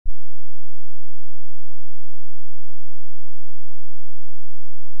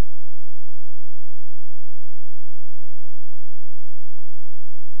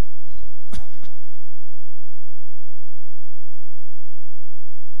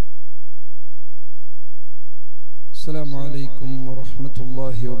السلام عليكم ورحمة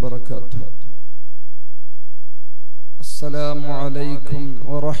الله وبركاته. السلام عليكم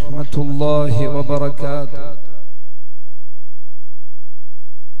ورحمة الله وبركاته.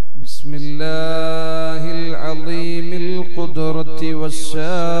 بسم الله العظيم القدرة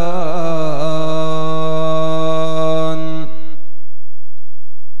والشان،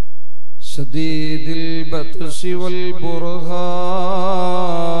 شديد البطش والبرهان،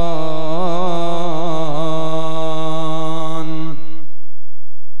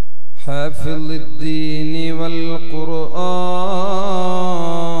 حافظ الدين والقرآن.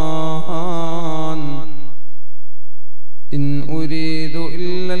 إن أريد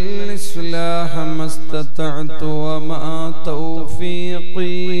إلا الإصلاح ما استطعت وما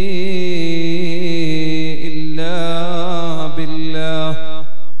توفيقي إلا بالله،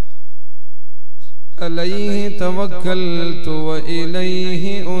 عليه توكلت وإليه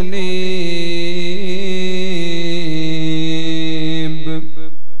أنيب.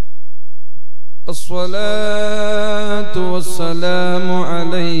 الصلاة والسلام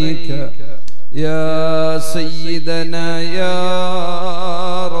عليك يا سيدنا يا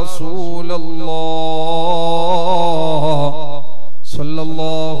رسول الله صلى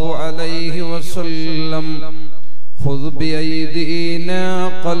الله عليه وسلم. خذ بأيدينا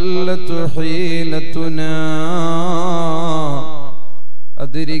قلت حيلتنا،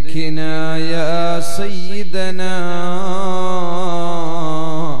 أدركنا يا سيدنا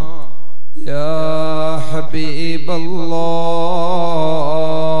يا حبيب الله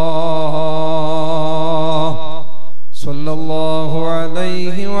صلى الله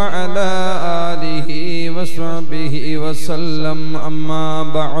عليه وعلى آله وصحبه وسلم. أما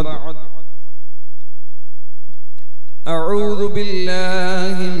بعد، أعوذ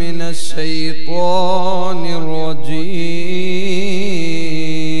بالله من الشيطان الرجيم.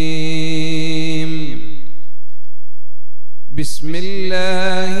 بسم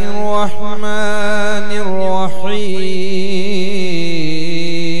الله الرحمن الرحيم.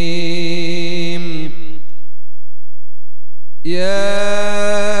 يا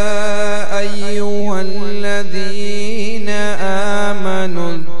أيها الذين آمنوا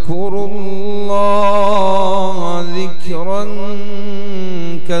اذكروا الله ذكرا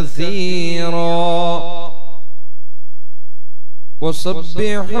كثيرا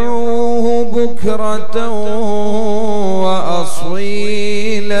وسبحوه بكرة وأصيلا.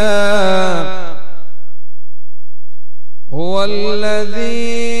 هو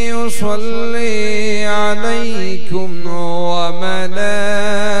الذي يصلي عليكم وملائكته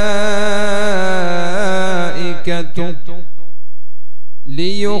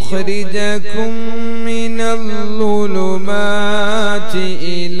ليخرجكم من الظلمات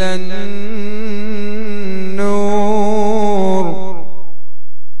إلى النور،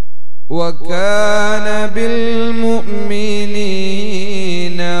 وكان بالمؤمنين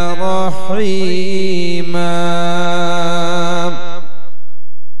رحيما.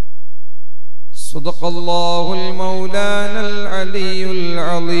 صدق الله المولانا العلي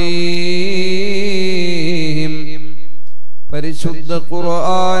العظيم. പരിശുദ്ധ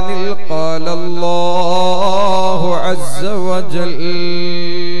ഖുർആനിൽ قال الله عز وجل: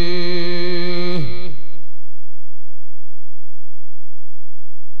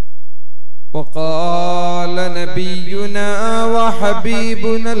 وقال نبينا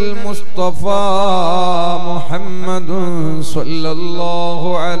وحبيبنا المصطفى محمد صلى الله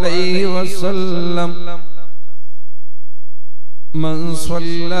عليه وسلم: من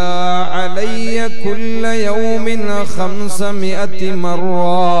صلى علي كل يوم 500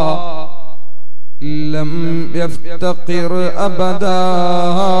 مرة لم يفتقر أبدا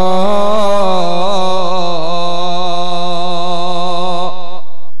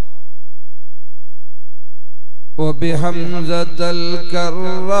وبحمزة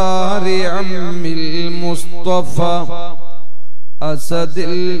الكرار عم المصطفى أسد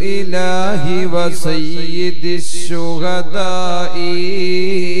الإله وسيد الشهداء.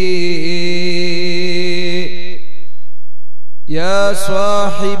 يا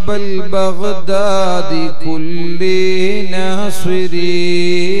صاحب البغداد كل ناصري،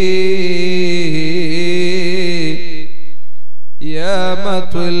 يا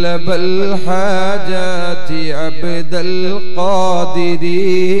مطلب الحاجات عبد القادر،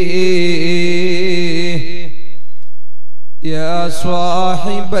 يا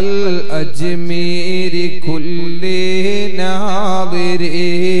صاحب الأجمير كل ناظر،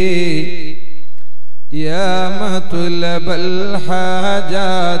 يا مطلب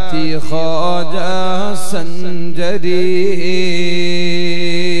الحاجات خواجة سنجري.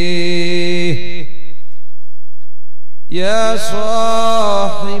 يا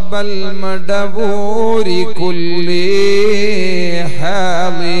صاحب المدبور كل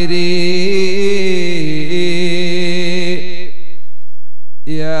حاضر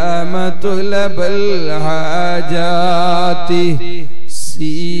يا مطلب الحاجات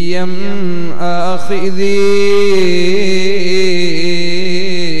سيم آخذي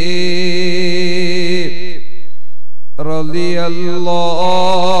رضي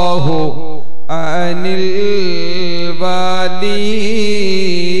الله عن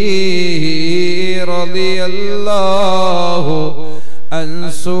الوالي رضي الله عن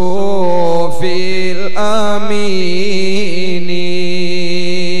صوفي الآمين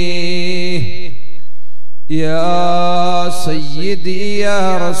يا سيدي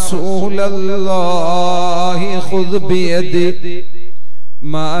يا رسول الله خذ بيدي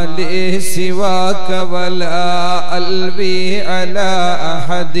ما لي سواك ولا ألوي على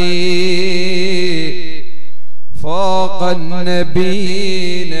أحد فوق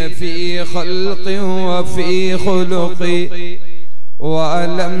النبيين في خلق وفي خلق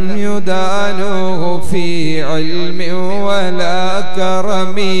ولم يدانوه في علم ولا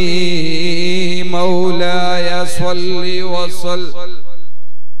كرم مولاي صل وسلم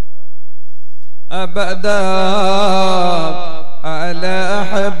أبدا على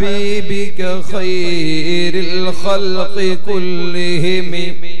حبيبك خير الخلق كلهم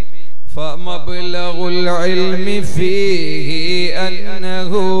فمبلغ العلم فيه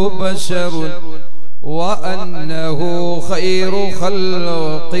أنه بشر وأنه خير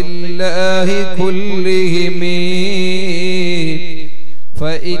خلق الله كلهم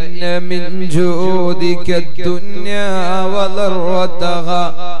فإن من جودك الدنيا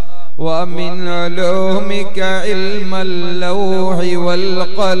وضرتها ومن علومك علم اللوح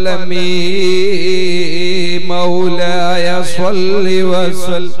والقلم مولاي صل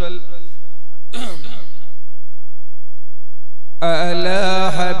وسلم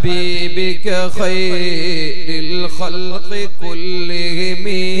على حبيبك خير الخلق كلهم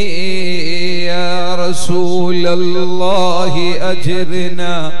يا رسول الله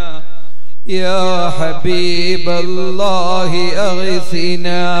أجرنا يا حبيب الله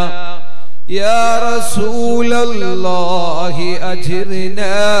أغثنا يا رسول الله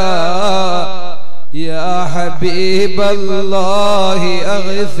أجرنا يا حبيب الله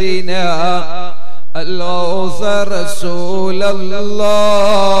أغثنا الغوث رسول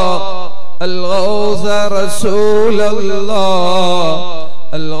الله الغوث رسول الله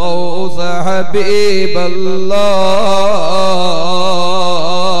الغوث حبيب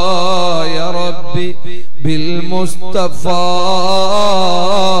الله يا ربي بالمصطفى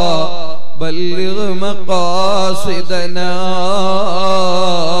بلغ مقاصدنا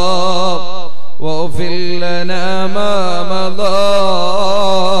واغفر لنا ما مضى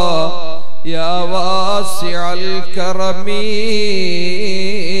يا واسع الكرم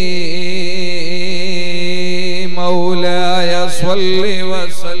مولاي صل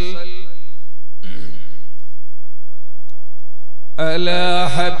وسلم على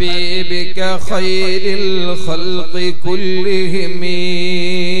حبيبك خير الخلق كلهم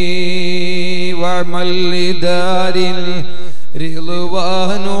واعمل لدار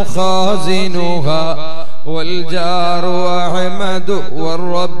رضوان خازنها والجار أحمد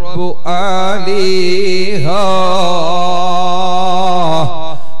والرب عليها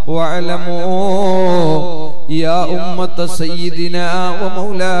واعلموا يا أمة سيدنا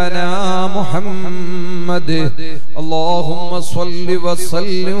ومولانا محمد اللهم صل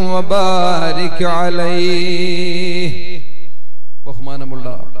وسلم وبارك عليه ബഹുമാനമുള്ള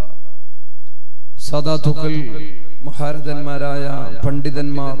സാദാത്തുക്കൾ മഹാരഥന്മാരായ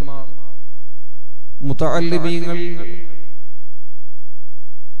പണ്ഡിതന്മാർ മുതഅല്ലിമീങ്ങൾ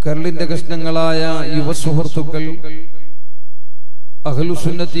കർലിന്റെ കഷ്ണങ്ങളായ യുവസുഹൃത്തുക്കൾ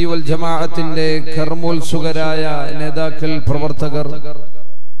അഹ്ലുസുന്നത്തി വൽ ജമാഅത്തിന്റെ കർമ്മോത്സുകരായ നേതാക്കൾ പ്രവർത്തകർ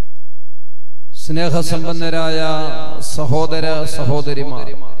സ്നേഹസമ്പന്നരായ സഹോദര സഹോദരിമാർ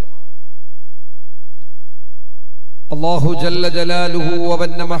അല്ലാഹു ജല്ല ജലാലുഹു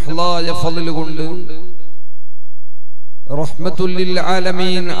അവന്റെ മഹ്ലായ ഫള് കൊണ്ട് റഹ്മത്തുൽ ലിൽ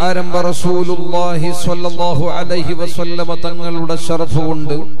ആലമീൻ ആരംഭ റസൂലുള്ളാഹി സ്വല്ലല്ലാഹു അലൈഹി വസല്ലമ തങ്ങളുടെ ശറഫ്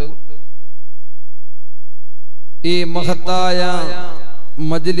കൊണ്ട് ഈ മഹത്തായ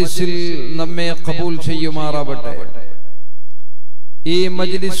മജ്ലിസിൽ നമ്മെ ഖബൂൽ ചെയ്യുമാറാവട്ടെ. ഈ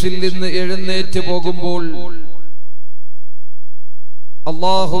മജ്ലിസിൽ നിന്ന് എഴുന്നേറ്റ് പോകുമ്പോൾ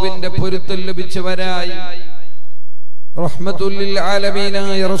അല്ലാഹുവിന്റെ പൊരുത്തം ലഭിച്ചവരായി റഹ്മത്തുൽ ലിൽ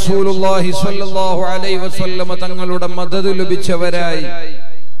ആലമീനായ റസൂലുള്ളാഹി സ്വല്ലല്ലാഹു അലൈഹി വസല്ലമ തങ്ങളുടെ മദദ് ലഭിച്ചവരായി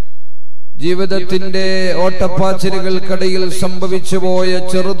ജീവിതത്തിന്റെ ഓട്ടപ്പാച്ചിലുകൾക്കിടയിൽ സംഭവിച്ചുപോയ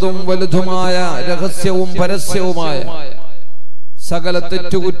ചെറുതും വലുതുമായ രഹസ്യവും പരസ്യവുമായ സകല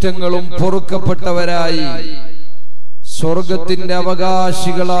തെറ്റുകുറ്റങ്ങളും പൊറുക്കപ്പെട്ടവരായി സ്വർഗത്തിന്റെ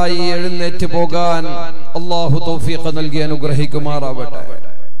അവകാശികളായി എഴുന്നേറ്റ് പോകാൻ അല്ലാഹു തൗഫീഖ് നൽകി അനുഗ്രഹിക്കുമാറാവട്ടെ.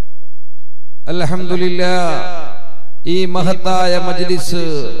 അൽഹംദുലില്ലാഹ്, ഈ മഹത്തായ മജ്ലിസ്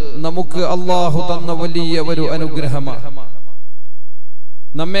നമുക്ക് അല്ലാഹു തന്ന വലിയ ഒരു അനുഗ്രഹമാണ്.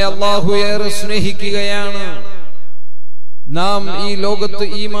 നമ്മെ അല്ലാഹു ഏറെ സ്നേഹിക്കുകയാണ്. നാം ഈ ലോകത്ത്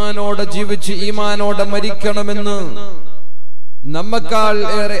ഈമാനോടെ ജീവിച്ച് ഈമാനോടെ മരിക്കണമെന്ന് നമ്മക്കാൾ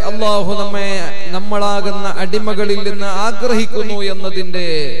ഏറെ അല്ലാഹു നമ്മെ നമ്മളാകുന്ന അടിമകളിൽ നിന്ന് ആഗ്രഹിക്കുന്നു എന്നതിന്റെ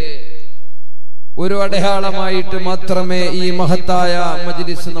ഒരു അടയാളമായിട്ട് മാത്രമേ ഈ മഹത്തായ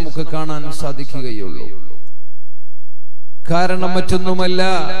മജ്ലിസ് നമുക്ക് കാണാൻ സാധിക്കുകയുള്ളൂ. കാരണം മറ്റൊന്നുമല്ല,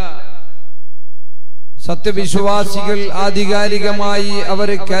 സത്യവിശ്വാസികൾ ആധികാരികമായി അവർ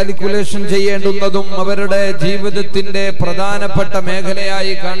കാൽക്കുലേഷൻ ചെയ്യേണ്ടുന്നതും അവരുടെ ജീവിതത്തിന്റെ പ്രധാനപ്പെട്ട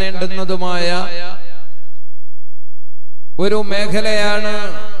മേഖലയായി കാണേണ്ടുന്നതുമായ ഒരു മേഖലയാണ്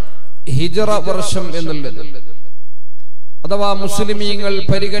ഹിജ്റ വർഷം എന്നുള്ളത്. അഥവാ മുസ്ലിമീങ്ങൾ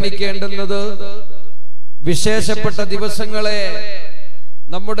പരിഗണിക്കേണ്ടുന്നത് വിശേഷപ്പെട്ട ദിവസങ്ങളെ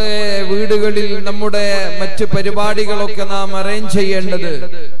നമ്മുടെ വീടുകളിൽ നമ്മുടെ മറ്റ് പരിപാടികളൊക്കെ നാം അറേഞ്ച് ചെയ്യേണ്ടത്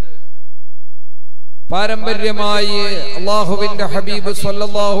പാരമ്പര്യമായി അല്ലാഹുവിന്റെ ഹബീബ്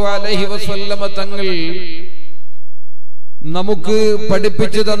സല്ലല്ലാഹു അലൈഹി വസല്ലമ തങ്ങൾ നമുക്ക്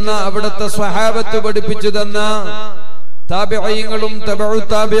പഠിപ്പിച്ചു തന്ന, അവിടുത്തെ സ്വഹാബത്ത് പഠിപ്പിച്ചു തന്ന താബിഈങ്ങളും തബഉ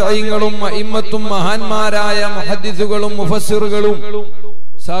താബിഈങ്ങളും അഇമ്മത്തും മഹാന്മാരായ മുഹദ്ദിസുകളും മുഫസ്സിറുകളും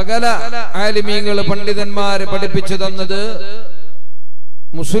സകല ആലിമീങ്ങൾ പണ്ഡിതന്മാർ പഠിപ്പിച്ചു തന്നത്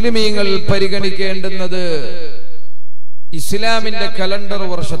മുസ്ലിമീങ്ങൾ പരിഗണിക്കേണ്ടുന്നത് ഇസ്ലാമിന്റെ കലണ്ടർ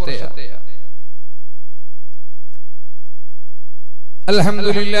വർഷത്തെയാണ്.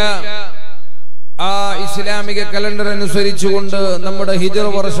 അൽഹംദുലില്ലാഹ്, ആ ഇസ്ലാമിക കലണ്ടർ അനുസരിച്ചുകൊണ്ട് നമ്മുടെ ഹിജ്റ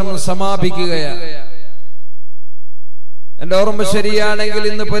വർഷം സമാപിക്കുകയാണ്. എന്റെ ഓർമ്മ ശരിയാണെങ്കിൽ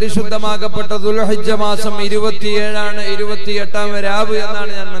ഇന്ന് പരിശുദ്ധമാക്കപ്പെട്ട ദുൽഹിജ്ജ മാസം 27 28 രാവ്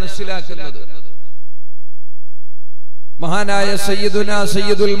എന്നാണ് ഞാൻ മനസ്സിലാക്കുന്നത്. മഹാനായ സയ്യിദുനാ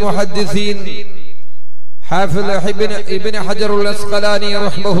സയ്യിദുൽ മുഹദ്ദിസീൻ ഹാഫിദ് ഇബ്നു ഹജറുൽ അസ്ഖലാനി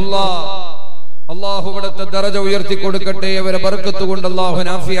റഹിമഹുല്ലാഹ്, അല്ലാഹു അവിടുത്തെ ദറജ ഉയർത്തി കൊടുക്കട്ടെ. അവരെ ബർക്കത്ത് കൊണ്ട് അല്ലാഹു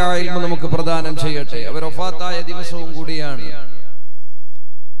നാഫിയായ ഇൽമ നമുക്ക് പ്രദാനം ചെയ്യട്ടെ. അവർ വഫാത്തായ ദിവസവും കൂടിയാണ്.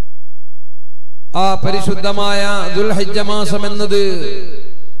 ആ പരിശുദ്ധമായ ദുൽഹിജ്ജ മാസം എന്നത്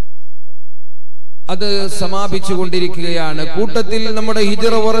അത് സമാപിച്ചു കൊണ്ടിരിക്കുകയാണ്. കൂട്ടത്തിൽ നമ്മുടെ ഹിജ്റ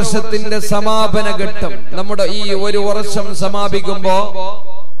വർഷത്തിന്റെ സമാപന ഘട്ടം, നമ്മുടെ ഈ ഒരു വർഷം സമാപിക്കുമ്പോ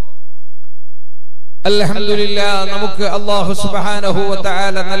അൽഹംദുലില്ലാഹ് നമുക്ക് അല്ലാഹു സുബ്ഹാനഹു വ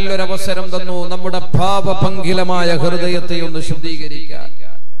തആല നല്ലൊരു അവസരം തന്നു നമ്മുടെ പാപപങ്കിലമായ ഹൃദയത്തെ ഒന്ന് ശുദ്ധീകരിക്കാൻ.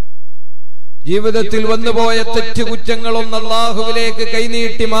 ജീവിതത്തിൽ വന്നുപോയ തെറ്റുകുറ്റങ്ങളൊന്ന് അല്ലാഹുവിലേക്ക്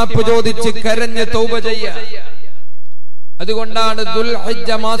കൈനീട്ടി മാപ്പ് ചോദിച്ച് കരഞ്ഞ് തൗബ ചെയ്യാൻ. അതുകൊണ്ടാണ് ദുൽഹിജ്ജ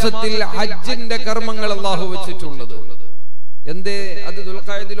മാസത്തിൽ ഹജ്ജിന്റെ കർമ്മങ്ങൾ അല്ലാഹു വെച്ചിട്ടുള്ളത്. എന്തേ അത്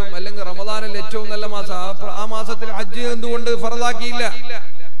ദുൽഖഅദിലും അല്ലെങ്കിൽ റമദാനിൽ ഏറ്റവും നല്ല മാസം, ആ മാസത്തിൽ ഹജ്ജ് എന്തുകൊണ്ട് ഫർളാക്കിയില്ല?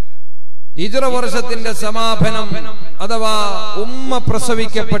 ഹിജ്റ വർഷത്തിന്റെ സമാപനം അഥവാ ഉമ്മ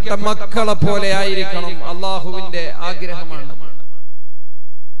പ്രസവിക്കപ്പെട്ട മക്കളെ പോലെ ആയിരിക്കണം അല്ലാഹുവിന്റെ ആഗ്രഹമാണ്.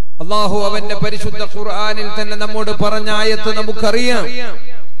 അല്ലാഹു അവന്റെ പരിശുദ്ധ ഖുർആനിൽ തന്നെ നമ്മോട് പറഞ്ഞ ആയത്ത് നമുക്കറിയാം.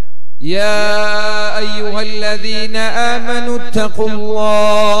 യാ അയ്യുഹല്ലദീന ആമനു തഖുല്ലാഹ്,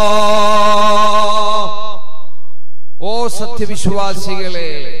 ഓ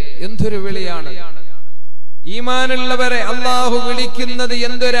സത്യവിശ്വാസികളെ, എന്തൊരു വിളിയാണ്! ഈമാനുള്ളവരെ അല്ലാഹു വിളിക്കുന്നത്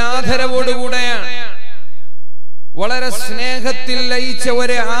എന്തൊരു ആദരവോടുകൂടെയാണ്! വളരെ സ്നേഹത്തിൽ ലയിച്ച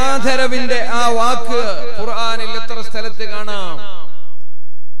ഒരു ആദരവിന്റെ ആ വാക്ക് ഖുർആനിൽ എത്ര സ്ഥലത്ത് കാണാം.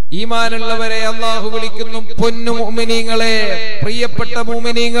 ഈമാനുള്ളവരെ അല്ലാഹു വിളിക്കുന്നു പൊന്നു മുഅ്മിനീങ്ങളെ, പ്രിയപ്പെട്ട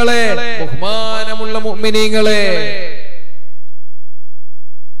മുഅ്മിനീങ്ങളെ, ബഹുമാനമുള്ള മുഅ്മിനീങ്ങളെ.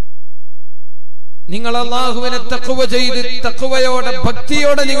 നിങ്ങൾ അല്ലാഹുവിനെ തഖ്വ ചെയ്ത് തഖ്വയോടെ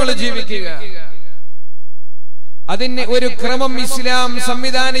ഭക്തിയോടെ നിങ്ങൾ ജീവിക്കുക. അതിന് ഒരു ക്രമം ഇസ്ലാം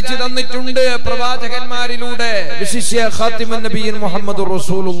സംവിധാനിച്ചു തന്നിട്ടുണ്ട് പ്രവാചകന്മാരിലൂടെ, വിശിഷ്യ ഖാതിമുൻ നബിയ്യിൻ മുഹമ്മദുർ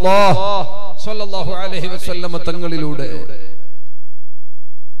റസൂലുള്ളാഹി സ്വല്ലല്ലാഹു അലൈഹി വസല്ലം തങ്ങളിലൂടെ.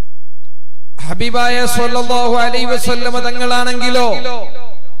 ഹബീബായ സ്വല്ലല്ലാഹു അലൈഹി വസല്ലം തങ്ങളാണെങ്കിലോ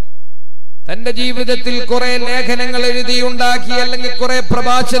തന്റെ ജീവിതത്തിൽ കുറെ ലേഖനങ്ങൾ എഴുതിയുണ്ടാക്കി, അല്ലെങ്കിൽ കുറെ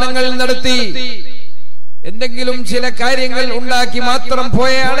പ്രഭാഷണങ്ങൾ നടത്തി, എന്തെങ്കിലും ചില കാര്യങ്ങൾ ഉണ്ടാക്കി മാത്രം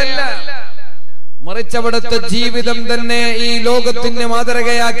പോയ ആളല്ല. മറിച്ച് അവിടുത്തെ ജീവിതം തന്നെ ഈ ലോകത്തിന്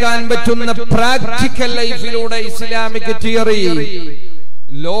മാതൃകയാക്കാൻ പറ്റുന്ന പ്രാക്ടിക്കൽ ലൈഫിലൂടെ ഇസ്ലാമിക് തിയറി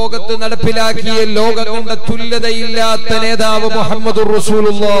ലോകത്ത് നടപ്പിലാക്കിയ ലോകം കൊണ്ട് തുല്യതയില്ലാത്ത നേതാവ് മുഹമ്മദുർ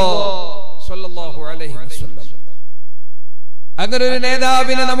റസൂലുള്ളാഹി അങ്ങനെ ഒരു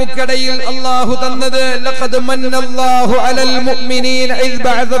നേതാവിനെ നമുക്കിടയിൽ അല്ലാഹു തന്നത് ലഖദ് മന്നല്ലാഹു അലൽ മുഅ്മിനീന ഇദ്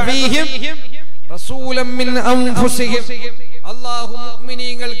ബഅസ ഫീഹിം റസൂലൻ മിൻ അൻഫുസിഹിം. അല്ലാഹു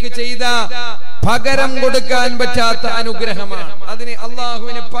മുഅ്മിനീങ്ങൾക്ക് ചെയ്ത പകരം കൊടുക്കാൻ പറ്റാത്ത അനുഗ്രഹമാണ്. അതിന്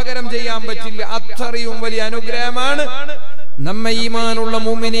അല്ലാഹുവിന് പകരം ചെയ്യാൻ പറ്റില്ല. അത്രയും വലിയ അനുഗ്രഹമാണ് നമ്മെ ഈമാനുള്ള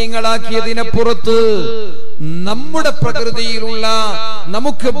മുഅ്മിനീങ്ങളാക്കിയതിനപ്പുറത്ത് നമ്മുടെ പ്രകൃതിയിലുള്ള,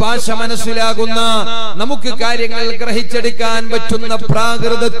 നമുക്ക് ഭാഷ മനസ്സിലാകുന്ന, നമുക്ക് കാര്യങ്ങൾ ഗ്രഹിച്ചെടുക്കാൻ പറ്റുന്ന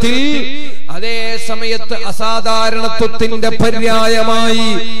പ്രാകൃതത്തിൽ അതേ സമയത്ത് അസാധാരണത്വത്തിന്റെ പര്യായമായി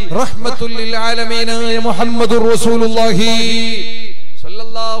റഹ്മത്തുൽ ലിൽ ആലമീനായ മുഹമ്മദുർ റസൂലുള്ളാഹി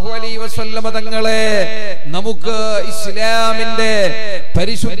സല്ലല്ലാഹു അലൈഹി വസല്ലമ തങ്ങളെ നമുക്ക് ഇസ്ലാമിന്റെ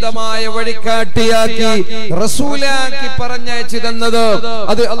പരിശുദ്ധമായ വഴികാട്ടിയാക്കി റസൂലാക്കി പറഞ്ഞയച്ചു തന്നത്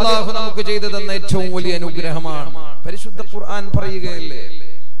അത് അല്ലാഹു നമുക്ക് ചെയ്തു തന്ന ഏറ്റവും വലിയ അനുഗ്രഹമാണ്. പരിശുദ്ധ ഖുർആൻ പറയുകയല്ലേ,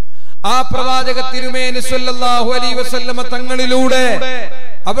 ആ പ്രവാചക തിരുമേനി സല്ലല്ലാഹു അലൈഹി വസല്ലമ തങ്ങളിലൂടെ,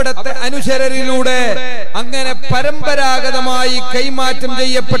 അവിടത്തെ അനുചരരിലൂടെ അങ്ങനെ പരമ്പരാഗതമായി കൈമാറ്റം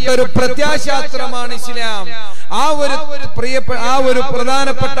ചെയ്യപ്പെട്ട ഒരു പ്രത്യാശാസ്ത്രമാണ് ഇസ്ലാം. ആ ഒരു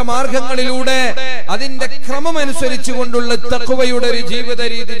പ്രധാനപ്പെട്ട മാർഗങ്ങളിലൂടെ അതിന്റെ ക്രമമനുസരിച്ചു കൊണ്ടുള്ള തഖ്വയുടെ ഒരു ജീവിത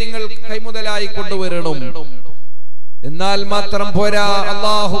രീതി നിങ്ങൾ കൈമുതലായി കൊണ്ടുവരണം. എന്നാൽ മാത്രം പോരാ,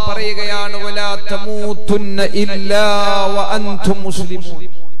 അല്ലാഹു പറയുകയാണ് വലാ തമൂതുന്ന ഇല്ലാ വഅൻതും മുസ്ലിമൂൻ.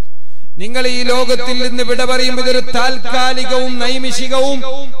 നിങ്ങൾ ഈ ലോകത്തിൽ നിന്ന് വിട പറയുമ്പോൾ ഇതൊരു താൽക്കാലികവും നൈമിഷികവും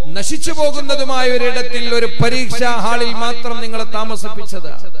നശിച്ചു പോകുന്നതുമായ ഒരിടത്തിൽ, ഒരു പരീക്ഷാ ഹാളിൽ മാത്രം നിങ്ങളെ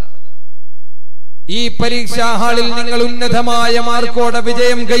താമസിപ്പിച്ചത്. ഈ പരീക്ഷാ ഹാളിൽ നിങ്ങൾ ഉന്നതമായ മാർക്കോടെ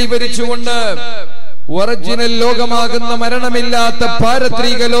വിജയം കൈവരിച്ചുകൊണ്ട് ഒറിജിനൽ ലോകമാകുന്ന മരണമില്ലാത്ത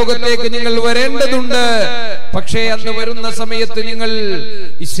പാരത്രിക ലോകത്തേക്ക് നിങ്ങൾ വരേണ്ടതുണ്ട്. പക്ഷേ അന്ന് വരുന്ന സമയത്ത് നിങ്ങൾ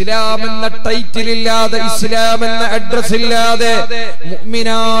ഇസ്ലാം എന്ന ടൈറ്റിൽ ഇല്ലാതെ, ഇസ്ലാം എന്ന അഡ്രസ് ഇല്ലാതെ,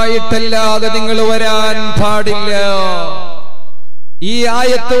 മുഅ്മിനായിട്ടല്ലാതെ നിങ്ങൾ വരാൻ പാടില്ല. ഈ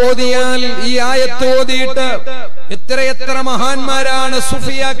ആയത്ത് ഓതിയാൽ, ഈ ആയത്ത് ഓതിയിട്ട് എത്രയെത്ര മഹാന്മാരാണ്,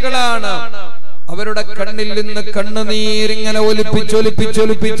 സുഫിയാക്കളാണ്, അവരുടെ കണ്ണിൽ നിന്ന് കണ്ണുനീരിങ്ങനെ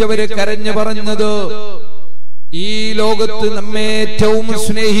ഒലിപ്പിച്ചൊലിപ്പിച്ചൊലിപ്പിച്ചവര് കരഞ്ഞു പറഞ്ഞത്, ഈ ലോകത്ത് നമ്മെ ഏറ്റവും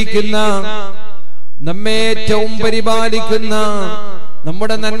സ്നേഹിക്കുന്ന, നമ്മെ ഏറ്റവും പരിപാലിക്കുന്ന,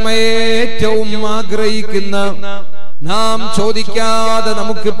 നമ്മുടെ നന്മയെ ഏറ്റവും ആഗ്രഹിക്കുന്ന, നാം ചോദിക്കാതെ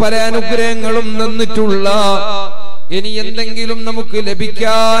നമുക്ക് പല അനുഗ്രഹങ്ങളും തന്നിട്ടുള്ള, ഇനി എന്തെങ്കിലും നമുക്ക്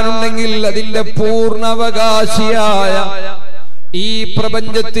ലഭിക്കാനുണ്ടെങ്കിൽ അതിന്റെ പൂർണ്ണാവകാശിയായ ഈ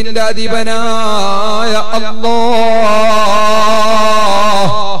പ്രപഞ്ചത്തിന്റെ അധിപനായ അല്ലാഹ്,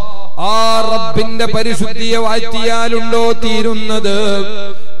 ആ റബ്ബിന്റെ പരിശുദ്ധിയെ വാഴ്ത്തിയാലുണ്ടോ തീരുന്നത്?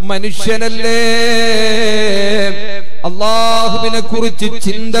 മനുഷ്യനല്ലേ അല്ലാഹുവിനെ കുറിച്ച്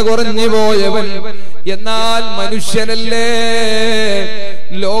ചിന്ത കുറഞ്ഞു പോയവൻ, എന്നാൽ മനുഷ്യനല്ലേ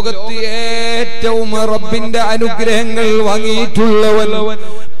ലോകത്ത് ഏറ്റവും റബ്ബിന്റെ അനുഗ്രഹങ്ങൾ വാങ്ങിയിട്ടുള്ളവൻ.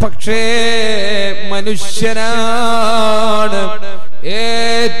 പക്ഷേ മനുഷ്യനാണ്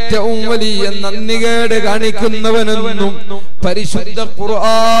ഏറ്റവും വലിയ നന്ദികേട് കാണിക്കുന്നവനെന്നും പരിശുദ്ധ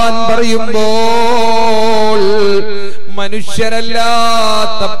ഖുർആൻ പറയുമ്പോൾ,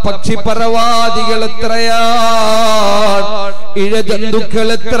 മനുഷ്യരല്ലാത്ത പക്ഷിപറവാദികൾ എത്രയാണ്, ഇഴജന്തുക്കൾ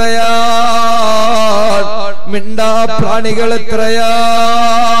എത്രയാണ്, മിണ്ടാപ്രാണികൾ എത്രയാണ്.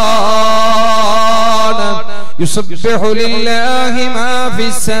 يسبح لله ما في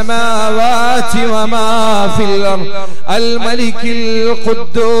السماوات وما في الأرض الملك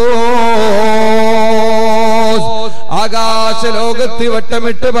القدوس. ആകാശ ലോകത്ത്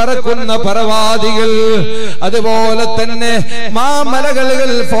വട്ടമിട്ട് പറക്കുന്ന പർവ്വതങ്ങൾ, അതുപോലെ തന്നെ മാമലകൾ,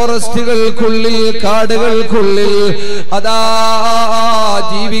 ഫോറസ്റ്റുകൾക്കുള്ളിൽ, കാടുകൾക്കുള്ളിൽ അതാ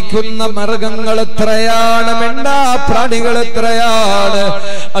ജീവിക്കുന്ന മൃഗങ്ങൾ എത്രയാണ്, മിണ്ടാപ്രാണികൾ എത്രയാണ്.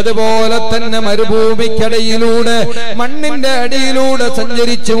 അതുപോലെ തന്നെ മരുഭൂമിക്കടിയിലൂടെ, മണ്ണിന്റെ അടിയിലൂടെ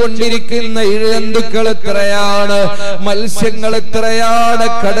സഞ്ചരിച്ചു കൊണ്ടിരിക്കുന്ന ഇഴജന്തുക്കൾ എത്രയാണ്, മത്സ്യങ്ങൾ എത്രയാണ്,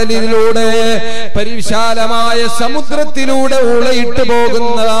 കടലിലൂടെ പരിവിശാലമായ സമുദ്രത്തിലൂടെ ഉളയിട്ട്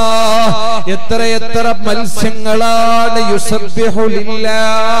പോകുന്ന എത്രയെത്ര മത്സ്യങ്ങളാണ്. യുസബ്ബിഹു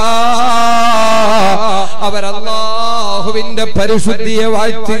ലില്ലാഹ്, അവർ അല്ലാഹുവിന്റെ പരിശുദ്ധിയെ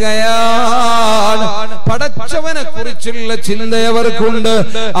വാഴ്ത്തുകയാണ്. പടച്ചവനെ കുറിച്ചുള്ള ചിന്ത അവർക്കുണ്ട്,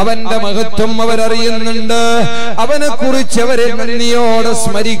 അവന്റെ മഹത്വം അവരറിയുന്നുണ്ട്, അവനെ കുറിച്ച് അവരെ നന്ദിയോടെ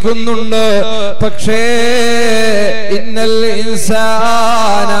സ്മരിക്കുന്നുണ്ട്. പക്ഷേ ഇന്നൽ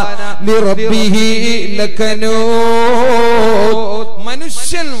ഇൻസാന ലിറബ്ബിഹി ലകനൂദ്,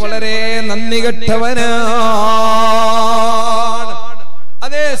 മനുഷ്യൻ വളരെ നന്ദി കെട്ടവനാണ്.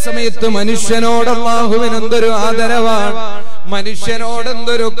 അതേ സമയത്ത് മനുഷ്യനോട് അല്ലാഹുവിന് എന്തൊരു ആദരവാണ്, മനുഷ്യനോട്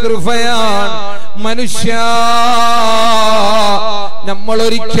എന്തൊരു കൃപയാണ്. മനുഷ്യ,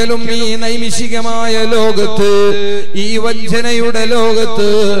 നമ്മളൊരിക്കലും ഈ നൈമിഷികമായ ലോകത്ത്, ഈ വഞ്ചനയുടെ ലോകത്ത്,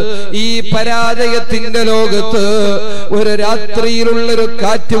 ഈ പരാജയത്തിന്റെ ലോകത്ത് ഒരു രാത്രിയിലുള്ളൊരു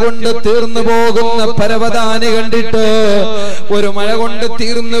കാറ്റുകൊണ്ട് തീർന്നു പോകുന്ന പരവതാനി കണ്ടിട്ട്, ഒരു മഴ കൊണ്ട്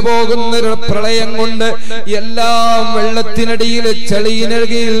തീർന്നു പോകുന്ന ഒരു പ്രളയം കൊണ്ട് എല്ലാം വെള്ളത്തിനടിയിൽ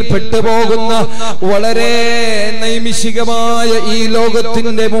ചെളിയിനടിയിൽ പെട്ടുപോകുന്ന വളരെ നൈമിഷികമായ ഈ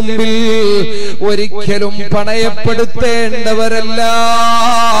ലോകത്തിന്റെ മുമ്പിൽ ഒരിക്കലും പണയപ്പെടുത്തേണ്ടവരല്ല,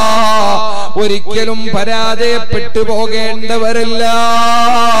 ഒരിക്കലും പരാജയപ്പെട്ടു പോകേണ്ടവരല്ല,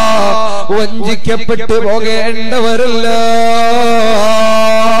 വഞ്ചിക്കപ്പെട്ടു പോകേണ്ടവരല്ല.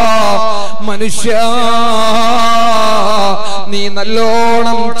 മനുഷ്യ, നീ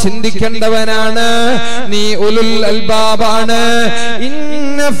നല്ലോണം ചിന്തിക്കേണ്ടവനാണ്, നീ ഉലുൽ അൽബാബാണ്.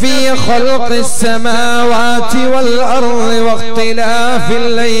 ഇന്ന ഫീ ഖൽഖിസ് സമാവാതി വൽ അർളി വഖ്തിലാഫിൽ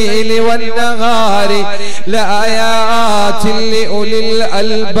ലൈലി വൻ നഹാരി ലആയാതിൻ ലിഉലിൽ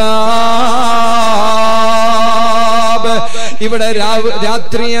അൽബാബ്. ഇവിടെ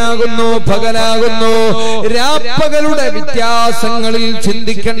രാത്രിയാകുന്നു, പകലാകുന്നു, രാപ്പകലുടെ വ്യത്യാസങ്ങളിൽ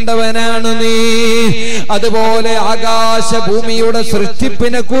ചിന്തിക്കേണ്ടവനാണ് നീ. അതുപോലെ ആകാശഭൂമിയുടെ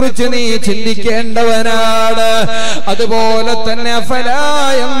സൃഷ്ടിപ്പിനെ കുറിച്ച് നീ ചിന്തിക്കേണ്ടവനാണ്. അതുപോലെ തന്നെ അഫലാ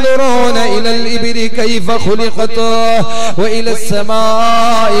യൻദുറൂന ഇലൽ ഇബ്രി കൈഫ ഖുലിഖത് വഇലസ്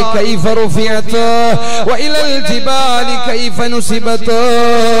സമാഇ കൈഫ റുഫിഅത് വഇലൽ ജിബാലി കൈഫ നുസിബത്.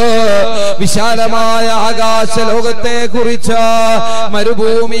 വിശാലമായ ആകാശ ലോകത്തെ കുറിച്ച്,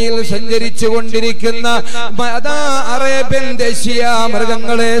 മരുഭൂമിയിൽ സഞ്ചരിച്ചു കൊണ്ടിരിക്കുന്ന അറേബ്യൻ ദേശീയ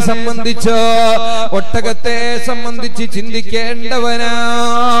മൃഗങ്ങളെ സംബന്ധിച്ച്, ഒട്ടകത്തെ സംബന്ധിച്ച്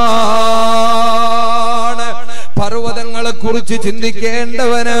ചിന്തിക്കേണ്ടവനാണ്. പർവ്വതങ്ങളെ കുറിച്ച്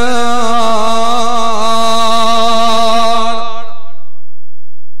ചിന്തിക്കേണ്ടവനാണ്.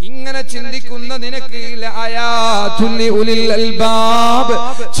 ഇങ്ങനെ ചിന്തിക്കുന്ന നിനക്ക്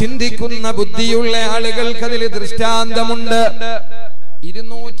ചിന്തിക്കുന്ന ബുദ്ധിയുള്ള ആളുകൾക്ക് അതിൽ ദൃഷ്ടാന്തമുണ്ട്.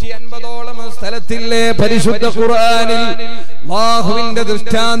 250ഓളം സ്ഥലത്തിലെ പരിശുദ്ധ ഖുർആനിൽ അല്ലാഹുവിന്റെ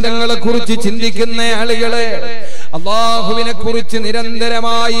ദൃഷ്ടാന്തങ്ങളെ കുറിച്ച് ചിന്തിക്കുന്ന ആളുകളെ, അല്ലാഹുവിനെ കുറിച്ച്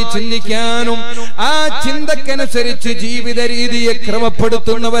നിരന്തരമായി ചിന്തിക്കാനും ആ ചിന്തക്കനുസരിച്ച് ജീവിത രീതിയെ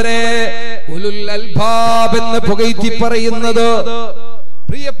ക്രമപ്പെടുത്തുന്നവരെ ഉലുൽ അൽബാബ് എന്ന് പുകഴ്ത്തി പറയുന്നത്.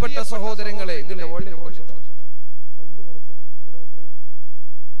 പ്രിയപ്പെട്ട സഹോദരങ്ങളെ, ഇതിന്റെ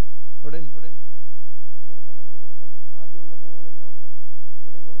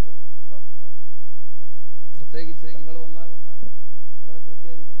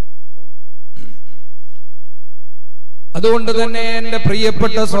അതുകൊണ്ട് തന്നെ എന്റെ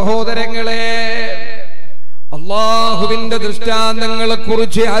പ്രിയപ്പെട്ട സഹോദരങ്ങളെ, അല്ലാഹുവിന്റെ ദൃഷ്ടാന്തങ്ങളെ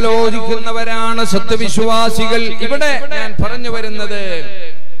കുറിച്ച് ആലോചിക്കുന്നവരാണ് സത്യവിശ്വാസികൾ. ഇവിടെ ഞാൻ പറഞ്ഞു വരുന്നത്,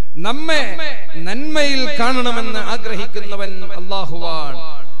 നമ്മെ നന്മയിൽ കാണണമെന്ന് ആഗ്രഹിക്കുന്നവൻ അല്ലാഹുവാണ്.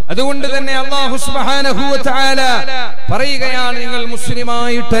 അതുകൊണ്ട് തന്നെ അല്ലാഹു സുബ്ഹാനഹു വ തആല പറയുകയാണ്, നിങ്ങൾ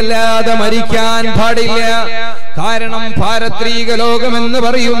മുസ്ലിമായിട്ടല്ലാതെ മരിക്കാൻ പാടില്ല. കാരണം പാരത്രിക ലോകമെന്ന്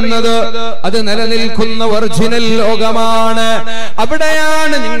പറയുന്നത് അത് നിലനിൽക്കുന്ന ഒറിജിനൽ ലോകമാണ്.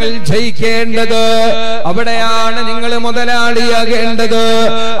 അവിടെയാണ് നിങ്ങൾ ജയിക്കേണ്ടത്, അവിടെയാണ് നിങ്ങൾ മുതലാളിയാകേണ്ടത്,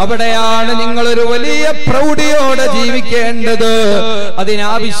 അവിടെയാണ് നിങ്ങൾ ഒരു വലിയ പ്രൗഢിയോടെ ജീവിക്കേണ്ടത്.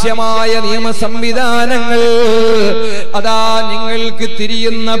 അതിനാവശ്യമായ നിയമ സംവിധാനങ്ങൾ അതാ നിങ്ങൾക്ക്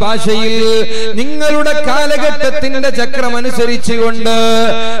തിരിയുന്ന ഭാഷയിൽ നിങ്ങളുടെ കാലഘട്ടത്തിന്റെ ചക്രമനുസരിച്ചുകൊണ്ട്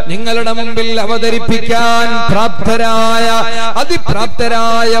നിങ്ങളുടെ മുമ്പിൽ അവതരിപ്പിക്കാൻ പ്രാപ്തരായ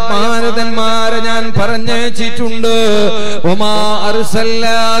അതിപ്രാപ്തരായ മാനദന്മാരെ ഞാൻ പറഞ്ഞേച്ചിട്ടുണ്ട്. വമാ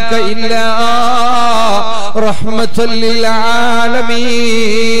അർസൽനാക ഇല്ലാ റഹ്മത്തുൽ ലിൽ ആലമീൻ.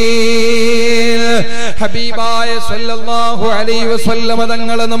 ഹബീബായ സല്ലല്ലാഹു അലൈഹി വസല്ലം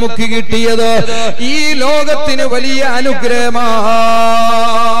തങ്ങളെ നമുക്ക് കിട്ടിയത് ഈ ലോകത്തിന് വലിയ അനുഗ്രഹമാണ്.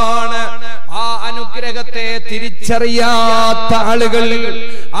 ആ അനുഗ്രഹത്തെ തിരിച്ചറിയാത്ത ആളുകൾ,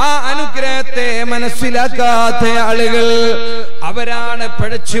 ആ അനുഗ്രഹത്തെ മനസ്സിലാക്കാത്ത ആളുകൾ, അവരാണ്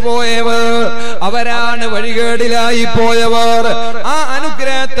പിഴച്ചുപോയവർ, അവരാണ് വഴികേടിലായി പോയവർ. ആ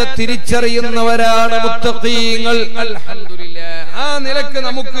അനുഗ്രഹത്തെ തിരിച്ചറിയുന്നവരാണ് മുത്തഖീങ്ങൾ. അൽഹംദുലില്ലാഹ്. ആ നിലക്ക്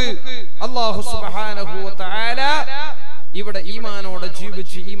നമുക്ക് അല്ലാഹു സുബ്ഹാനഹു വ തആല ഇവിടെ ഈമാനോടെ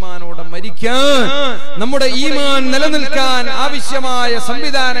ജീവിച്ച് ഈമാനോടെ മരിക്കാൻ, നമ്മുടെ ഈമാൻ നിലനിൽക്കാൻ ആവശ്യമായ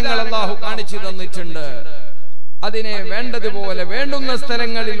സംവിധാനങ്ങൾ അല്ലാഹു കാണിച്ചു തന്നിട്ടുണ്ട്. അതിനെ വേണ്ടതുപോലെ വേണ്ടുന്ന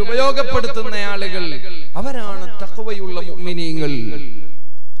സ്ഥലങ്ങളിൽ ഉപയോഗപ്പെടുത്തുന്ന ആളുകൾ അവരാണ് തഖ്വയുള്ള മുഅ്മിനീങ്ങൾ.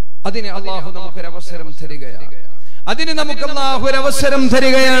 അതിന് അല്ലാഹു നമുക്കൊരവസരം തരികയാണ്. അതിന് നമുക്ക് അല്ലാഹു ഒരവസരം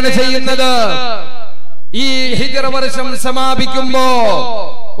തരികയാണ് ചെയ്യുന്നത്. ഈ ഹിജ്റ വർഷം സമാപിക്കുമ്പോ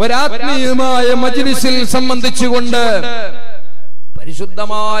ഒരാത്മീയമായ മജ്ലിസിൽ സംബന്ധിച്ചുകൊണ്ട്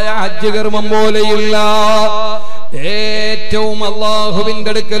പരിശുദ്ധമായ ഹജ്ജ് കർമ്മം പോലെയുള്ള ഏറ്റവും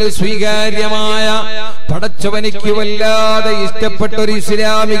അല്ലാഹുവിന്റെ അടുക്കൽ സ്വീകാര്യമായ പടച്ചവനിക്ക് വല്ലാതെ ഇഷ്ടപ്പെട്ട ഒരു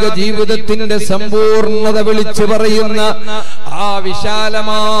ഇസ്ലാമിക ജീവിതത്തിന്റെ സമ്പൂർണ്ണത വിളിച്ചു പറയുന്ന ആ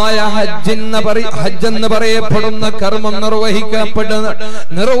വിശാലമായ ഹജ്ജ് എന്ന് പറയപ്പെടുന്ന കർമ്മം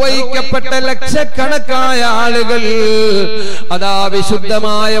നിർവഹിക്കപ്പെട്ട ലക്ഷക്കണക്കായ ആളുകൾ അതാ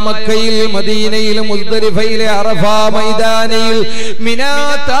വിശുദ്ധമായ മക്കയിൽ, മദീനയിൽ, മുസ്ദലിഫയിലെ അറഫ മൈതാനിയിൽ, മിനാ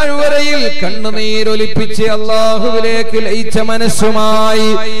താഴ്വരയിൽ കണ്ണുനീരൊലിപ്പിച്ച് അല്ലാഹുവിലേക്ക് ലയിച്ച മനസ്സുമായി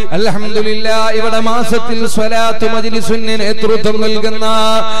അൽഹംദുലില്ലാഹ് ഇവിടെ മാസത്തിൽ സ്വലാത്ത് മജ്ലിസിന് നേതൃത്വം നൽകുന്ന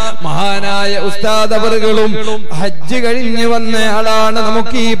മഹാനായ ഉസ്താദ് അവറുകളും ഹജ്ജ് കഴിഞ്ഞു വന്ന ആളാണ്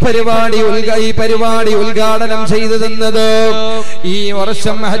നമുക്ക് ഈ പരിപാടി ഉദ്ഘാടനം ചെയ്തു തന്നത്. ഈ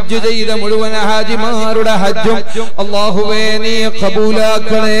വർഷം ഹജ്ജ് ചെയ്ത മുഴുവൻ ഹാജിമാരുടെ ഹജ്ജും അല്ലാഹുവേ നീ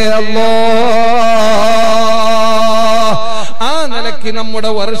ഖബൂലാക്കണേ അല്ലാഹ്. ആ നിലയ്ക്ക്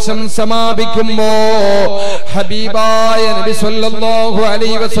നമ്മുടെ വർഷം സമാപിക്കുമ്പോ ഹബീബായ നബി സല്ലല്ലാഹു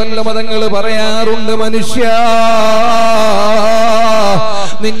അലൈഹി വസല്ലം തങ്ങൾ പറയാറുണ്ട്, മനുഷ്യ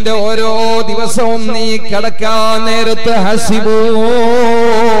നിന്റെ ഓരോ ദിവസവും നീ കിടക്കാൻ നേരത്ത് ഹസിബൂ,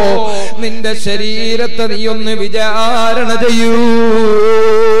 നിന്റെ ശരീരത്തെ നീ ഒന്ന് വിചാരണ ചെയ്യൂ.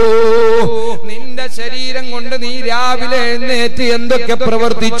 നിന്റെ ശരീരം കൊണ്ട് നീ രാവിലെ എഴുന്നേറ്റ് എന്തൊക്കെ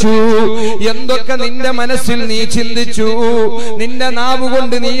പ്രവർത്തിച്ചു, എന്തൊക്കെ നിന്റെ മനസ്സിൽ നീ ചിന്തിച്ചു, നിന്റെ നാവ്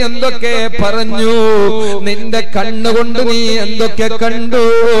കൊണ്ട് നീ എന്തൊക്കെ പറഞ്ഞു, നിന്റെ കണ്ണുകൊണ്ട് നീ എന്തൊക്കെ കണ്ടു,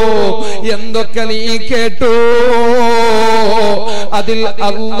 എന്തൊക്കെ നീ കേട്ടു, അതിൽ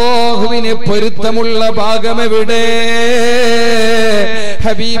അല്ലാഹുവിന് പൊരുത്തമുള്ള ഭാഗമെവിടെ?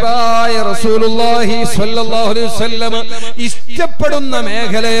 ഹബീബായ റസൂലുള്ളാഹി സ്വല്ലല്ലാഹു അലൈഹി വസല്ലം ഇഷ്ടപ്പെടുന്ന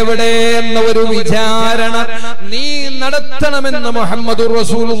മേഖല എവിടെ എന്ന ഒരു വിചാരണ നീ നടത്തണമെന്ന് മുഹമ്മദുർ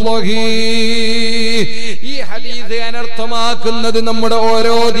റസൂലുള്ളാഹി. ഈ ഹദീസ് അനർത്ഥമാക്കുന്നത് നമ്മുടെ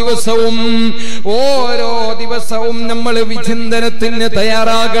ഓരോ ദിവസവും നമ്മൾ വിചിന്തനത്തിന്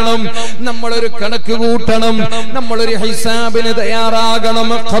തയ്യാറാകണം, നമ്മളൊരു കണക്ക് കൂട്ടണം, നമ്മളൊരു ഹിസാബിന് തയ്യാറാകണം.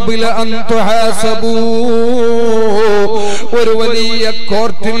 ഖബല അൻ തുഹാസബൂ, ഒരു വലിയ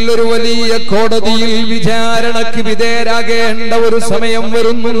കോർട്ടിൽ, ഒരു വലിയ കോടതിയിൽ വിചാരണയ്ക്ക് വിധേയരാകേണ്ട ഒരു സമയം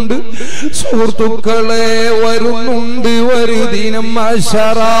വരുന്നുണ്ട് സുഹൃത്തുക്കളെ, വരുന്നുണ്ട് ഒരു ദിനം.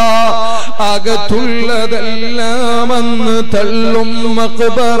 അശറ അകത്തുള്ളതെല്ലാം അന്ന് തള്ളും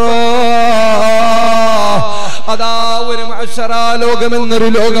മഖ്ബറ. അതാ ഒരു മഅ്ശറ ലോകമെന്നൊരു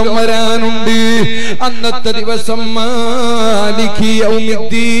ലോകം വരാനുണ്ട്. അന്നത്തെ ദിവസം മാലികി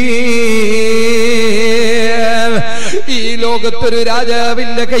യൗമിദ്ദീൻ. ഈ ലോകത്തൊരു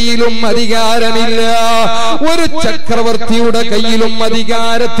രാജാവിന്റെ കയ്യിലും അധികാരമില്ല, ഒരു ചക്രവർത്തിയുടെ കയ്യിലും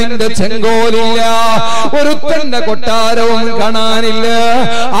അധികാരത്തിന്റെ ചെങ്കോലില്ല, ഒരുത്തന്റെ കൊട്ടാരവും കാണാനില്ല,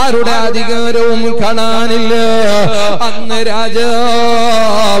 ആരുടെ അധികാരവും കാണാനില്ല. അന്ന്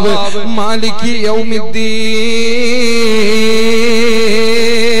രാജാവ് മാലികി യൗമിദ്ദീൻ,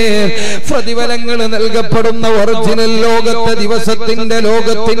 പ്രതിഫലങ്ങൾ നൽകപ്പെടുന്ന ഒറിജിനൽ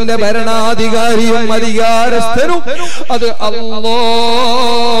ലോകത്തിന്റെ ഭരണാധികാരിയും അധികാരസ്ഥനും അത് അല്ലാഹ്.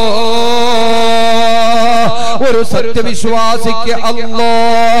 ഒരു സത്യവിശ്വാസിക്ക്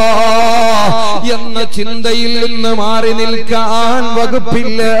അല്ലാഹ് എന്ന ചിന്തയിൽ നിന്ന് മാറി നിൽക്കാൻ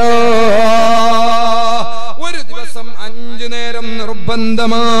വകുപ്പില്ല. ഒരു ദിവസം 5 നേരം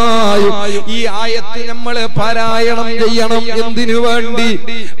നിർബന്ധമായും ഈ ആയത്ത് നമ്മൾ പാരായണം ചെയ്യണം. എന്തിനു വേണ്ടി?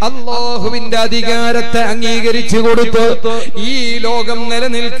 അല്ലാഹുവിന്റെ അധികാരത്തെ അംഗീകരിച്ചു കൊടുത്ത് ഈ ലോകം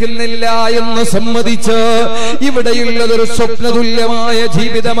നിലനിൽക്കുന്നില്ല എന്ന് സമ്മതിച്ച് ഇവിടെയുള്ളതൊരു സ്വപ്നതുല്യമായ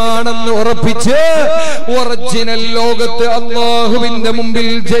ജീവിതമാണെന്ന് ഉറപ്പിച്ച് ഒറിജിനൽ ലോകത്ത് അല്ലാഹുവിന്റെ മുമ്പിൽ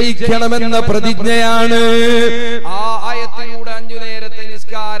ജയിക്കണമെന്ന പ്രതിജ്ഞയാണ് ആ ആയത്തിലൂടെ 5 നേരത്തെ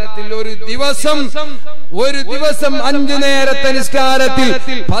നിസ്കാരത്തിൽ ഒരു ദിവസം 5 നേരത്തെ നിസ്കാരത്തിൽ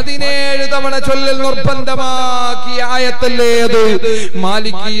 17 തവണ ചൊല്ലൽ നിർബന്ധമാക്കിയ ആയത്തല്ലേ അത്.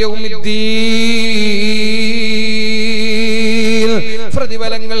 മാലികി യൗമിദ്ദീൻ,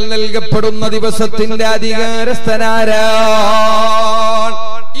 പ്രതിഫലങ്ങൾ നൽകപ്പെടുന്ന ദിവസത്തിന്റെ അധികാരസ്ഥനാരാണ്?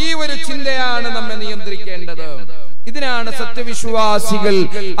 ഈ ഒരു ചിന്തയാണ് നമ്മെ നിയന്ത്രിക്കേണ്ടത്. ഇതിനാണ് സത്യവിശ്വാസികൾ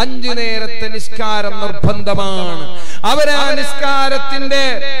 5 നേരത്തെ നിസ്കാരം നിർബന്ധമാണ്. അവരാ നിസ്കാരത്തിന്റെ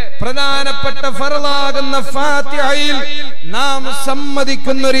പ്രധാനപ്പെട്ട ഫർളാകുന്ന ഫാത്തിഹയിൽ നാം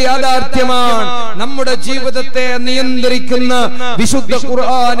സമ്മതിക്കുന്ന ഒരു യാഥാർത്ഥ്യമാണ്. നമ്മുടെ ജീവിതത്തെ നിയന്ത്രിക്കുന്ന വിശുദ്ധ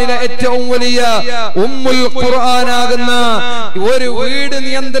ഖുർആനിലെ ഏറ്റവും വലിയ ഉമ്മുൽ ഖുർആനാകുന്ന ഒരു വീട്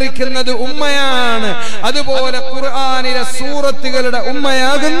നിയന്ത്രിക്കുന്നത് ഉമ്മയാണ്. അതുപോലെ ഖുർആനിലെ സൂറത്തുകളുടെ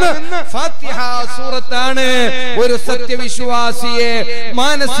ഉമ്മയാകുന്ന ഫാത്തിഹ സൂറത്താണ് ഒരു സത്യവിശ്വാസിയെ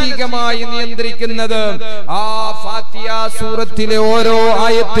മാനസികമായി നിയന്ത്രിക്കുന്നത്. ആ ഫാത്തിഹ സൂറത്തിലെ ഓരോ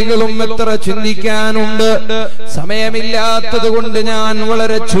ആയത്തുകൾ സംഗതികളും എത്ര ചിന്തിക്കാനുണ്ട്. സമയമില്ലാത്തത് കൊണ്ട് ഞാൻ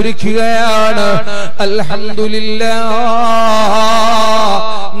വളരെ ചുരുക്കുകയാണ്. അൽഹംദുലില്ലാഹ്,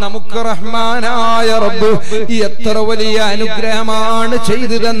 നമുക്ക് റഹ്മാനായ റബ്ബ് എത്ര വലിയ അനുഗ്രഹമാണ്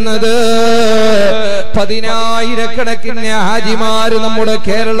ചെയ്തു തന്നത്. 10,000-കണക്കിന് ഹാജിമാര് നമ്മുടെ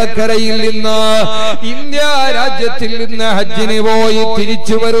കേരളക്കരയിൽ നിന്ന്, ഇന്ത്യ രാജ്യത്തിൽ നിന്ന് ഹജ്ജിന് പോയി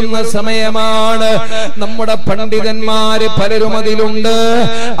തിരിച്ചു വരുന്ന സമയമാണ്. നമ്മുടെ പണ്ഡിതന്മാര് പലരും അതിലുണ്ട്.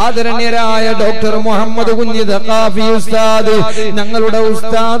 ആദരണീയരായ ഡോക്ടർ മുഹമ്മദ് കുഞ്ഞി ദഖാഫി ഉസ്താദ് ഞങ്ങളുടെ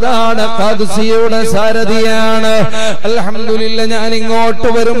ഉസ്താദാണ്, ഖാദിസിയുടെ സാരഥിയാണ്. അൽഹംദുലില്ലാഹ്, ഞാൻ ഇങ്ങോട്ട്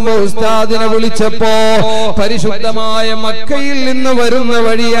വരുമ്പോ ഉസ്താദിനെ വിളിച്ചപ്പോ പരിശുദ്ധമായ മക്കയിൽ നിന്ന് വരുന്ന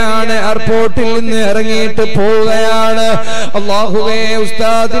വഴിയാണ്, എയർപോർട്ടിൽ നിന്ന് ഇറങ്ങിയിട്ട് പോവുകയാണ്. അല്ലാഹുവേ,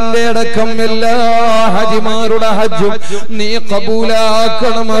 ഉസ്താദിന്റെ അടക്കം എല്ലാ ഹജ്ജിമാരുടെ ഹജ്ജും നീ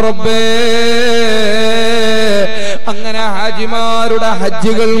കബൂലാക്കണം റബ്ബേ. അങ്ങനെ ഹാജിമാരുടെ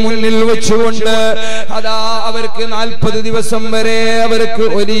ഹജ്ജുകൾ മുന്നിൽ വെച്ചുകൊണ്ട് അതാ അവർക്ക് 40 ദിവസം വരെ അവർക്ക്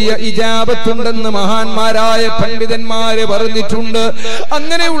വലിയ ഇജാബത്തുണ്ടെന്ന് മഹാന്മാരായ പണ്ഡിതന്മാര് പറഞ്ഞിട്ടുണ്ട്.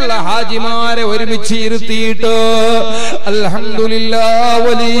 അങ്ങനെയുള്ള ഹാജിമാരെ ഒരുമിച്ച് ഇരുത്തിയിട്ട് അൽഹംദുലില്ലാഹ്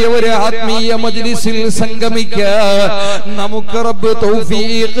വലിയ ഒരു ആത്മീയ മജ്ലിസിൽ സംഗമിക്കാൻ നമുക്ക് റബ്ബ്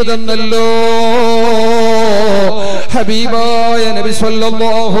തൗഫീഖ് തന്നല്ലോ. ഹബീബായ നബി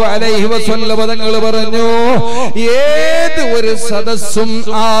സല്ലല്ലാഹു അലൈഹി വസല്ലം തങ്ങൾ പറഞ്ഞു, ഏത് ഒരു സദസ്സും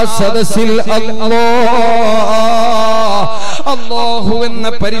ആ സദസ്സിൽ അല്ലാഹു എന്ന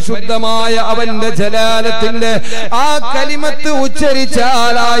പരിശുദ്ധമായ അവന്റെ ജലാലത്തിന്റെ ആ കലിമത്ത്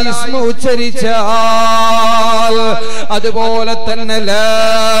ഉച്ചരിച്ചാൽ, ആ ഇസ്മ ഉച്ചരിച്ചാൽ, അതുപോലെ തന്നെ ലാ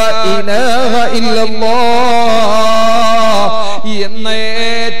ഇലാഹ ഇല്ലല്ലാഹ് എന്ന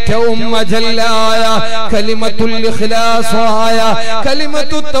ഏറ്റവും അജല്ലായ കലിമത്തുൽ ഇഖ്ലാസായ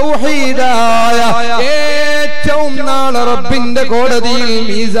കലിമത്തു തൗഹീദായ ഏറ്റവും നാളെ റബ്ബിന്റെ കോടതിയിൽ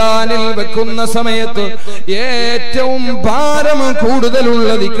മീസാനിൽ വെക്കുന്ന സമയത്ത് ഏറ്റവും ഭാരം കൂടുതലുള്ള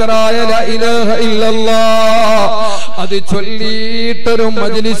ദിക്റായ ലാ ഇലാഹ ഇല്ലല്ലാഹ് അത് ചൊല്ലിയിട്ടൊരു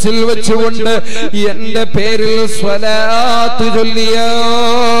മജ്ലിസിൽ വെച്ചുകൊണ്ട് എന്റെ പേരിൽ സ്വലാത്ത് ചൊല്ലിയ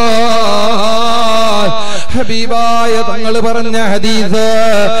ഹബീബായ തങ്ങൾ പറഞ്ഞ ഹദീസ്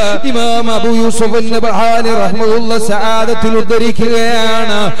ഇമാം അബൂ യൂസുഫ് അൻ-നബഹാനി റഹ്മത്തുള്ളാഹി സഅദത്തിൽ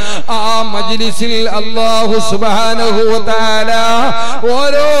ഉദ്ധരിക്കുകയാണ്. ആ മജ്ലിസിൽ അല്ലാഹു സുബ്ഹാനഹു വ തആല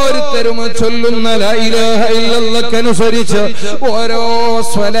ഓരോരുത്തരും ചൊല്ലുന്ന ലാ ഇലാഹ ഇല്ലല്ലാഹ് അനുസരിച്ച് ഓരോ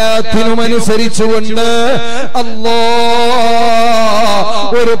സ്വലാത്തിനും അനുസരിച്ചുകൊണ്ട് അല്ലാഹ്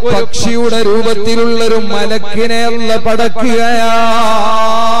ഒരു പക്ഷിയുടെ രൂപത്തിലുള്ളൊരു മലക്കിനെ അല്ലാഹ് പടക്കുകയാണ്.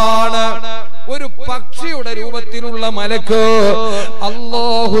 ഒരു പക്ഷിയുടെ രൂപത്തിലുള്ള മലക്ക്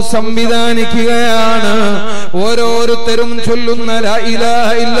അല്ലാഹു സംവിധാനിക്കുകയാണ്. ഓരോരുത്തരും ചൊല്ലുന്ന ലാ ഇലാഹ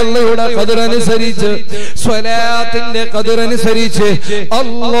ഇല്ലല്ലാഹയുടെ ഖദർ അനുസരിച്ച്, സ്വലാത്തിന്റെ ഖദർ അനുസരിച്ച്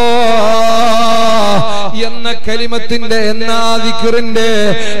അല്ലാഹ് എന്ന കലിമത്തിന്റെ എന്ന ദിക്റിന്റെ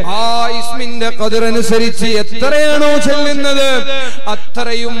ആ ഇസ്മിന്റെ ഖദർ അനുസരിച്ച് എത്രയാണോ ചൊല്ലുന്നത്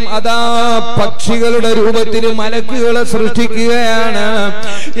അത്രയും അതാ പക്ഷികളുടെ രൂപത്തിൽ മലക്കുകളെ സൃഷ്ടിക്കുകയാണ്.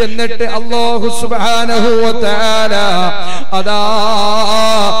 എന്നിട്ട് അല്ലാഹു സുബ്ഹാനഹു വ തആല അതാ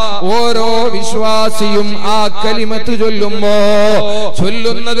ഓരോ വിശ്വാസിയും ആ കലിമത്ത് ചൊല്ലുമ്പോ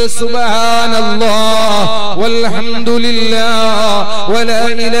ചൊല്ലുന്നത് സുബ്ഹാനല്ലാഹ് വൽഹംദുലില്ലാഹ് വലാ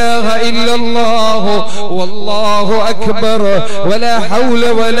ഇലാഹ ഇല്ലല്ലാഹ് വല്ലാഹു അക്ബർ വലാ ഹൗല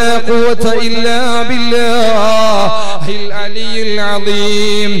വലാ ഖുവത ഇല്ലാ ബില്ലാഹിൽ അലിയിൽ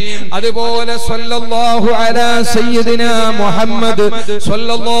അദീം. അതുപോലെ സല്ലല്ലാഹു അലാ സയ്യിദിനാ മുഹമ്മദ്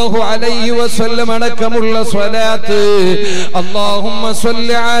സല്ലല്ലാഹു അലൈഹി വസല്ലം അടക്കമുള്ള സ്വലാത്ത് അല്ലാഹുമ്മ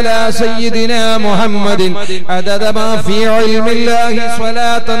സ്വല്ലി അലാ സയ്യിദിനാ മുഹമ്മദിൻ അദദ മാ ഫീ ഇൽമില്ലാഹി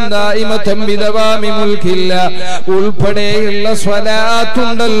സ്വലാത്തൻ ദായിമതൻ ബിദവാമി മുൽക്കില്ലാ ഉൾപ്പെടെയുള്ള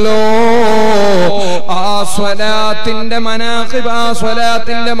സ്വലാത്തുണ്ടല്ലോ. ആ സ്വലാത്തിന്റെ മനാഖിബ്, ആ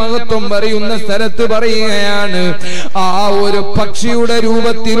സ്വലാത്തിന്റെ മഹത്വം പറയുന്ന സ്ഥലത്ത് പറയുകയാണ്, ആ ഒരു പക്ഷിയുടെ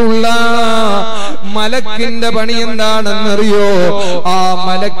രൂപത്തിലുള്ള മലക്കിന്റെ പണി എന്താണെന്നറിയോ? ആ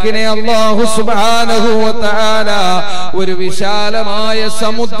മലക്കിനെ അല്ലാഹു സുബ്ഹാനഹു വ തആല ഒരു വിശാലമായ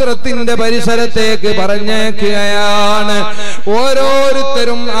സമുദ്രത്തിന്റെ പരിസരത്തേക്ക് പറഞ്ഞേക്കുകയാണ്.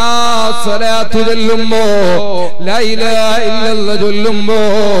 ഓരോരുത്തരും ആ സ്വലാത്ത് ചൊല്ലുമ്പോ, ലാ ഇലാഹ ഇല്ലല്ലാഹ് ചൊല്ലുമ്പോ,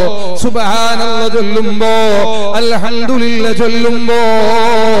 സുബ്ഹാനല്ലാഹ് ചൊല്ലുമ്പോ, അൽഹംദുലില്ലാഹ് ചൊല്ലുമ്പോ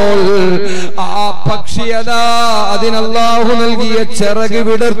ആ പക്ഷി അതാ അതിനല്ലാഹു നൽകിയ ചിറക്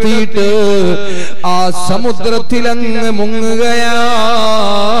വിടർത്തിയിട്ട് ആ സമുദ്രത്തിൽ അങ്ങ് മുങ്ങുകയാണ്.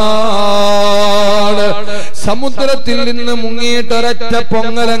 സമുദ്രത്തിൽ നിന്ന് മുങ്ങിയിട്ടൊരൊറ്റ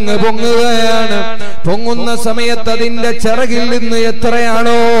പൊങ്ങലങ്ങ് പൊങ്ങുകയാണ്. പൊങ്ങുന്ന സമയത്ത് അതിന്റെ ചിറകിൽ നിന്ന്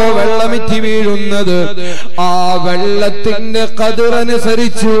എത്രയാണോ വെള്ളമിറ്റി വീഴുന്നത്, ആ വെള്ളത്തിന്റെ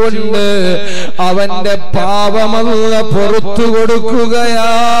ഖദറനുസരിച്ചുകൊണ്ട് അവന്റെ പാപമല്ല പുറത്തു കൊടുക്കുകയാ.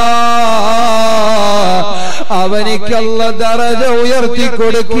 അവനിക്കല്ല ദറജ ഉയർത്തി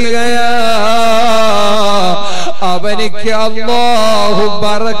കൊടുക്കുകയാ. അവനിക്ക് അല്ലാഹു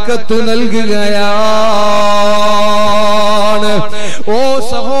ബറക്കത്ത് നൽകുകയാണ്. ഓ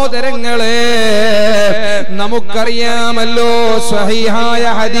സഹോദരങ്ങളെ, നമുക്കറിയാമല്ലോ സ്വഹീഹായ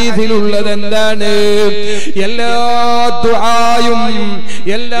ഹദീസിലുള്ളത് എന്താണ്? എല്ലാ ദുആയും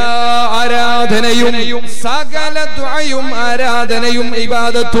എല്ലാ ആരാധനയും സകല ദുആയും ആരാധനയും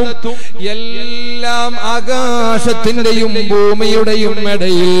ഇബാദത്തും എല്ലാം ആകാശത്തിന്റെയും ഭൂമിയുടെയും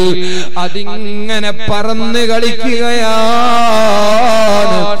ഇടയിൽ അതിങ്ങനെ പറന്ന് കളിക്കുകയാണ്.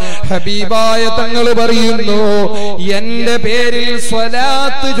 ഹബീബായ തങ്ങൾ പറയുന്നു, എന്റെ പേരിൽ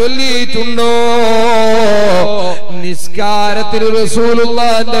സ്വലാത്ത് ചൊല്ലിയിട്ടുണ്ടോ? നിസ്കാരത്തിൽ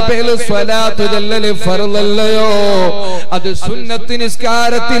റസൂലുള്ളാഹിന്റെ പേരിൽ സ്വലാത്ത് ചൊല്ലല് ഫർളല്ലയോ? അത് സുന്നത്ത്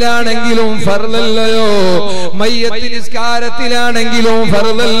നിസ്കാരത്തിലാണെങ്കിലും ഫർളല്ലയോ? മയ്യത്ത് നിസ്കാരത്തിലാണെങ്കിലും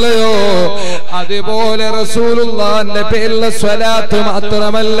ഫർളല്ലയോ? അതുപോലെ റസൂലുള്ളാഹിന്റെ പേരിൽ സ്വലാത്ത്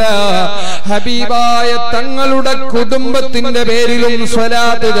മാത്രമല്ല, ഹബീബായ തങ്ങളുടെ കുടുംബത്തിന്റെ പേരിലും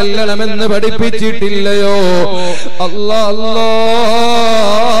സ്വലാത്ത് ചൊല്ലണമെന്ന് പഠിപ്പിച്ചിട്ടില്ലയോ? അല്ലാഹ്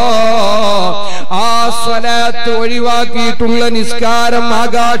ആ സ്വലാത്ത് ഒഴിവാക്കിയിട്ടുള്ള നിസ്കാരം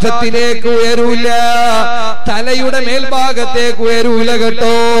ആകാശത്തിലേക്ക് ഉയരൂല, തലയുടെ മേൽഭാഗത്തേക്ക് ഉയരൂല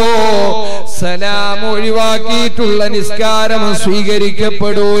കേട്ടോ. സലാം ഒഴിവാക്കിയിട്ടുള്ള നിസ്കാരം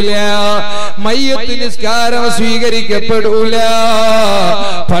സ്വീകരിക്കപ്പെടൂല, മയ്യത്ത് നിസ്കാരം സ്വീകരിക്കപ്പെടൂല,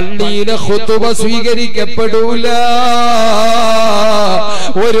 പള്ളിയിലെ ഖുതുബ സ്വീകരിക്കപ്പെടൂല,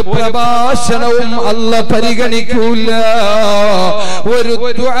 ഒരു പ്രഭാഷണവും അല്ലാഹ് പരിഗണിക്കൂല, ഒരു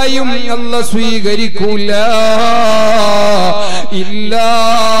ദുആയും അല്ലാഹ് സ്വീകരിക്കൂല. ഇല്ല,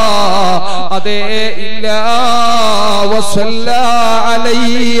 അതേ ഇല്ല. വസല്ലാ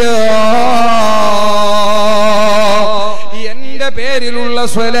അലയ്യ, എന്റെ പേരിലുള്ള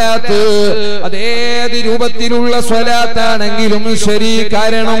സ്വലാത്ത് അതേത് രൂപത്തിലുള്ള സ്വലാത്താണെങ്കിലും ശരി.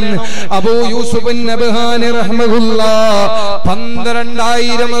 കാരണം അബൂ യൂസുഫ് നബ്ഹാനി റഹ്മഹുല്ലാഹ്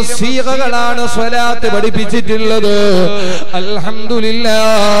 12,000 സീഗകളാണ് സ്വലാത്ത് പഠിപ്പിച്ചിട്ടുള്ളത്.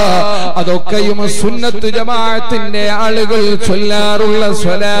 അൽഹംദുലില്ലാഹ്, അതൊക്കെയും സുന്നത്ത് ജമാഅത്തിന്റെ ആളുകൾ ചൊല്ലാറുള്ള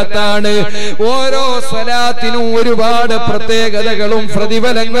സ്വലാത്താണ്. ഓരോ സ്വലാത്തിനും ഒരുപാട് പ്രത്യേകതകളും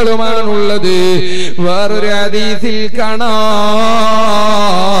പ്രതിഫലങ്ങളുമാണുള്ളത്. വേറൊരു ഹദീസിൽ കാണാം,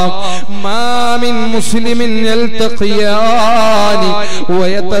 മാ മിൻ മുസ്ലിമിൻ യൽതഖിയാനി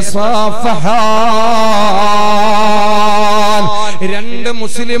വയതസാഫഹാൻ. രണ്ട്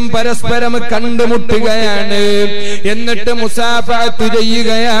മുസ്ലിം പരസ്പരം കണ്ടുമുട്ടുകയാണ്, എന്നിട്ട് മുസാഫഹത്ത്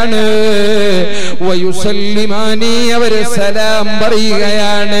ചെയ്യുകയാണ്. വയുസല്ലിമാനി, അവർ സലാം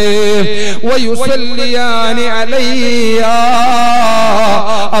പറയുകയാണ്. വയുസല്ലിയാനി അലയ്യ,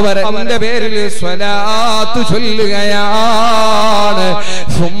 അവർ എന്റെ പേരിൽ സ്വലാത്ത് ചൊല്ലുകയാണ്.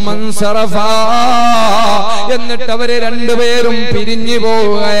 എന്നിട്ട് അവര് രണ്ടുപേരും പിരിഞ്ഞു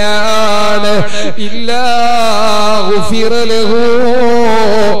പോവുകയാണ്. ഇല്ലാ ഗുഫിറ ലഹു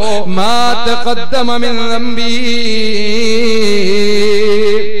മാ തഖദ്ദമ മിൻ ദംബി,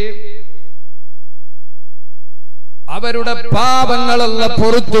 അവരുടെ പാപങ്ങളല്ല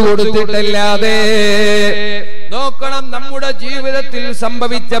പുറത്തു കൊടുത്തിട്ടല്ലാതെ. നോക്കണം, നമ്മുടെ ജീവിതത്തിൽ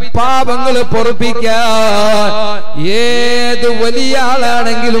സംഭവിച്ച പാപങ്ങൾ പൊറുപ്പിക്കാൻ ഏത് വലിയ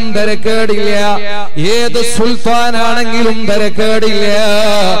ആളാണെങ്കിലും തരക്കേടില്ല, ഏത് സുൽത്താനാണെങ്കിലും തരക്കേടില്ല,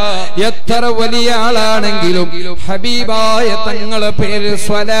 എത്ര വലിയ ആളാണെങ്കിലും ഹബീബായ തങ്ങളെ പേരിൽ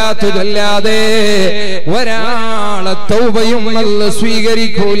സ്വലാത്ത് ചൊല്ലാതെ ഒരാളെ തൗബയും അല്ലാഹ്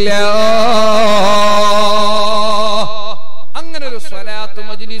സ്വീകരിക്കൂല. അങ്ങനെ ഒരു സ്വലാത്ത്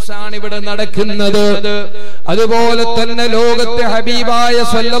മജ്ലിസാണ് ഇവിടെ നടക്കുന്നത്. അതുപോലെ തന്നെ ലോകത്തെ ഹബീബായ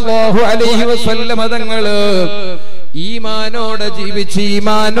സല്ലല്ലാഹു അലൈഹി വസല്ലം തങ്ങള് ഈമാനോടെ ജീവിച്ച്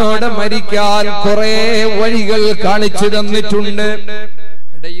ഈമാനോടെ മരിക്കാൻ കുറെ വഴികൾ കാണിച്ചു തന്നിട്ടുണ്ട്.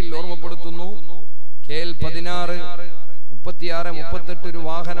 ഇടയിൽ ഓർമ്മപ്പെടുത്തുന്നു, KL 16, 36, 38 ഒരു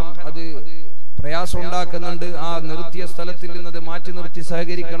വാഹനം അത് പ്രയാസം ഉണ്ടാക്കുന്നുണ്ട്. ആ നിർത്തിയ സ്ഥലത്തിൽ നിന്നത് മാറ്റി നിർത്തി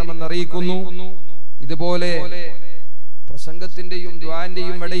സഹകരിക്കണമെന്ന് അറിയിക്കുന്നു. ഇതുപോലെ പ്രസംഗത്തിന്റെയും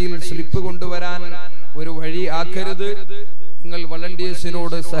ദ്വാന്റെയും ഇടയിൽ സ്ലിപ്പ് കൊണ്ടുവരാൻ ഒരു വഴി ആക്കരുത്. നിങ്ങൾ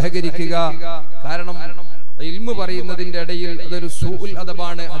വളണ്ടിയേഴ്സിനോട് സഹകരിക്കുക. കാരണം ഇൽമു പറയുന്നതിന്റെ ഇടയിൽ അതൊരു സൂഉൽ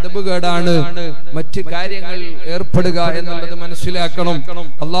അദബാണ്, അദബുകേടാണ്. മറ്റു കാര്യങ്ങൾ ഏർപ്പെടുക എന്നുള്ളത് മനസ്സിലാക്കണം.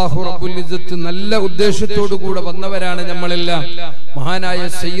 അല്ലാഹു റബ്ബുൽ ഇസ്സത്ത് നല്ല ഉദ്ദേശത്തോടു കൂടെ വന്നവരാണ് നമ്മളെല്ലാം. മഹാനായ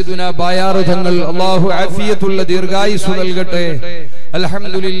സയ്യിദുനാ ബായാറ് തങ്ങൾ അല്ലാഹു ആഫിയത്തുള്ള ദീർഘായുസ്സ് നൽകട്ടെ.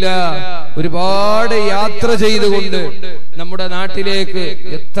 അൽഹംദുലില്ലാഹ് ഒരുപാട് യാത്ര ചെയ്തുകൊണ്ട് നമ്മുടെ നാട്ടിലേക്ക്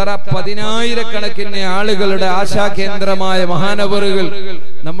എത്ര പതിനായിരക്കണക്കിന് ആളുകളുടെ ആശാകേന്ദ്രമായ മഹാനവറുകൾ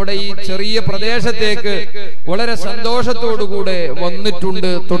നമ്മുടെ ഈ ചെറിയ പ്രദേശത്തേക്ക് വളരെ സന്തോഷത്തോടുകൂടെ വന്നിട്ടുണ്ട്.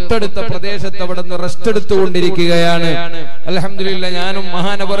 തൊട്ടടുത്ത പ്രദേശത്ത് അവിടെ നിന്ന് റെസ്റ്റ് എടുത്തുകൊണ്ടിരിക്കുകയാണ്. അൽഹംദുലില്ലാഹ് ഞാനും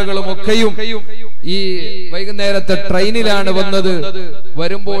മഹാനവറുകളും ഒക്കെയും ഈ വൈകുന്നേരത്തെ ട്രെയിനിലാണ് വന്നത്.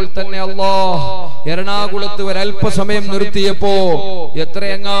 വരുമ്പോൾ തന്നെ അല്ലാഹ് എറണാകുളത്ത് ഒരല്പസമയം നിർത്തിയപ്പോ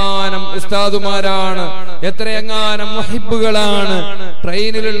എത്രയെങ്ങാനും ഉസ്താദുമാരാണ്, എത്രയെങ്ങാനും മുഹിബ്ബുകളാണ്.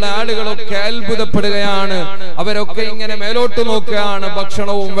 ട്രെയിനിലുള്ള ആളുകളൊക്കെ അത്ഭുതപ്പെടുകയാണ്. അവരൊക്കെ ഇങ്ങനെ മേലോട്ട് നോക്കുകയാണ്.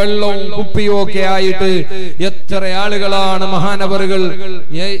 ഭക്ഷണവും വെള്ളവും കുപ്പിയും ഒക്കെ ആയിട്ട് എത്ര ആളുകളാണ്. മഹാനവറുകൾ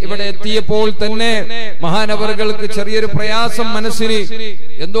ഇവിടെ എത്തിയപ്പോൾ തന്നെ മഹാനവറുകൾക്ക് ചെറിയൊരു പ്രയാസം, മനസ്സിന്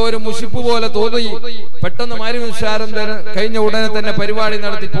എന്തോ ഒരു മുഷിപ്പ് പോലെ തോന്നി. പെട്ടെന്ന് മാരിവിശാരം കഴിഞ്ഞ ഉടനെ തന്നെ പരിപാടി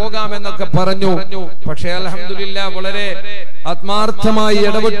നടത്തി പോകാമെന്നൊക്കെ പറഞ്ഞു. പക്ഷേ അൽഹംദുലില്ലാഹ് വളരെ ആത്മാർത്ഥമായി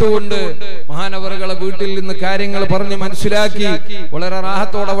ഇടപെട്ടുകൊണ്ട് മഹാനവറുകളെ വീട്ടിൽ നിന്ന് കാര്യങ്ങൾ പറഞ്ഞ് മനസ്സിലാക്കി വളരെ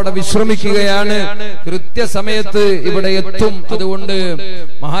റാഹത്തോടെ അവിടെ വിശ്രമിക്കുകയാണ്. കൃത്യസമയത്ത് ഇവിടെ എത്തും. അതുകൊണ്ട്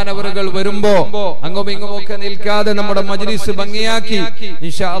മഹാനവറുകൾ വരുമ്പോ അങ്ങും ഇങ്ങും ഒക്കെ നിൽക്കാതെ നമ്മുടെ മജ്ലിസ് ഭംഗിയാക്കി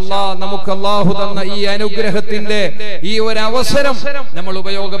ഇൻഷാ അല്ലാഹ് നമുക്ക് അല്ലാഹു തന്ന ഈ അനുഗ്രഹത്തിന്റെ ഈ ഒരു അവസരം നമ്മൾ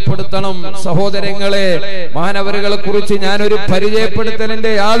ഉപയോഗപ്പെടുത്തണം. സഹോദരങ്ങളെ, മഹാനവറുകളെ കുറിച്ച് ഞാനൊരു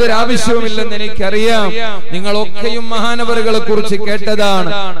പരിചയപ്പെടുത്തലിന്റെ യാതൊരു ആവശ്യവുമില്ലെന്ന് എനിക്കറിയാം. നിങ്ങളൊക്കെയും മഹാനവറുകളെ കുറിച്ച് കേട്ടതാണ്.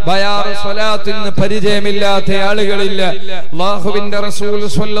 ബയാറ് സ്വലാത്തിന് പരിചയമില്ലാത്ത ആളുകളില്ല. അല്ലാഹുവിന്റെ റസൂൽ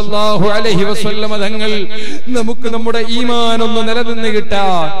സ്വല്ലല്ലാഹു അലൈഹി വസല്ലം തങ്ങൾ നമുക്ക് നമ്മുടെ ഈമാൻ ഒന്ന് നിലനിന്ന്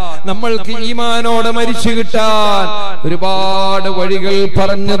കിട്ടാൻ, നമ്മൾക്ക് ഈമാനോടെ മരിച്ചു കിട്ടാൻ ഒരുപാട് വഴികൾ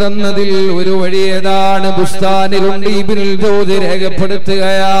പറഞ്ഞു തന്നതിൽ ഒരു വഴി ഏതാണ്? ബുസ്താനിലുണ്ട് ഇബ്നുൽ ജൗസി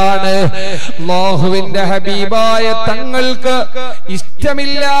രേഖപ്പെടുത്തുകയാണ്. അല്ലാഹുവിന്റെ ഹബീബായ തങ്ങൾക്ക്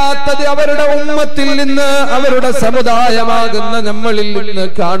ഇഷ്ടമില്ലാത്തത് അവരുടെ ഉമ്മത്തിൽ നിന്ന്, അവരുടെ സമുദായമാകുന്ന നമ്മളിൽ നിന്ന്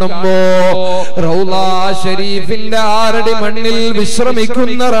കാണുമ്പോ റൗളാ ശരീഫിന്റെ ആറടി മണ്ണിൽ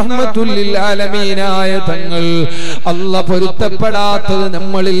വിശ്രമിക്കുന്ന റഹ്മത്തുൽ ലിൽ ആലമീനായ തങ്ങൾ അല്ലാഹ് പൊരുത്തപ്പെടാത്തത്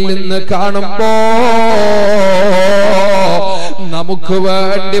നമ്മളിൽ നിന്ന് കാണുമ്പോ നമുക്ക്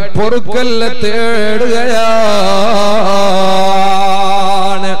വേണ്ടി പൊറുക്കല്ല തേടുകയാണ്.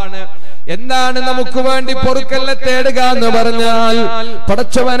 എന്താണ് നമുക്ക് വേണ്ടി പൊറുക്കല്ല തേടുക എന്ന് പറഞ്ഞാൽ,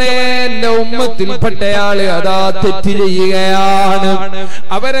 പടച്ചവനെ എന്റെ ഉമ്മത്തിൽപ്പെട്ടയാള് അതാ തെറ്റ് ചെയ്യുകയാണ്,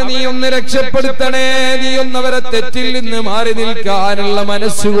 അവരെ നീ ഒന്ന് രക്ഷപ്പെടുത്തണേ, നീ ഒന്നവരെ തെറ്റിൽ നിന്ന് മാറി നിൽക്കാനുള്ള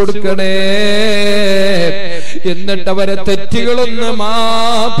മനസ്സ് കൊടുക്കണേ, എന്നിട്ട് അവരെ തെറ്റുകളൊന്ന്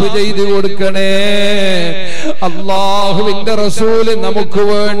മാപ്പ് ചെയ്തു കൊടുക്കണേ. അല്ലാഹുവിന്റെ റസൂല് നമുക്ക്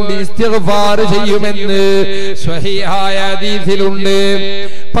വേണ്ടി ഇസ്തിഗ്ഫാർ ചെയ്യുമെന്ന് സ്വഹീഹായ ഹദീസിലുണ്ട്.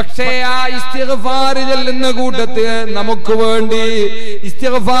 പക്ഷേ ആ ഇസ്തിഗ്ഫാർ ചെല്ലുന്ന കൂട്ടത്തിൽ നമുക്ക് വേണ്ടി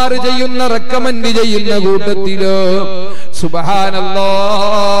ഇസ്തിഗ്ഫാർ ചെയ്യുന്ന റെക്കമെൻഡ് ചെയ്യുന്ന കൂട്ടത്തില്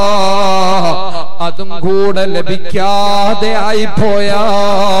സുബ്ഹാനല്ലാഹ് അതും കൂടെ ലഭിക്കാതെ ആയിപ്പോയാൽ,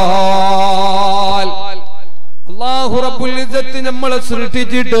 അല്ലാഹു റബ്ബുൽ ഇസ്സത്ത് നമ്മളെ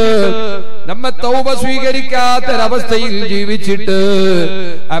സൃഷ്ടിച്ചിട്ട് നമ്മെ തൗബ സ്വീകരിക്കാത്തൊരവസ്ഥയിൽ ജീവിച്ചിട്ട്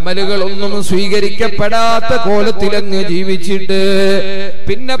അമലുകളൊന്നും സ്വീകരിക്കപ്പെടാത്ത കോലത്തിലങ്ങ് ജീവിച്ചിട്ട്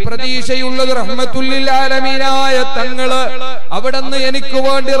പിന്നെ പ്രതീക്ഷയുള്ളത് റഹ്മത്തുൽ ലിൽ ആലമീനായ തങ്ങള് അവിടുന്ന് എനിക്ക്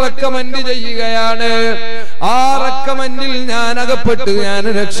വേണ്ടി റെക്കമെൻഡ് ചെയ്യുകയാണ്. ആ റെക്കമെൻഡിൽ ഞാൻ അകപ്പെട്ട് ഞാൻ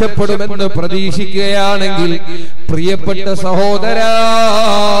രക്ഷപ്പെടുമെന്ന് പ്രതീക്ഷിക്കുകയാണെങ്കിൽ പ്രിയപ്പെട്ട സഹോദരാ,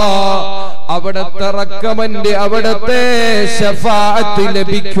 അവിടത്തെ റെക്കമെൻഡ്, അവിടത്തെ ശഫാഅത്ത്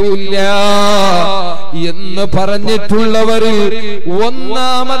ലഭിക്കൂല എന്ന് പറഞ്ഞിട്ടുള്ളവരിൽ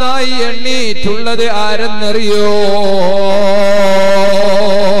ഒന്നാമതായി എണ്ണീറ്റുള്ളത് ആരെന്നറിയോ?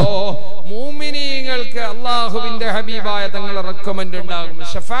 മുഅ്മിനീങ്ങൾക്ക് അല്ലാഹുവിന്റെ ഹബീബായ തങ്ങളെ റെക്കമെൻഡ് ഉണ്ടാകും,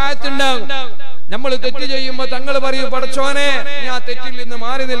 ശഫാഅത്ത് ഉണ്ടാകും. നമ്മൾ തെറ്റ് ചെയ്യുമ്പോ തങ്ങൾ പറയും, പടച്ചോനെ നീ ആ തെറ്റിൽ നിന്ന്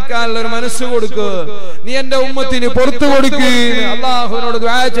മാറി നിൽക്കാനുള്ള ഒരു മനസ്സ് കൊടുക്ക്, നീ എന്റെ ഉമ്മത്തിന് പുറത്തു കൊടുക്ക്. അല്ലാഹുവിനോട്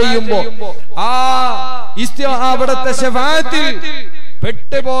ദുആ ചെയ്യുമ്പോ ആ അവിടുത്തെ ശഫാഅത്തിൽ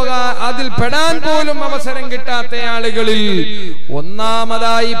പെട്ടുപോകാൻ, അതിൽ പെടാൻ പോലും അവസരം കിട്ടാത്ത ആളുകളിൽ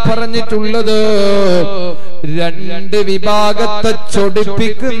ഒന്നാമതായി പറഞ്ഞിട്ടുള്ളത് രണ്ട് വിഭാഗത്തെ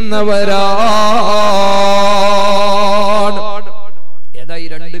ചൊടിപ്പിക്കുന്നവരാണ്. ഏതാ ഈ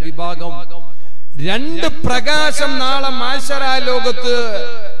രണ്ട് വിഭാഗം? രണ്ട് പ്രകാശം നാളെ മഹ്ശറ ലോകത്ത്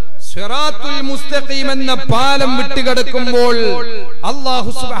സിറാത്തുൽ മുസ്തഖീം എന്ന പാലം വിട്ടുകിടക്കുമ്പോൾ അല്ലാഹു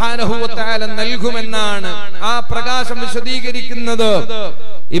സുബ്ഹാനഹു വ തആല നൽകുമെന്നാണ് ആ പ്രകാശം വിശദീകരിക്കുന്നത്.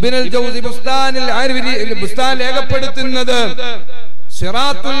 ഇബ്നുൽ ജൗസി ബുസ്താൻ രേഖപ്പെടുത്തുന്നത്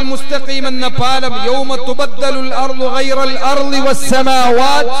സിറാത്തുൽ മുസ്തഖീം എന്ന പാലം യൗമ തുബദ്ദലുൽ അർളു ഗൈറൽ അർളി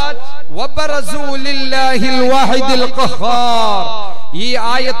വസ്സമാവാത് വബറസൂ ലില്ലാഹിൽ വാഹിദിൽ ഖഹാർ. ഈ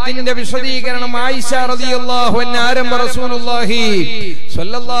ആയത്തിന്റെ വിശദീകരണം ആയിഷ റളിയല്ലാഹു അൻഹാ ആരംഭ റസൂലുള്ളാഹി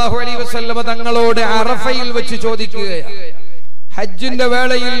സ്വല്ലല്ലാഹു അലൈഹി വസല്ലം തങ്ങളോട് അറഫയിൽ വെച്ച് ചോദിക്കുകയാണ്. ഹജ്ജിന്റെ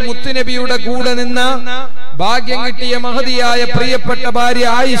വേളയിൽ മുത്തുനബിയുടെ കൂടെ നിന്ന് ഭാഗ്യം കിട്ടിയ മഹദിയായ പ്രിയപ്പെട്ട ഭാര്യ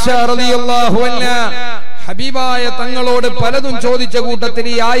ആയിഷ റളിയല്ലാഹു അൻഹാ ഹബീബായ തങ്ങളോട് പലതും ചോദിച്ച കൂട്ടത്തിൽ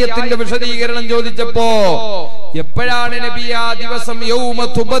ഈ ആയത്തിന്റെ വിശദീകരണം ചോദിച്ചപ്പോ എപ്പോഴാണ് നബി ആ ദിവസം യൗമ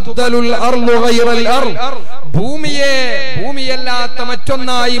തുബദ്ദലുൽ അർളു ഗൈറൽ അർള്, ഭൂമിയല്ലാത്ത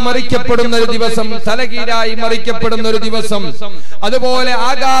മറ്റൊന്നായി മറിക്കപ്പെടുന്ന ഒരു ദിവസം, തലകീഴായി മറിക്കപ്പെടുന്ന ഒരു ദിവസം, അതുപോലെ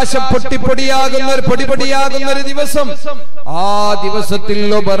ആകാശം പൊടിപൊടിയാകുന്ന ഒരു ദിവസം, ആ ദിവസത്തിൽ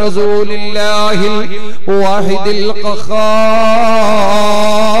ബറസൂലില്ലാഹിൽ വാഹിദിൽ ഖഹാർ,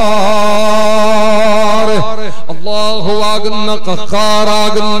 അല്ലാഹുവാകുന്ന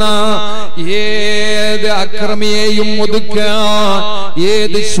ഖഹാറാകുന്ന ഏത് അക്രമിയെയും ഒതുക്കാൻ,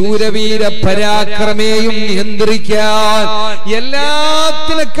 ഏത് ശൂരവീര പരാക്രമിയെയും നിയന്ത്രിക്കാൻ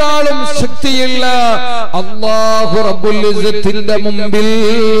എല്ലാത്തിനേക്കാളും ശക്തിയുള്ള അല്ലാഹു റബ്ബുൽ ഇസ്സത്തിന്റെ മുമ്പിൽ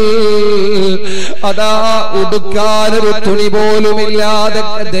അതാ ഉടുക്കാനൊരു തുണി പോലുമില്ലാതെ,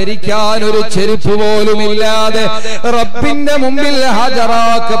 ധരിക്കാനൊരു ചെരുപ്പ് പോലുമില്ലാതെ റബ്ബിന്റെ മുമ്പിൽ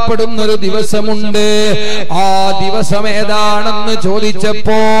ഹാജരാക്കപ്പെടുന്ന ഒരു ദിവസമുണ്ട്. ആ ദിവസം ഏതാണെന്ന്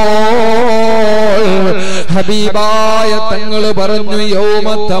ചോദിച്ചപ്പോൾ ഹബീബായ തങ്ങൾ പറഞ്ഞു യൗമ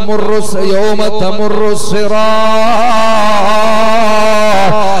തമുറു സിറാ.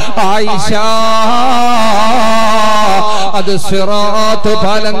 ആയിഷ, അത് സിറാത്ത്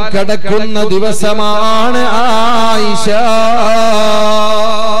പാലം കടക്കുന്ന ദിവസമാണ് ആയിഷ.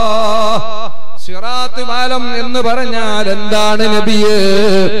 സിറാത്ത് പാലം എന്ന് പറഞ്ഞാൽ എന്താണ് നബിയേ?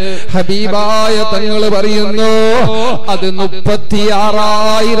 ഹബീബായ തങ്ങൾ പറയുന്നു അത്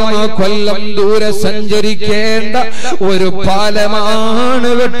 36,000 കൊല്ലം ദൂരെ സഞ്ചരിക്കേണ്ട ഒരു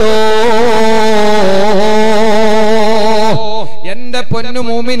പാലമാണ് കേട്ടോ. എന്റെ പൊന്നു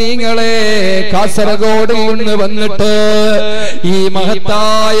മുഅ്മിനീങ്ങളെ, കാസർഗോഡിൽ നിന്ന് വന്നിട്ട് ഈ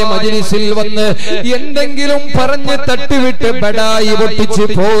മഹത്തായ മജ്ലിസിൽ വന്ന് എന്തെങ്കിലും പറഞ്ഞ് തട്ടിവിട്ട് ബടായി പൊട്ടിച്ച്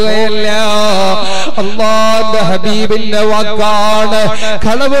പോവുകയല്ല. അല്ലാഹുവിന്റെ ഹബീബിന്റെ വാക്കാണ്.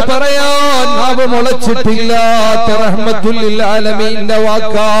 കളവ് പറയാൻ നാവ് മുളച്ചിട്ടില്ലാത്ത റഹ്മത്തുൽ ലിൽ ആലമീന്റെ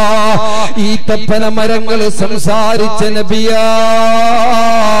വാക്കാ. ഈ തപ്പന മരങ്ങൾ സംസാരിച്ച നബിയാ,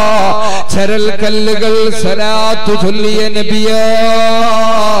 ചരൽ കല്ലുകൾ സലാത്ത് ചൊല്ലിയ നബിയാ,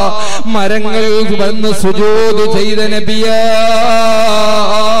 മരങ്ങൾ വന്ന് സുജൂദ് ചെയ്ത നബിയാ,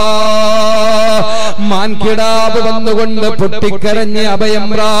 മാൻകിടാവ് വന്നുകൊണ്ട് പൊട്ടിക്കരഞ്ഞ് അഭയം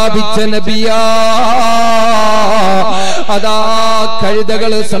പ്രാപിച്ച നബിയാ, അതാ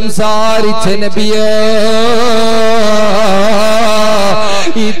കഴുതകൾ സംസാരിച്ച നബിയാ.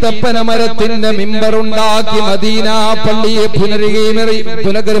 ഈ തപ്പന മരത്തിന്റെ മിമ്പറുണ്ടാക്കി മദീന പള്ളിയെ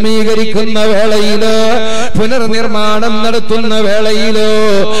പുനർക്രമീകരിക്കുന്ന വേളയില്, പുനർനിർമ്മാണം നടത്തുന്ന വേളയില്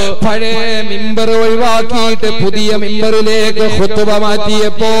പഴയ മിമ്പർ ഒഴിവാക്കിയിട്ട് പുതിയ മിമ്പറിലേക്ക് ഖുത്ബ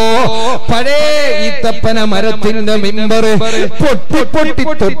മാറ്റിയപ്പോ പഴയ ഈ തപ്പന മരത്തിന്റെ മിമ്പർ പൊട്ടി പൊട്ടി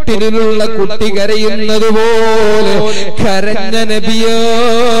തൊട്ടിലുള്ള കുട്ടി കരയുന്നത് പോലെ കരഞ്ഞ നബിയാണ്.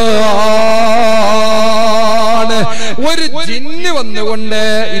 ഒരു ജിന്ന് വന്നുകൊണ്ട്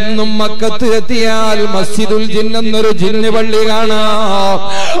ഇന്നും മക്കത്ത് എത്തിയാൽ മസ്ജിദുൽ ജിന്ന് എന്നൊരു ജിന്ന് പള്ളി കാണാം.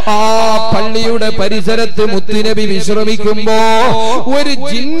 ആ പള്ളിയുടെ പരിസരത്ത് മുത്തുനബി വിശ്രമിക്കുമ്പോ ഒരു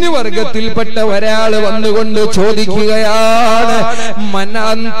ജിന്ന് വർഗത്തിൽപ്പെട്ട ഒരാൾ വന്നുകൊണ്ട് ചോദിക്കുകയാണ്, മൻ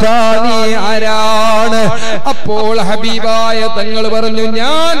അന്ത, നീ ആരാണ്? അപ്പോൾ ഹബീബായ തങ്ങൾ പറഞ്ഞു,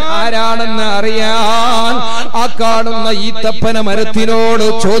 ഞാൻ ആരാണെന്ന് അറിയാൻ ആ കാണുന്ന ഈ തപ്പന മരത്തിനോട്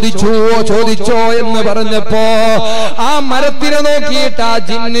ചോദിച്ചോ എന്ന് പറഞ്ഞപ്പോ ആ മരത്തിനെ നോക്കിയിട്ട് ആ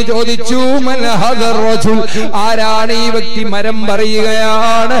ജിന്ന് ചോദിച്ചു, മൻ ഹദർ റജുൽ, ആരാണ് ഈ വ്യക്തി? മരം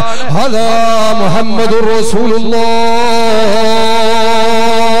പറയുകയാണ്, ഹദാ മുഹമ്മദുർ റസൂലുള്ളാഹ്.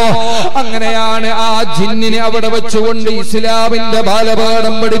 അങ്ങനെയാണ് ആ ജിന്നിനെ അവിടെ വെച്ചുകൊണ്ട് ഇസ്ലാമിന്റെ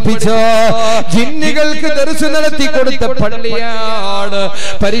ബാലപാഠം പഠിപ്പിച്ച, ജിന്നുകൾക്ക് ദർസ് നടത്തി കൊടുത്ത പള്ളിയാണ്.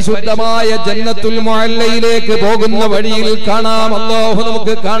 പരിശുദ്ധമായ ജന്നത്തുൽ മുഅല്ലയിലേക്ക് പോകുന്ന വഴിയിൽ കാണാം. അല്ലാഹു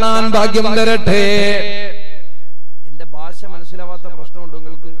നമുക്ക് കാണാൻ ഭാഗ്യം തരട്ടെ. എന്റെ ഭാഷ മനസ്സിലാവാത്ത പ്രശ്നമുണ്ടോ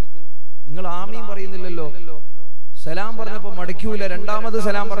നിങ്ങൾക്ക്? നിങ്ങൾ ആമീൻ പറയുന്നില്ലല്ലോ. സലാം പറഞ്ഞപ്പോ മടക്കൂല, രണ്ടാമത്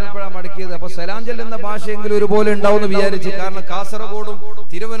സലാം പറഞ്ഞപ്പോഴാണ് മടക്കിയത്. അപ്പൊ സലാം ചെല്ലുന്ന ഭാഷയെങ്കിലും ഒരുപോലെ ഉണ്ടാവും വിചാരിച്ച്. കാരണം കാസർഗോഡും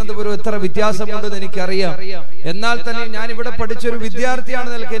തിരുവനന്തപുരവും എത്ര വ്യത്യാസമുണ്ടെന്ന് എനിക്കറിയാം. എന്നാൽ തന്നെ ഞാൻ ഇവിടെ പഠിച്ചൊരു വിദ്യാർത്ഥിയാണ്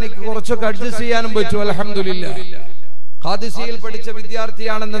നിലയ്ക്ക് എനിക്ക് കുറച്ചൊക്കെ അഡ്ജസ്റ്റ് ചെയ്യാനും പറ്റും, അൽഹംദുലില്ലാഹ്. ഖാദിസിയിൽ പഠിച്ച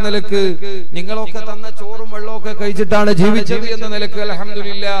വിദ്യാർത്ഥിയാണെന്ന നിലക്ക് നിങ്ങളൊക്കെ തന്ന ചോറും വെള്ളമൊക്കെ കഴിച്ചിട്ടാണ് ജീവിച്ചത് എന്ന നിലക്ക്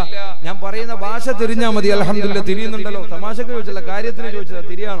അൽഹംദുലില്ലാഹ് ഞാൻ പറയുന്ന ഭാഷ തിരിഞ്ഞാൽ മതി. അൽഹംദുലില്ലാഹ് തിരിയുന്നുണ്ടല്ലോ. തമാശക്ക് ചോദിച്ചല്ല, കാര്യത്തിന് ചോദിച്ചതാ.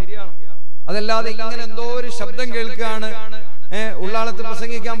 തിരിയാണോ? അതല്ലാതെ ഇങ്ങനെ എന്തോ ഒരു ശബ്ദം കേൾക്കുകയാണ് ഉള്ളാളത്ത്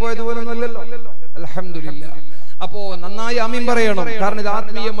പ്രസംഗിക്കാൻ പോയതുപോലൊന്നും അല്ലല്ലോ. അൽഹംദുലില്ലാഹ്. അപ്പോ നന്നായി ആമീൻ പറയണം. കാരണം ഇത്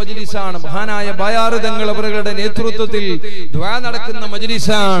ആത്മീയ മജ്ലിസാണ്. മഹാനായ ബയാർ തങ്ങൾ അവരുടെ നേതൃത്വത്തിൽ ദുആ നടക്കുന്ന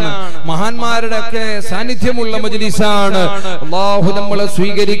മജ്ലിസാണ്. മഹാന്മാരുടെ ഒക്കെ സാന്നിധ്യമുള്ള മജ്ലിസാണ്. അല്ലാഹു നമ്മളെ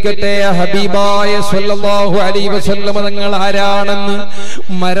സ്വീകരിക്കട്ടെ. ഹബീബായ സ്വല്ലല്ലാഹു അലൈഹി വസല്ലം തങ്ങൾ ആരാണെന്ന്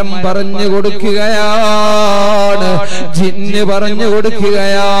മരം പറഞ്ഞു കൊടുക്കുകയാണ്, ജിന്ന് പറഞ്ഞു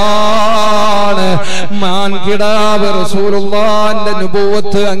കൊടുക്കുകയാണ്, മാൻകിടാവ് റസൂലുള്ളാഹിന്റെ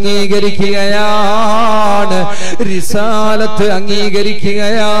നുബുവത്ത് അംഗീകരിക്കുകയാണ്, റിസാലത്ത്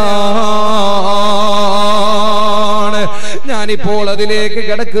അംഗീകരിക്കുകയാണ്. ഞാനിപ്പോൾ അതിലേക്ക്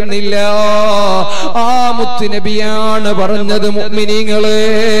കിടക്കുന്നില്ല. ആ മുത്തുനബിയാണ് പറഞ്ഞത്, മുഅ്മിനീങ്ങളെ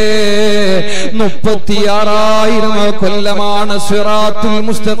 36,000 കൊല്ലമാണ് സിറാത്തുൽ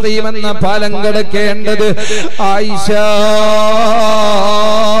മുസ്തഖീം എന്ന പാലം കടക്കേണ്ടത്. ആയിഷ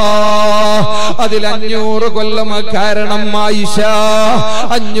അതിൽ 500 കൊല്ലം കാരണം ആയിഷ,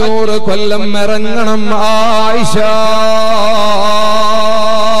 500 കൊല്ലം ഇറങ്ങണം ആയിഷ.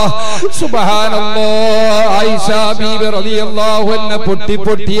 സുബ്ഹാനല്ലാഹ്. ആയിഷ ബീബി റളിയല്ലാഹു അൻഹ പൊട്ടി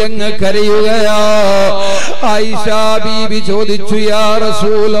പൊട്ടി അങ്ങ് കരയുകയാ. ആയിഷ ബീബി ചോദിച്ചു, യാ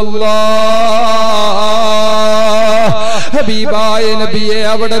റസൂലല്ലാഹ്, ഹബീബായ നബിയെ,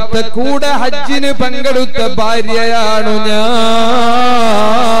 അവിടത്തെ കൂടെ ഹജ്ജിന് പങ്കെടുത്ത ഭാര്യയാണു ഞാൻ.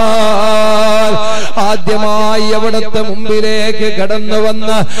 ആദ്യമായി അവിടത്തെ മുമ്പിലേക്ക് കടന്നു വന്ന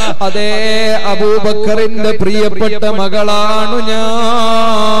അതേ അബൂബക്കറിന്റെ പ്രിയപ്പെട്ട മകളാണു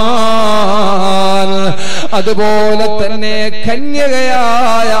ഞാൻ. അതുപോലെ തന്നെ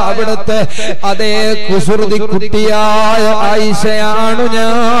കന്യകയായ അവിടത്തെ അതേ കുസൃതി കുട്ടിയായ ആയിഷയാണു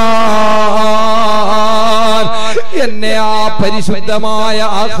ഞാൻ. എന്നെ ആ പരിശുദ്ധമായ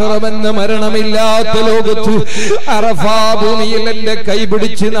ആഖിറമെന്ന മരണമില്ലാത്ത ലോകത്ത് അറഫാ ഭൂമിയിൽ എന്റെ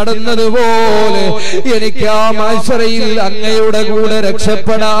കൈപിടിച്ച് നടന്നതുപോലെ എനിക്ക് ആ മഹ്ശറയിൽ അങ്ങയുടെ കൂടെ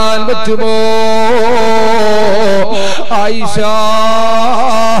രക്ഷപ്പെടാൻ പറ്റുമോ ആയിഷ?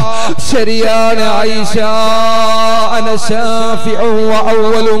 ശരിയാണ് ആയിഷ. അന ശാഫിഉ വ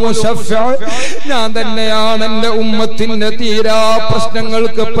അവ്വലു മുശഫ്ഫഅ. ഞാൻ തന്നെയാണ് എന്റെ ഉമ്മത്തിന്റെ തീരാ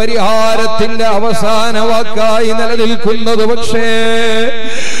പ്രശ്നങ്ങൾക്ക് പരിഹാരത്തിന്റെ അവസാന വാക്കായി നിലനിൽക്കുന്നത്. പക്ഷേ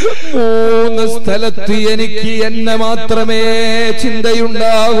 3 സ്ഥലത്ത് എനിക്ക് എന്നെ മാത്രമേ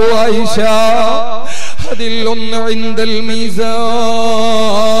ചിന്തയുണ്ടാകൂ ആയിഷ. അതിൽ ഒന്ന് ഇൻദൽ മീസാൻ,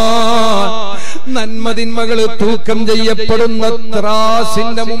 നന്മതിന്മകൾ തൂക്കം ചെയ്യപ്പെടുന്ന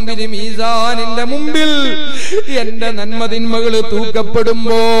ത്രാസിന്റെ മുമ്പിൽ, മീസാനിന്റെ മുമ്പിൽ എന്റെ നന്മതിന്മകൾ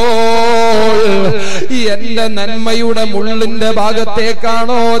തൂക്കപ്പെടുമ്പോൾ എന്റെ നന്മയുടെ മുള്ളിന്റെ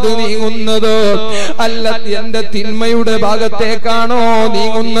ഭാഗത്തേക്കാണോ അത് നീങ്ങുന്നത്, അല്ല എന്റെ തിന്മയുടെ ഭാഗത്തേക്കാണോ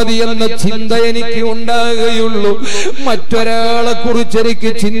നീങ്ങുന്നത് എന്ന ചിന്ത എനിക്ക് ഉണ്ടാകുകയുള്ളൂ. മറ്റൊരാളെ കുറിച്ച് എനിക്ക്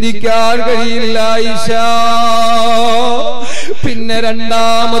ചിന്തിക്കാൻ കഴിയില്ല ആയിഷ. പിന്നെ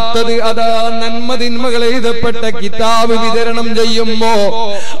രണ്ടാമത്തത്, അതാ നന്മതിന്മകൾ എഴുതപ്പെട്ട കിതാബ് വിതരണം ചെയ്യുമ്പോ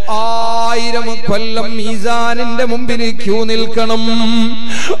 1000 കൊല്ലം മീസാനിന്റെ മുമ്പിൽ ക്യൂ നിൽക്കണം.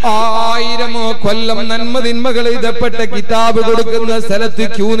 1000 കൊല്ലം നന്മതിന്മകൾ എഴുതപ്പെട്ട കിതാബ് കൊടുക്കുന്ന സ്ഥലത്ത്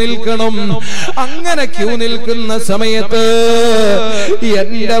ക്യൂ നിൽക്കണം. അങ്ങനെ ക്യൂ നിൽക്കുന്ന സമയത്ത്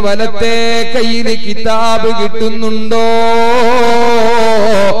എന്റെ വലത്തെ കയ്യിൽ കിതാബ് കിട്ടുന്നുണ്ടോ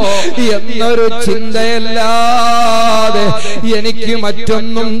എന്നൊരു ചിന്തയല്ലാതെ എനിക്ക്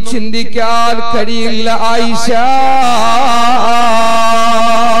മറ്റൊന്നും ചിന്തിക്കാൻ കഴിയില്ല ആയിഷ.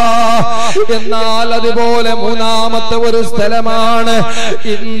 എന്നാൽ അതുപോലെ മൂന്നാമത്തെ ഒരു സ്ഥലമാണ്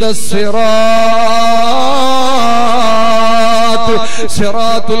ഇന്ദ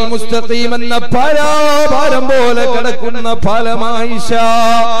സിറാത്തുൽ മുസ്തഖീം എന്ന പാരാഭാരം പോലെ കിടക്കുന്ന പാലം ആയിഷ.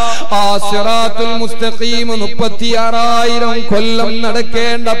 ആ സിറാത്തുൽ മുസ്തഖീം 36,000 കൊല്ലം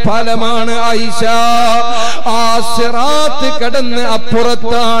നടക്കേണ്ട പാലമാണ് ആയിഷ. ആ സിറാത്ത് കടന്ന്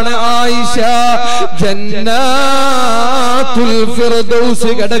അപ്പുറത്താണ് ആയിഷ ജന്നാത്തുൽ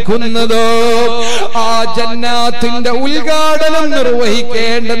ഫിർദൗസ് കിടക്കുന്നത്. ആ ജന്നാത്തിന്റെ ഉദ്ഘാടനം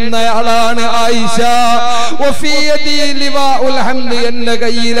നിർവഹിക്കേണ്ടുന്നയാളാണ് ആയിഷ. വഫീ യദി ലിവാഉൽ ഹംദ്, എന്റെ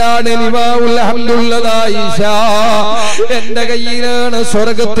കയ്യിലാണ് ലിവാഉൽ ഹംദുള്ളത് ആയിഷ. എന്റെ കയ്യിലാണ്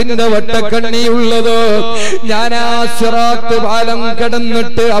സ്വർഗത്തിന്റെ വട്ടക്കണ്ണിയുള്ളത്. ഞാൻ ആ സിറാത്ത് പാലം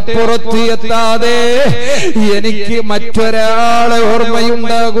കടന്നിട്ട് അപ്പുറത്ത് എത്താതെ എനിക്ക് മറ്റൊരാളെ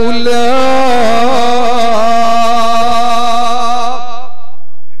ഓർമ്മയുണ്ടാകൂല.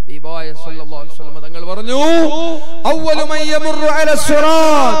 ഹബീബായ സല്ലല്ലാഹു അലൈഹി വസല്ലം തങ്ങൾ പറഞ്ഞു, അവ്വലു മൻ യമറു അല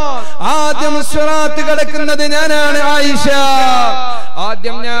സിറാത്ത്, ആദ്യം സിറാത്ത് കടക്കുന്നത് ഞാനാണ് ആയിഷ.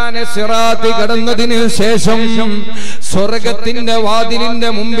 ആദ്യം ഞാൻ സിറാത്ത് കടന്നതിന് ശേഷം സ്വർഗത്തിന്റെ വാതിലിന്റെ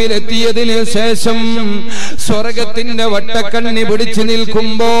മുമ്പിൽ എത്തിയതിന് ശേഷം സ്വർഗത്തിന്റെ വട്ടക്കണ്ണി പിടിച്ചു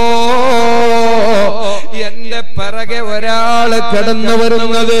നിൽക്കുമ്പോ എന്റെ പിറകെ ഒരാള് കടന്നു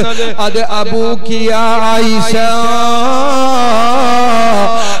വരുന്നത് അത് അബൂക്കിയ ആയിഷ,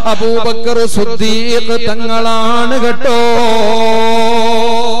 അബൂബക്കർ സിദ്ദീഖ് തങ്ങളാണ് കേട്ടോ.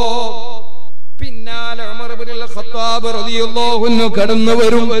 പിന്നാലെ ഉമർ ഇബ്നുൽ ഖത്താബ് റളിയല്ലാഹു അൻഹു കടന്നു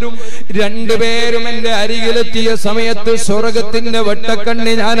വരും. രണ്ടുപേരും എന്റെ അരികിലെത്തിയ സമയത്ത് സ്വർഗത്തിന്റെ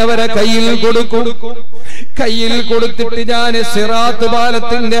വട്ടക്കണ്ണി ഞാൻ അവരെ കയ്യിൽ കൊടുക്കും. കയ്യിൽ കൊടുത്തിട്ട് ഞാൻ സിറാത്ത്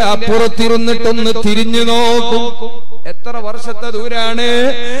പാലത്തിന്റെ അപ്പുറത്തിരുന്നിട്ടൊന്ന് തിരിഞ്ഞു നോക്കും. എത്ര വർഷത്തെ ദൂരാണ്?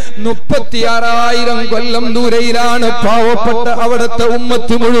 36,000 കൊല്ലം ദൂരയിലാണ് പാവപ്പെട്ട അവിടുത്തെ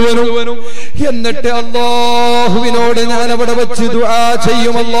ഉമ്മത്ത് മുഴുവനും. എന്നിട്ട് അല്ലാഹുവിനോട് ഞാൻ അവിടെ വെച്ച് ദുആ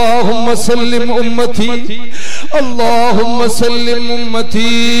ചെയ്യും, അല്ലാഹുമ്മ സല്ലിം ഉമ്മത്തി, അല്ലാഹുമ്മ സല്ലിം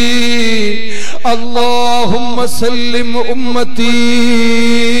ഉമ്മത്തി, അല്ലാഹുമ്മ സല്ലിം ഉമ്മത്തി.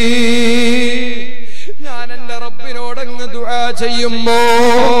 ഞാൻ എന്റെ റബ്ബിനോടങ്ങ് ദുആ ചെയ്യുമ്പോ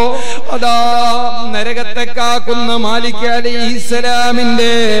അതാ നരകത്തെ കാക്കുന്ന മാലിക്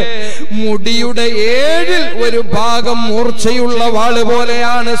അലൈഹിസ്സലാമിന്റെ മുടിയുടെ 7ൽ ഒരു ഭാഗം മൂർച്ചയുള്ള വാള്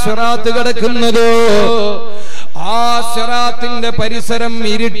പോലെയാണ് സിറാത്ത് കിടക്കുന്നത്. ആ സിറാത്തിന്റെ പരിസരം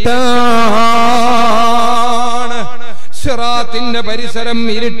ഇരുട്ടാണ്. സിറാത്തിന്റെ പരിസരം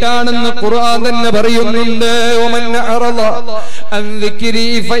ഇരുട്ടാണെന്ന് ഖുർആൻ തന്നെ പറയുന്നുണ്ട്. വമൻ അറള അൻ ദിക്രി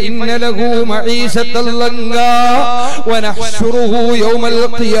ഫഇന്ന ലഹു മഈശത്തൻ ലങ്കാ വനഹ്ശുറുഹു യൗമൽ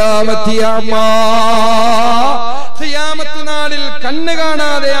ഖിയാമത്തി അഅമാ. ഖിയാമത്ത് നാളിൽ കണ്ണ്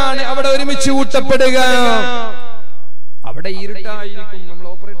കാണാതെയാണ് അവിടെ ഒരുമിച്ച് കൂട്ടപ്പെടുക. അവിടെ ഇരുട്ടായിരിക്കും. നമ്മൾ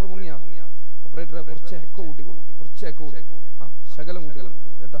ഓപ്പറേറ്റർ മുങ്ങിയ ഓപ്പറേറ്ററെ കുറച്ച് എക്കോ കൂട്ടി കൊടുക്കും, കുറച്ച് എക്കോ കൂട്ടി, ശകലം കൂട്ടി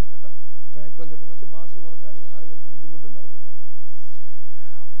കൊടുക്കും കേട്ടോ. എക്കോന്റെ കുറച്ച് മാസ് കുറച്ചാൽ ആളുകൾക്ക് ബുദ്ധിമുട്ടുണ്ടാവും.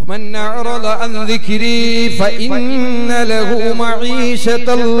 ومن أعرض عن ذكري فإن له معيشة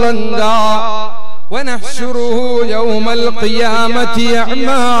ضنكا ونحشره يوم القيامة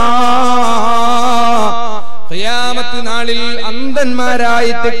أعمى. ഖിയാമത്ത് നാളിൽ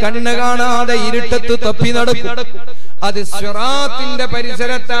അന്ധന്മാരായിട്ട് കണ്ണ് കാണാതെ ഇരുട്ടത്ത് തപ്പി നടക്കും. അത് സിറാത്തിന്റെ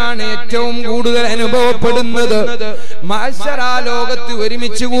പരിസരത്താണ് ഏറ്റവും കൂടുതൽ അനുഭവപ്പെടുന്നത്. മഅ്ശറാ ലോകത്ത്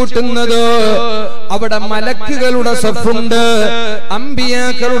ഒരുമിച്ച് കൂട്ടുന്നത് അവിടെ മലക്കുകളുടെ സഫുണ്ട്,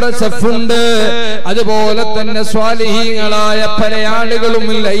 അമ്പിയാക്കളുടെ സഫുണ്ട്, അതുപോലെ തന്നെ സ്വാലിഹീങ്ങളായ പല ആളുകളും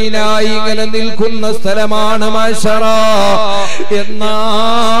ലൈനായി ഇങ്ങനെ നിൽക്കുന്ന സ്ഥലമാണ് മഅ്ശറാ. എന്നാൽ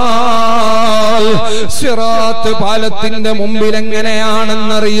സിറാത്ത് പാലത്തിന്റെ മുമ്പിൽ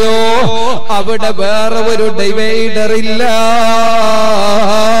എങ്ങനെയാണെന്നറിയോ? അവിടെ വേറെ ഒരു ഡിവൈഡർ ഇല്ല.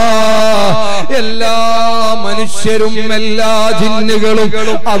 എല്ലാ മനുഷ്യരും എല്ലാ ജിന്നുകളും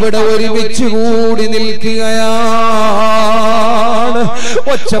അവിടെ ഒരുമിച്ച് കൂടി നിൽക്കുകയാണ്.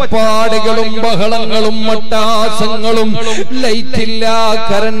 ഒച്ചപ്പാടുകളും ബഹളങ്ങളും മട്ടാസങ്ങളും, ലൈറ്റില്ല,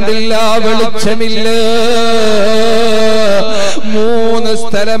 കറണ്ടില്ല, വെളിച്ചമില്ല. 3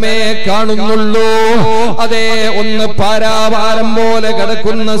 സ്ഥലമേ കാണുന്നുള്ളൂ. അതേ, ഒന്ന് പാരാവാരം പോലെ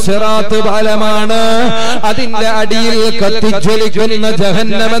കിടക്കുന്ന സിറാത്ത് പാലമാണ്. അതിന്റെ അടിയിൽ കത്തിജ്വലിക്കുന്ന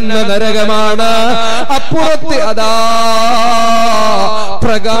ജഹന്നമെന്ന നരകമാണ്. അപ്പുറത്ത് അതാ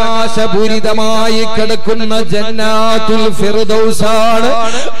പ്രകാശപൂരിതമായി കിടക്കുന്ന ജന്നാത്തുൽ ഫിർദൗസാണ്.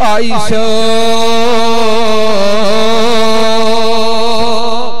 ആയിഷ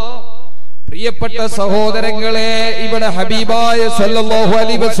പ്രിയപ്പെട്ട സഹോദരങ്ങളെ, ഇവിടെ ഹബീബായ സല്ലല്ലാഹു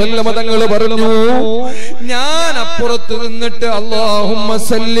അലൈഹി വസല്ലം തങ്ങൾ പറഞ്ഞു, ഞാൻ അപ്പുറത്ത് നിന്നിട്ട് അല്ലാഹുമ്മ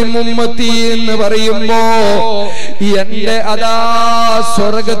സല്ലിം ഉമ്മത്തി എന്ന് പറയുമ്പോ എന്റെ അതാ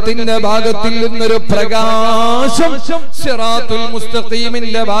സ്വർഗത്തിന്റെ ഭാഗത്തിൽ നിന്നൊരു പ്രകാശം സിറാത്തുൽ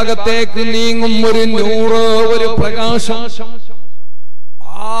മുസ്തഖീമിന്റെ ഭാഗത്തേക്ക് നീങ്ങും. ഒരു നൂറ്, ഒരു പ്രകാശം.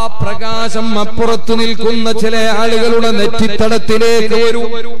 ആ പ്രകാശം അപ്പുറത്ത് നിൽക്കുന്ന ചില ആളുകളുടെ നെറ്റിത്തടത്തിലേക്ക് വരും.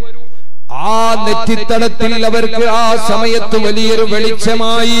 ആ നെറ്റിത്തടത്തിൽ അവർക്ക് ആ സമയത്ത് വലിയൊരു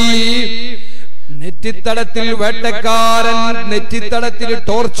വെളിച്ചമായി. നെറ്റിത്തടത്തിൽ വേട്ടക്കാരൻ നെറ്റിത്തടത്തിൽ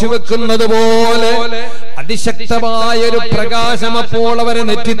ടോർച്ച് വെക്കുന്നത് പോലെ അതിശക്തമായൊരു പ്രകാശം അപ്പോൾ അവരെ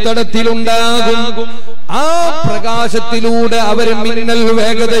നെറ്റിത്തടത്തിലുണ്ടാകും. ആ പ്രകാശത്തിലൂടെ അവർ മിന്നൽ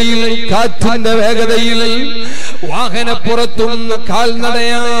വേഗതയിൽ, കാറ്റിന്റെ വേഗതയിൽ വാഹനപ്പുറത്തും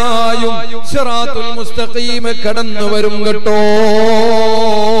കാൽനടയായും സിറാത്തുൽ മുസ്തഖീം കടന്നു വരും കേട്ടോ.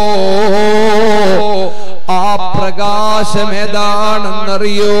 ആ പ്രകാശം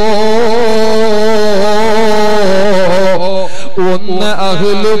ഏതാണെന്നറിയോ? ഒന്ന്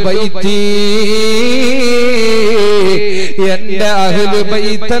അഹ്ലു ബൈത്തി എന്റെ അഹ്ലു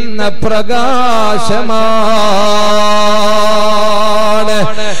ബൈത്ത് എന്ന പ്രകാശമാണ്.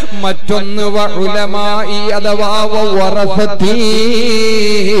 മറ്റൊന്ന് വഉലമായി അഥവാ വറസത്തി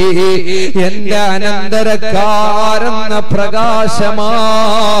എന്റെ അനന്തരക്കാരെന്ന പ്രകാശമാണ്.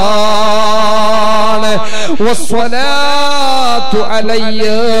 വസ്സലാത്തു അലയ്യ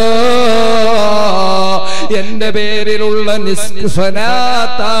എന്റെ പേരിലുള്ള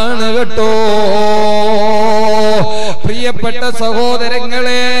സ്വലാത്താണ് കേട്ടോ. പ്രിയപ്പെട്ട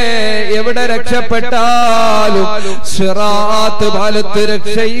സഹോദരങ്ങളെ, എവിടെ രക്ഷപ്പെട്ടാലും സിറാത്ത് പാലത്ത്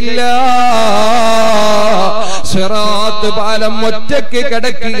രക്ഷയില്ല. സിറാത്ത് പാലം ഒറ്റയ്ക്ക്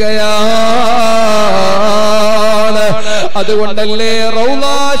കിടക്കുകയാണ്. അതുകൊണ്ടല്ലേ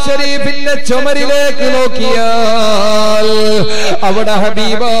റൗളാ ശരീഫിന്റെ ചുമരിലേക്ക് നോക്കിയാൽ അവിടെ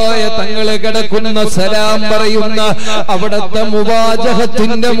ഹബീബായ തങ്ങള് കിടക്കുന്ന സലാം പറയുന്ന അവിടത്തെ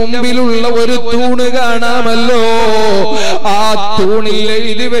മുവാജഹത്തിന്റെ മുമ്പിലുള്ള ഒരു തൂണ് കാണാമല്ലോ. ആ തൂണിൽ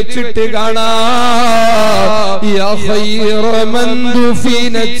എഴുതി വെച്ചിട്ട് കാണാം യാ ഖൈറ മൻ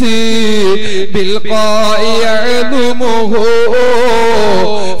ദുഫിനതി ബിൽഖാഇ യഅ്ലുമുഹു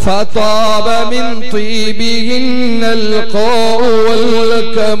ഫതാബ മിൻ തീബിഹിന്നൽ ഖാഉ വൽ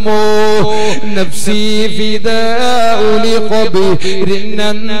കമു നഫ്സി ഫിദാഉ ലിഖബ്രിൻ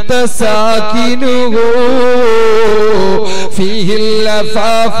അൻത സാകിനുഹു ഫീഹി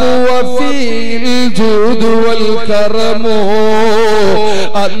العفاف وفيه الجود والكرم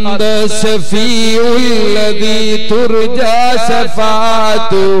أنت الشفيع الذي ترجى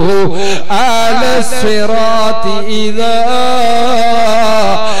شفاعته على الصراط إذا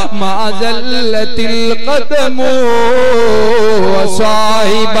ما زلت القدم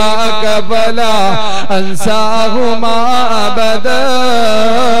وصاحبك فلا أنساهما أبدا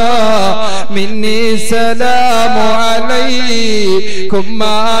مني سلام عليكم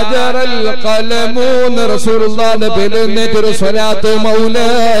ما جرى القلم رسول الله بلنجر صلاة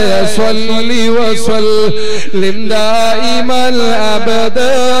مولاي صل وسلم دائما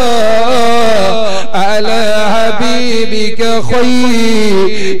أبدا على حبيبك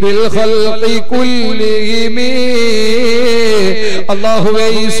خير الخلق كلهم അല്ലാഹുവേ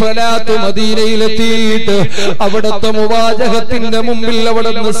ഈ സ്വലാത്ത് മദീനയിലെത്തിയിട്ട് അവിടുത്തെ മുവാജഹത്തിന്റെ മുമ്പിൽ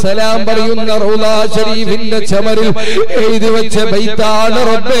അവിടുന്ന് സലാം പറയുന്ന റൗളാ ശരീഫിന്റെ ചമരിൽ എഴുതി വെച്ച ബൈത്താണ്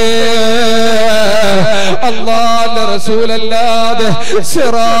റബ്ബേ. അല്ലാഹുവിന്റെ റസൂലല്ലാതെ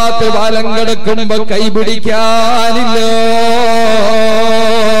സിറാത്ത് പാലം കടക്കുമ്പോ കൈപിടിക്കാനില്ല.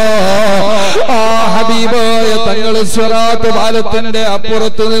 ആ ഹബീബായ തങ്ങള് സിറാത്ത് പാലത്തിന്റെ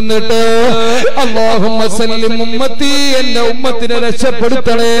അപ്പുറത്ത് നിന്നിട്ട് അല്ലാഹുമ്മ സല്ലിം ഉമ്മത്തി എന്റെ ഉമ്മത്തിനെ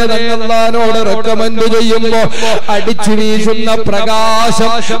രക്ഷപ്പെടുത്തണേ തങ്ങളോട് റെക്കമെൻഡ് ചെയ്യുമ്പോ അടിച്ചു വീശുന്ന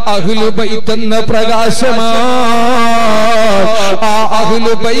പ്രകാശം അഹ്ലു ബൈത്ത് എന്ന പ്രകാശമാണ്. ആ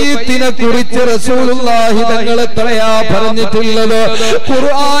അഹ്ലു ബൈത്തിനെ കുറിച്ച് റസൂലുള്ളാഹി തങ്ങൾ എത്രയാ പറഞ്ഞിട്ടുള്ളത്.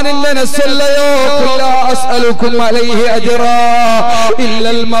 ഖുർആനിന്റെ നസ്സല്ലയോ ഖുൽ അസ്അലുകും അലൈഹി അജ്റാ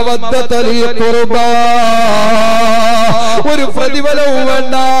ഇല്ലൽ മവദ്ദത ലിൽ ഖുർബാ. ഒരു പ്രതിഫലവും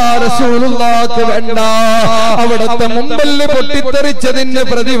വേണ്ട റസൂലുള്ളാഹിക്ക് വേണ്ട. അവിടുത്തെ മുമ്പിൽ പൊട്ടിത്തെറിച്ചതിന്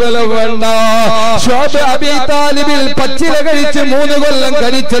പ്രതിഫലം വേണ്ട. ശുഅബ് അബീ താലിബിൽ പച്ചില കഴിച്ച് 3 കൊല്ലം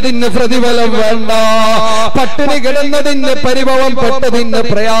കഴിച്ചതിന് പ്രതിഫലം വേണ്ട. പട്ടിണി കിടന്നതിന് പരിഭവം പെട്ടതിന്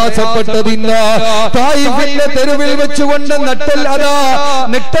പ്രയാസപ്പെട്ടതിന് തായിഫിന്റെ തെരുവിൽ വെച്ചുകൊണ്ട് നട്ടൽ അതാ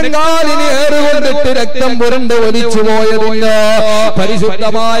നെട്ടങ്കാലിന് ഏറുകൊണ്ടിട്ട് രക്തം പുരണ്ട് ഒലിച്ചു പോയതിന്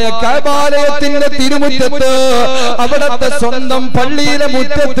പരിശുദ്ധമായ കഅബാലയത്തിന്റെ തിരുമുറ്റത്ത് അവിടത്തെ സ്വന്തം പള്ളിയിലെ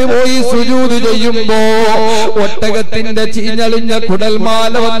മുറ്റത്ത് പോയി സുജൂദ് ചെയ്യുമ്പോ ഒട്ടകത്തിന്റെ ചീഞ്ഞളിഞ്ഞ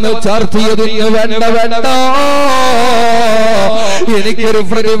കുടൽമാല വന്ന് ചാർത്തിയതിന് വേണ്ട വേണ്ട. എനിക്കൊരു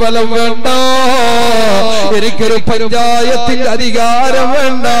പ്രതിഫലം വേണ്ട. എനിക്കൊരു പഞ്ചായത്തിന്റെ അധികാരം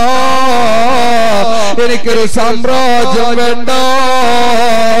വേണ്ട. എനിക്കൊരു സാമ്രാജ്യം വേണ്ട.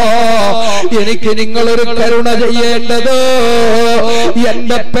 എനിക്ക് നിങ്ങളൊരു കരുണ ചെയ്യേണ്ടത്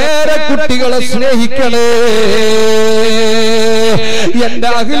എന്റെ പേരക്കുട്ടികളെ സ്നേഹിക്കണേ, എന്റെ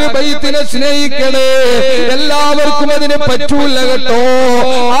അഹ്ലു ബൈത്തിനെ സ്നേഹിക്കണേ. എല്ലാവർക്കും അതിന് പറ്റൂല കേട്ടോ,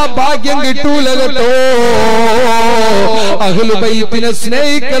 ആ ഭാഗ്യം കിട്ടൂല കേട്ടോ. അഹ്ലു ബൈത്തിനെ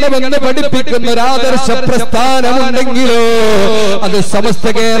സ്നേഹിക്കണമെന്ന് പഠിപ്പിക്കുന്ന ഒരു ആദർശ പ്രസ്ഥാനമുണ്ടെങ്കിലോ അത് സമസ്ത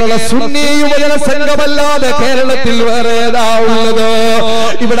കേരള സുന്നി യുവജന സംഘമല്ലാതെ കേരളത്തിൽ വേറെ ഏതാ ഉള്ളത്?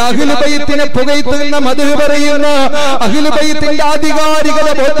 ഇവിടെ അഹ്ലു ബൈത്തിനെ പുകഴ്ത്തുന്ന മദ്ഹ് പറയുന്ന അഹ്ലു ബൈത്തിന്റെ ആധികാരികത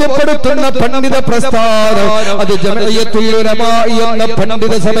ബോധ്യപ്പെടുത്തുന്ന പണ്ഡിത പ്രസ്ഥാനം അത് ജമഇയ്യത്തുൽ ഉലമാ എന്ന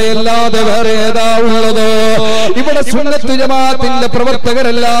പണ്ഡിത സഭയല്ലാതെ വേറെ ഏതാ ഉള്ളത്? ഇവിടെ സുന്നത്ത് ജമാഅത്തിന്റെ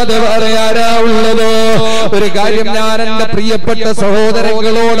പ്രവർത്തകരല്ലാതെ വേറെ ആരാ ഉള്ളത്? ഒരു കാര്യം ഞാൻ എന്റെ പ്രിയപ്പെട്ട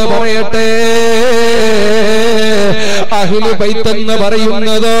സഹോദരങ്ങളോട് പറയട്ടെ, അഹ്ലു ബൈത്ത് എന്ന്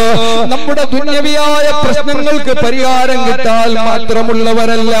പറയുന്നത് നമ്മുടെ ദുനിയവിയായ പ്രശ്നങ്ങൾക്ക് പരിഹാരം കിട്ടാൻ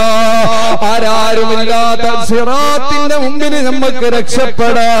മാത്രമുള്ളവരല്ല. ആരാരുമില്ലാത്ത സിറാത്തിന്റെ മുമ്പിൽ നമുക്ക്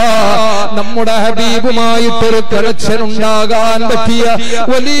രക്ഷപ്പെടാം. നമ്മുടെ ഹബീബുമായിട്ടൊരു കണക്ഷൻ ഉണ്ടാകാൻ പറ്റിയ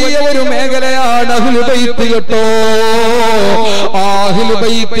വലിയ ഒരു മേഖലയാണ് അഹ്ലു ബൈത്ത് കേട്ടോ. അഹ്ലു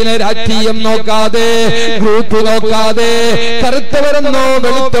ബൈത്തിനെ രാഷ്ട്രീയം നോക്കാതെ, ഗ്രൂപ്പ് നോക്കാതെ, കറുത്തവരെന്നോ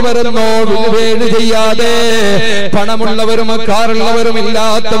വെളുത്തവരെന്നോ വിവേചനം ചെയ്യാതെ, പണമുള്ളവരും കാറുള്ളവരും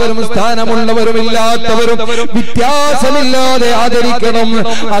ഇല്ലാത്തവരും സ്ഥാനമുള്ളവരും ഇല്ലാത്തവരും വ്യത്യാസമില്ലാതെ ആദരിക്കണം.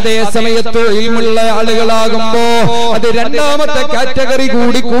 അതേ സമയത്ത് ഇൽമുള്ള ആളുകളാകുമ്പോ അത് രണ്ടാമത്തെ കാറ്റഗറി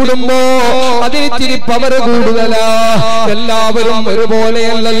കൂടി കൂടുമ്പോ അതിനിച്ചിരി പവർ കൂടുതലാ. എല്ലാവരും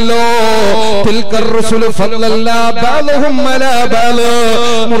ഒരുപോലെയല്ലല്ലോ.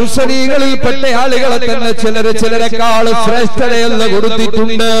 മുർസലീങ്ങളിൽപ്പെട്ട ആളുകളെ തന്നെ ചിലരെക്കാൾ ശ്രേഷ്ഠതയെന്ന്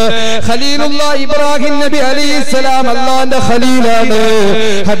കൊടുത്തിട്ടുണ്ട്. ഖലീലുല്ലാഹ് ഇബ്രാഹിം നബി അലൈഹിസ്സലാം അല്ലാഹുവിന്റെ ഖലീലാണ്.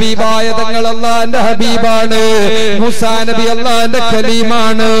 ഹബീബായ തങ്ങൾ അല്ലാഹുവിന്റെ ഹബീബാണ്. മൂസാ നബി അല്ലാഹുവിന്റെ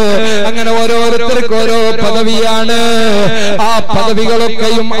കലീമാണ്. അങ്ങനെ ഓരോരുത്തർക്കും ഓരോ പദവിയാണ്. ആ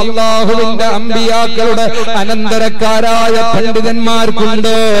പദവികളൊക്കെയും അല്ലാഹുവിന്റെ അമ്പിയാക്കളുടെ അനന്തരക്കാരായ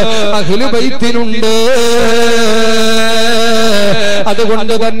പണ്ഡിതന്മാർക്കുണ്ട്, അഹ്ലു ബൈത്തിനുണ്ട്.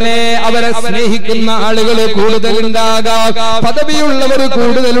 അതുകൊണ്ട് തന്നെ അവരെ സ്നേഹിക്കുന്ന ആളുകൾ കൂടുതലുണ്ടാകാം, പദവിയുള്ളവർ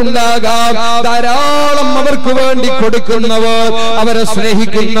കൂടുതലുണ്ടാകാം. ധാരാളം അവർക്ക് വേണ്ടി കൊടുക്കുന്നവർ, അവരെ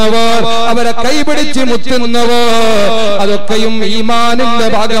സ്നേഹിക്കുന്നവർ, അവരെ കൈപിടിച്ച് മുത്തുന്നവർ, അതൊക്കെയും ഈമാനിന്റെ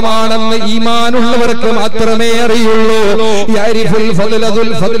ഭാഗമാണെന്ന് ഈമാനുള്ളവർക്ക് മാത്രമേ അറിയുള്ളൂ.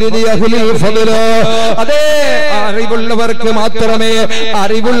 അതേ, അറിവുള്ളവർക്ക് മാത്രമേ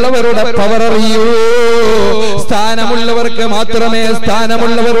അറിവുള്ളവരുടെ പവർ അറിയൂ. സ്ഥാനമുള്ളവർക്ക് മാത്രമേ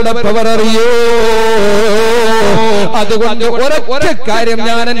സ്ഥാനമുള്ളവരുടെ പവർ അറിയൂ. അതുകൊണ്ട് ഒരൊറ്റ കാര്യം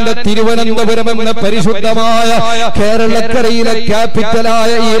ഞാൻ എന്റെ തിരുവനന്തപുരം എന്ന പരിശുദ്ധമായ കേരളക്കരയിലെ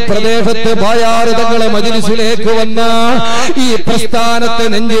ക്യാപിറ്റലായ ഈ പ്രദേശത്ത് ബായാറുതങ്ങളെ മജ്ലിസിലേക്ക് വന്ന ഈ പ്രസ്ഥാനത്തെ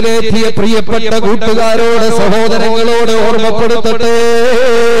നെഞ്ചിലേറ്റിയ പ്രിയപ്പെട്ട കൂട്ടുകാരോട്, സഹോദരങ്ങളോട് ഓർമ്മപ്പെടുത്തട്ടെ.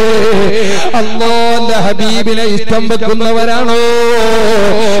 അല്ലാഹുവിന്റെ ഹബീബിനെ ഇഷ്ടം വെക്കുന്നവരാണോ?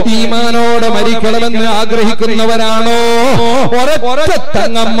 ഈമാനോടെ മരിക്കണമെന്ന് ആഗ്രഹിക്കുന്നവരാണോ? ഒരൊറ്റ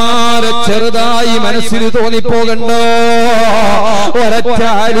തങ്ങന്മാരെ ചെറുതായി മനസ്സിൽ തോന്നിപ്പോകണ്ട. ഒരൊറ്റ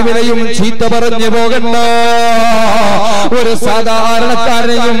ആലിമിനെയും ചീത്ത പറഞ്ഞു പോകണ്ട. ഒരു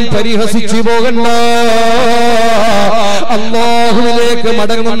സാധാരണക്കാരനെയും പരിഹസിച്ചു പോകണ്ട. അല്ലാഹുവിലേക്ക്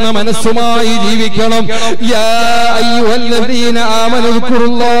മടങ്ങുന്ന മനസ്സുമായി ജീവിക്കണം. യാ അയ്യുഹല്ലദീന ആമനൂ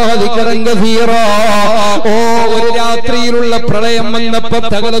ഉസ്കുറുല്ലാഹ ദിക്റൻ കസീറാ. ഓ, ഒരു രാത്രിയിലുള്ള പ്രളയം വന്നപ്പോ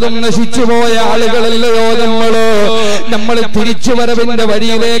സകലതും നശിച്ചുപോയ ആളുകളല്ലയോ നമ്മൾ തിരിച്ചുവരവിന്റെ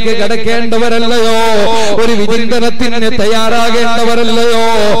വഴിയിലേക്ക് കടക്കേണ്ടവരല്ലയോ? ഒരു വിചിന്തനത്തിന് തയ്യാറാകേണ്ടവരല്ലയോ?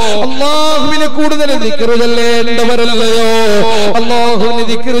 അല്ലാഹുവിനെ കൂടുതൽ ദിക്ർ ചൊല്ലേണ്ടവരല്ലയോ? അല്ലാഹുവിനെ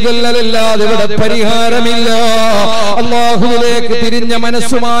ദിക്ർ ചൊല്ലലല്ലാതെ ഇവിടെ പരിഹാരമില്ല. അല്ലാഹുവിലേക്ക് തിരിഞ്ഞ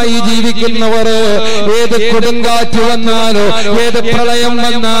മനസ്സുമായി ജീവിക്കുന്നവർ ഏത് കൊടുങ്കാറ്റ് വന്നാലും, ഏത് പ്രളയം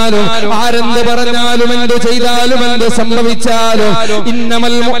വന്നാലും, ആരെന്ത് പറഞ്ഞാലും, എന്ത് ചെയ്താലും, എന്ത് സംഭവിച്ചാലും,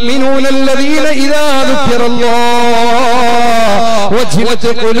 ഇന്നമൽ മുഅ്മിനൂനല്ലദീന ഇദാ ദുക്കിറല്ലാഹു വജിലത്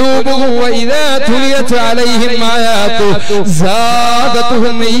ഖുലൂബുഹും വഇദാ തുലിയത് അലൈഹിം ആയാതു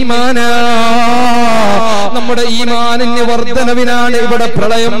സാദതുഹും ഈമാനാ. നമ്മുടെ ഈമാനിന് വർദ്ധനവിനാണ് ഇവിടെ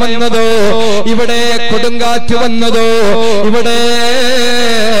പ്രളയം വന്നത്, ഇവിടെ കൊടുങ്കാറ്റ് വന്നത്, ഇവിടെ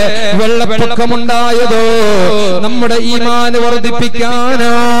വെള്ളപ്പൊക്കമുണ്ടായത്. നമ്മുടെ ഈമാൻ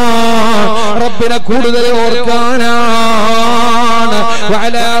വർദ്ധിപ്പിക്കാനാ, റബ്ബിനെ കൂടുതൽ ഓർക്കാനാണ്.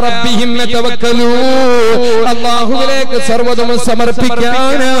 വഅലാ റബ്ബിഹിം യതവക്കലൂൻ. അല്ലാഹുവിലേക്ക് സർവ്വതും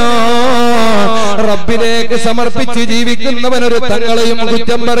സമർപ്പിക്കാനാ. റബ്ബിലേക്ക് സമർപ്പിച്ച് ജീവിക്കുന്നവനൊരു തങ്ങളെയും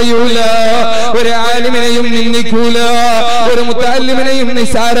കുറ്റം പറയൂല, ഒരു ആലിമിനെയും നിന്ദിക്കൂല, ഒരു മുത്തഅല്ലിമിനെയും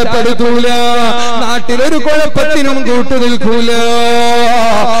നിസാരപ്പെടുത്തൂല, നാട്ടിലൊരു കുഴപ്പത്തിനും കൂട്ടുനിൽക്കൂല.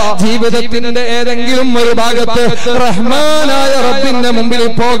 ജീവിതത്തിന്റെ ഏതെങ്കിലും ഒരു ഭാഗത്ത് റഹ്മാനായ റബ്ബിന്റെ മുമ്പിൽ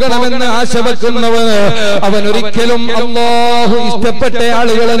പോകണമെന്ന് ആശ വെക്കുന്നവൻ അവൻ ഒരിക്കലും അല്ലാഹു ഇഷ്ടപ്പെട്ട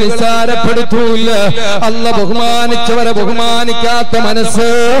ആളുകളെ നിസാരപ്പെടുത്തൂല. അല്ലാഹു ബഹുമാനിച്ചവരെ ബഹുമാനിക്കാത്ത മനസ്സ്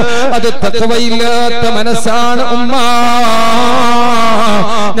അത് തഖ്വയില്ലാത്ത മനസ്സാണ്. ഉമ്മ,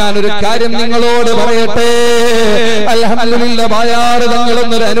 ഞാനൊരു കാര്യം നിങ്ങളോട് പറയട്ടെ. അൽഹംദുലില്ലാഹ്, ബായാറ്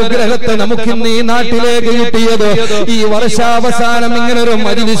തങ്ങളെന്നൊരു അനുഗ്രഹത്തെ നമുക്കിന്ന് ഈ നാട്ടിലേക്ക് കിട്ടിയത്, ഈ വർഷാവസാനം ഇങ്ങനൊരു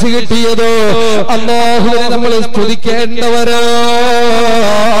മജ്ലിസ് കിട്ടിയത്, അല്ലാഹുവിനെ നമ്മൾ സ്തുതിക്കേണ്ടവരാണ്.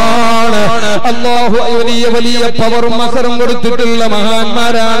 അല്ലാഹു വലിയ വലിയ പവറും മഹറും കൊടുത്തിട്ടുള്ള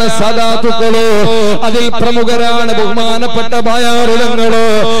മഹാന്മാരാണ് സദാത്തുക്കള്. അതിൽ പ്രമുഖരാണ് ബഹുമാനപ്പെട്ട ബയാറുതങ്ങള്.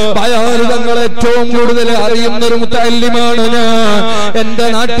 ബയാറുതങ്ങൾ ഏറ്റവും കൂടുതൽ അറിയുന്നൊരു മുത്തല്ലിമാണ് ഞാൻ. എന്റെ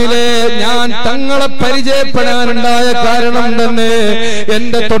നാട്ടിലെ ഞാൻ തങ്ങളെ പരിചയപ്പെടാനുണ്ടായ കാരണം തന്നെ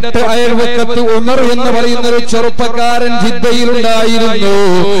എന്റെ തൊട്ട് അയൽവക്കത്ത് ഉമർ എന്ന് പറയുന്ന ഒരു ചെറുപ്പക്കാരൻ ജിദ്ദയിലുണ്ടായിരുന്നു.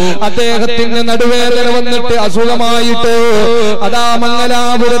 അദ്ദേഹത്തിന് നടുവേദന വന്നിട്ട് അസുഖമായിട്ട് അതാ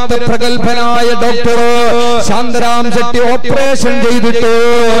മംഗലാപുരത്തെ പ്രഗത്ഭനായ ഡോക്ടർ ശാന്തരാം ചെട്ടി ഓപ്പറേഷൻ ചെയ്തിട്ട്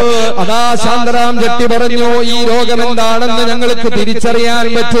അതാ ശാന്തരാം ചെട്ടി പറഞ്ഞു, ഈ രോഗം എന്താണെന്ന് ഞങ്ങൾക്ക് തിരിച്ചറിയാൻ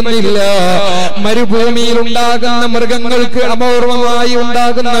പറ്റുന്നില്ല. മരുഭൂമിയിൽ ഉണ്ടാകുന്ന മൃഗങ്ങൾക്ക് അപൂർവമായി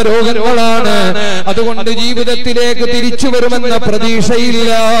ഉണ്ടാകുന്ന രോഗങ്ങളാണ്. അതുകൊണ്ട് ജീവിതത്തിലേക്ക് തിരിച്ചു വരുമെന്ന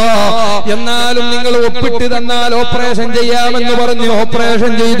പ്രതീക്ഷയില്ല. എന്നാലും നിങ്ങൾ ഒപ്പിട്ട് തന്നാൽ ഓപ്പറേഷൻ ചെയ്യാമെന്ന് പറഞ്ഞ്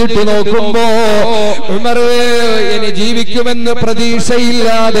ഓപ്പറേഷൻ ചെയ്തിട്ട് നോക്കുമ്പോ ഉമർ ഇനി ജീവിക്കുമെന്ന്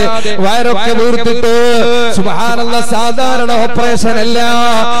പ്രതീക്ഷയില്ലാതെ വയറൊക്കെ വീർത്തിട്ട് സുബ്ഹാനല്ലാഹ് സാധാരണ ഓപ്പറേഷൻ അല്ല,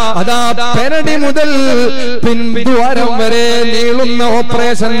 അതാ പെരടി മുതൽ പിൻദ്വാരം വരെ നീളുന്ന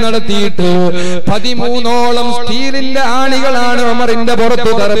ഓപ്പറേഷൻ നടത്തിയിട്ട് 13ഓളം സ്റ്റീലിന്റെ ആണികളാണ് ഉമറിന്റെ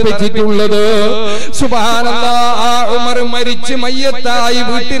പുറത്ത് തറപ്പിച്ചിട്ടുള്ളത്. സുബ്ഹാനല്ലാഹ് ആ ഉമർ മരിച്ച് മയ്യത്തായി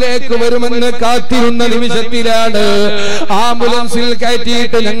വീട്ടിലേക്ക് വരുമെന്ന് കാത്തിരുന്ന നിമിഷത്തിലാണ് ആംബുലൻസിൽ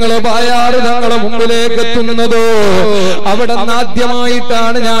കയറ്റിയിട്ട് ഞങ്ങൾ ബായാറ് തങ്ങളെ മുമ്പിലേക്ക് എത്തുന്നത്. അവിടെ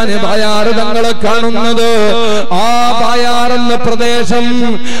ആദ്യമായിട്ടാണ് ഞാൻ ബായാറ് തങ്ങളെ കാണുന്നത്. ആ ബായാർ എന്ന പ്രദേശം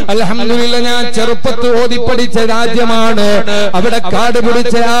അൽഹംദുലില്ലാഹ് ഞാൻ ചെറുപ്പത്ത് ഓതിപ്പടിച്ച രാജ്യമാണ്. അവിടെ കാട്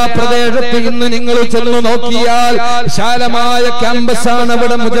പിടിച്ച ആ പ്രദേശത്ത് ഇന്ന് നിങ്ങൾ ചെന്ന് നോക്കിയാൽ വിശാലമായ ക്യാമ്പസാണ്.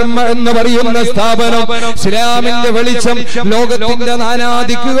 അവിടെ മുജമ്മ എന്ന് പറയുന്ന സ്ഥാപനം ഇസ്ലാമിന്റെ വെളിച്ചം ലോകത്തിന്റെ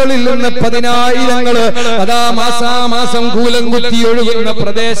നാനാദിക്കുകളിൽ നിന്ന് 10,000 അതാ മാസാമാസം കൂലം കുത്തി ഒഴുകുന്ന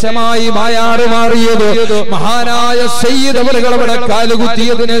പ്രദേശമായി ബായാറ് മാറിയത് മഹാനായ സയ്യിദ് അവറുകൾ അവിടെ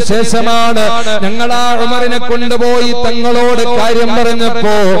കാലുകുത്തിയതിന് ശേഷമാണ്. ഞങ്ങൾ ആ ഉമറിനെ കൊണ്ടുപോയി തങ്ങളോട് കാര്യം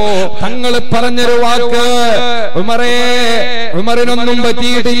പറഞ്ഞപ്പോ തങ്ങൾ പറഞ്ഞൊരു വാക്ക്, ഉമറിനൊന്നും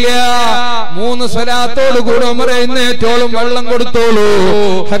പറ്റിയിട്ടില്ല, 3 സ്വലാത്തോട് കൂടെ ഉമറെ എന്നേറ്റോളും വെള്ളം കൊടുത്തോളൂ.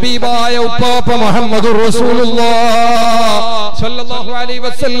 ഹബീബായ ഉപ്പാപ്പ മുഹമ്മദുർ റസൂലുള്ളാഹ് സ്വല്ലല്ലാഹു അലൈഹി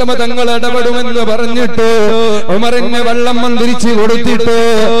വസല്ലം തങ്ങൾ ഇടപെടുമെന്ന് പറഞ്ഞിട്ട് ഉമറിന് വെള്ളം മന്ത്രിച്ചു കൊടുത്തിട്ട്,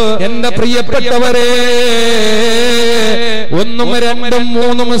 എന്റെ പ്രിയപ്പെട്ടവരെ, 1, 2,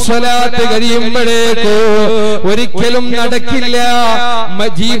 3 സ്വലാത്ത് കഴിയുമ്പോഴേക്ക് ഒരിക്കലും നടക്കില്ല,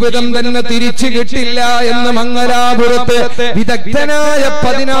 ജീവിതം തന്നെ തിരിച്ചു കിട്ടില്ല എന്ന് മംഗലാപുരത്ത് വിദഗ്ധനായ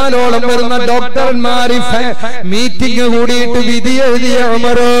 14ഓളം വരുന്ന ഡോക്ടർമാര് മീറ്റിംഗ് കൂടിയിട്ട് വിധി എഴുതിയ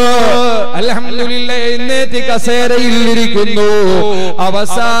ഉമർ അൽഹംദുലില്ലാഹ് എന്നേറ്റ് കസേരയിൽ ഇരിക്കുന്നു.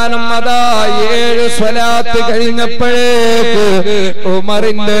 അവസാനം അതാ 7 സ്വലാത്ത് കഴിഞ്ഞപ്പോഴേക്ക്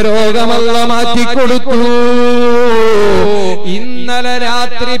ഉമറിന്റെ രോഗമല്ല മാറ്റിക്കൊടുത്തു. ഇന്നലെ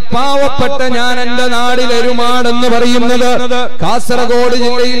രാത്രി പാവപ്പെട്ട ഞാൻ എന്റെ നാടിൽ എരുമാട് എന്ന് പറയുന്നത് കാസർഗോഡ്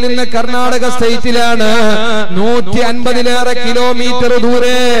ജില്ലയിൽ നിന്ന് കർണാടക സ്റ്റേറ്റിലാണ്, 150-ലേറെ കിലോമീറ്റർ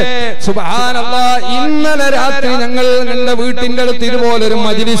ദൂരെ. സുബ്ഹാനല്ലാഹ്, ഇന്നലെ രാത്രി ഞങ്ങൾ ഞങ്ങളുടെ വീട്ടിന്റെ അടുത്ത് ഇതുപോലൊരു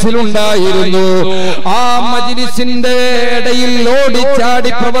മജ്ലിസിലുണ്ടായിരുന്നു. ആ മജ്ലിസിന്റെ ഇടയിൽ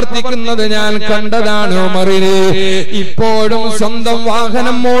ഓടിച്ചാടി പ്രവർത്തിക്കുന്നത് ഞാൻ കണ്ടതാണ് ഉമറിന്. ഇപ്പോഴും സ്വന്തം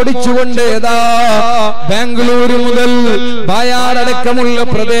വാഹനം ഓടിച്ചുകൊണ്ട് ഏതാ ബാംഗ്ലൂരു മുതൽ ബായാറടക്കമുള്ള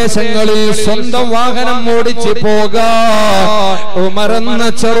പ്രദേശങ്ങളിൽ സ്വന്തം വാഹനം ഓടിച്ചു പോകാൻ ഉമറെന്ന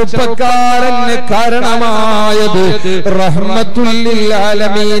ചെറുപ്പക്കാരന് കാരണമായത് റഹ്മത്തുൽ ലിൽ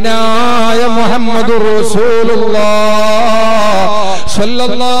ആലമീനായ മുഹമ്മദുർ റസൂലുള്ളാഹ്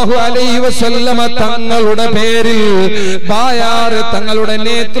സ്വല്ലല്ലാഹു അലൈഹി വസല്ലമ തങ്ങളുടെ പേരിൽ ബായാർ തങ്ങളുടെ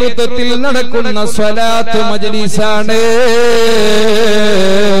നേതൃത്വത്തിൽ നടക്കുന്ന സ്വലാത്ത് മജ്ലിസാണ്.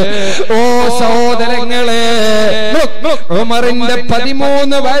 ഓ സഹോദരങ്ങളെ, ഉമറിന്റെ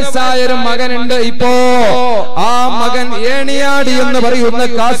 13 വയസ്സായൊരു മകനുണ്ട്. ഇപ്പോ ആ മകൻ ഏണിയാടി എന്ന് പറയുന്ന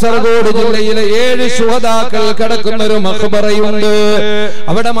കാസർഗോഡ് ജില്ലയിലെ 7 ശുഹദാക്കൾ കിടക്കുന്ന ഒരു മഖ്ബറയുണ്ട്.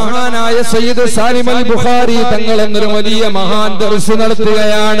 അവിടെ മഹാനായ സയ്യിദ് സാലിം അൽ ബുഖാരി തങ്ങൾ എന്നൊരു വലിയ മഹാൻ ദർസ്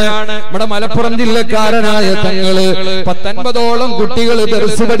നടത്തുകയാണ്. നമ്മുടെ മലപ്പുറം ജില്ലക്കാരനായ തങ്ങള് 19ഓളം കുട്ടികൾ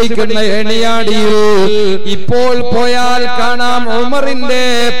ദർസ് പഠിക്കുന്ന ഏണിയാടിയിൽ ഇപ്പോൾ പോയാൽ കാണാം ഉമറിന്റെ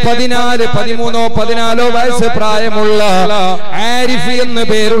 13-14 വയസ്സ് പ്രായമുള്ള ആരിഫ് എന്ന്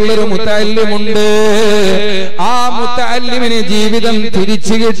പേരുള്ളൊരു മുത്തഅല്ലിമുണ്ട്. ആ മുത്തഅല്ലിമിന് ജീവിതം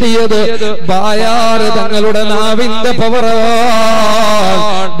തിരിച്ചു കിട്ടിയത് ബായാർ തങ്ങളുടെ നാവിന്റെ പവറാണ്.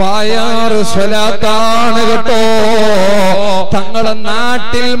 ബായാർ സ്വലാത്താണ് കേട്ടോ. തങ്ങളെ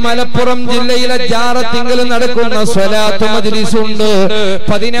നാട്ടിൽ മലപ്പുറം ജില്ലയിലെ ജാറത്തിങ്കൽ നടക്കുന്ന സ്വലാത്ത് മജ്ലിസ് ഉണ്ട്.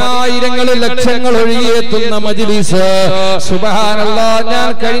 10,000 ലക്ഷങ്ങൾ ഒഴുകിയെത്തുന്ന മജ്ലിസ്. സുബ്ഹാനല്ലാഹ്, ഞാൻ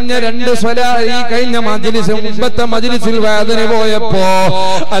കഴിഞ്ഞ 2 ഈ കഴിഞ്ഞ മജ്ലിസ് മുമ്പത്തെ മജ്ലിസിൽ വേദന പോയപ്പോ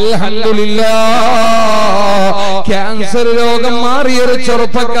അൽഹംദുലില്ലാഹ് ക്യാൻസർ രോഗം മാറിയൊരു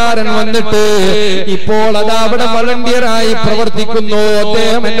ചെറുപ്പക്കാരൻ വന്നിട്ട് ഇപ്പോൾ അത് അവിടെ വളണ്ടിയറായി പ്രവർത്തിക്കുന്നു.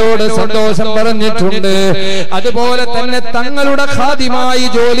 അദ്ദേഹം എന്നോട് സന്തോഷം പറഞ്ഞിട്ടുണ്ട്. അതുപോലെ തന്നെ തങ്ങളുടെ ഖാദിമായി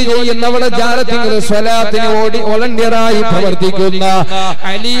ജോലി ചെയ്യുന്നവളെ ജാറത്തിങ്കൽ സ്വലാത്തിന് വളണ്ടിയറായി പ്രവർത്തിക്കുന്ന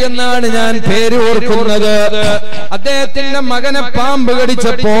അലി എന്നാണ് ഞാൻ പേര് ഓർക്കുന്നത്. അദ്ദേഹത്തിന്റെ മകനെ പാമ്പ്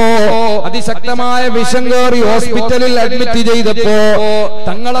കടിച്ചപ്പോ അതിശക്തമായ വിഷം കയറി ഹോസ്പിറ്റലിൽ അഡ്മിറ്റ് ചെയ്തപ്പോ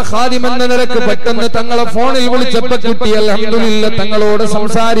തങ്ങളെ ഖാദിം എന്ന നിലക്ക് പെട്ടെന്ന് തങ്ങളെ ഫോണിൽ വിളിച്ചപ്പോ കുട്ടി അൽഹംദുലില്ലാഹ് തങ്ങളോട്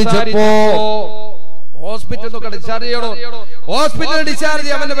സംസാരിച്ചപ്പോ ഹോസ്പിറ്റലിൽ ഡിസ്ചാർജ് ചെയ്യണോ, ഹോസ്പിറ്റലിൽ ഡിസ്ചാർജ്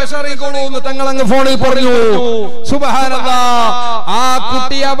ചെയ്യാൻ അവന്റെ വിഷറിയിക്കോളൂ എന്ന് തങ്ങൾ അങ്ങ് ഫോണിൽ പറഞ്ഞു. സുബ്ഹാനല്ലാഹ്, ആ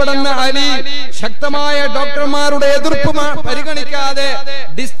കുട്ടി അവിടെ നിന്ന് അലി ശക്തമായ ഡോക്ടർമാരുടെ എതിർപ്പ് പരിഗണിക്കാതെ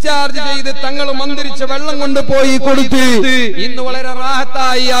ഡിസ്ചാർജ് ചെയ്ത് തങ്ങൾ മന്ത്രിച്ച വെള്ളം കൊണ്ട് പോയി കൊടുത്തു. ഇന്ന് വളരെ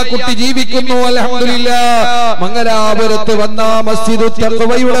റാഹത്തായി ആ കുട്ടി ജീവിക്കുന്നു. അൽഹംദുലില്ലാഹ്. മംഗലാപുരത്ത് വന്ന മസ്ജിദുൽ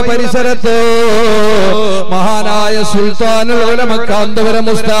തഖ്വയുടെ പരിസരത്ത് മഹാനായ സുൽത്താനുൽ ഉലമ കാന്തപുരം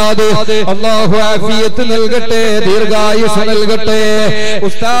ഉസ്താദ് അല്ലാഹു ആഫിയത്ത് നൽകട്ടെ, ദീർഘായുസ് നൽകട്ടെ.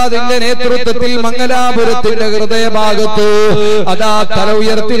 ഉസ്താദിന്റെ നേതൃത്വത്തിൽ മംഗലാപുരത്തിന്റെ ഹൃദയഭാഗത്ത് അതാ തല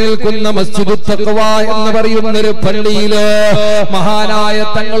ഉയർത്തി നിൽക്കുന്ന മസ്ജിദുൽ തഖ്വ എന്ന് പറയുന്ന ഒരു പള്ളിയില് മഹാനായ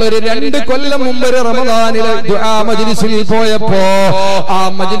തങ്ങൾ ഒരു 2 കൊല്ലം മുമ്പ് റമദാനിലെ ദുആ മജ്ലിസിൽ പോയപ്പോ ആ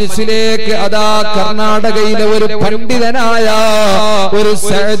മജ്ലിസിലേക്ക് അതാ കർണാടകയിലെ ഒരു പണ്ഡിതനായ ഒരു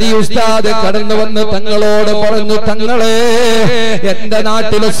സഅദി ഉസ്താദ് കടന്നു വന്ന് തങ്ങളോട് പറഞ്ഞു, തങ്ങളെ എന്റെ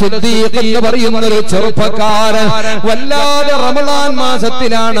നാട്ടിലെ സിദ്ദീഖ് എന്ന് പറയുന്ന ഒരു ചെറുപ്പക്കാരൻ വല്ലാതെ റമദാൻ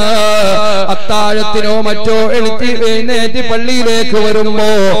മാസത്തിലാണ് അത്താഴത്തിനോ മറ്റോ എഴുന്നേറ്റ് പള്ളിയിലേക്ക് വരുമ്പോ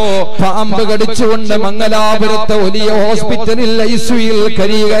പാമ്പ് കടിച്ചുകൊണ്ട് മംഗലാപുരത്തെ വലിയ ഹോസ്പിറ്റലിൽ ഐസിയുയിൽ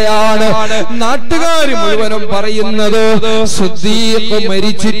കഴിയുകയാണ്. നാട്ടുകാർ മുഴുവനും പറയുന്നത് സിദ്ദീഖ്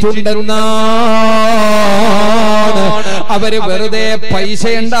മരിച്ചിട്ടുണ്ടെന്നാണ്. അവര് വെറുതെ പൈസ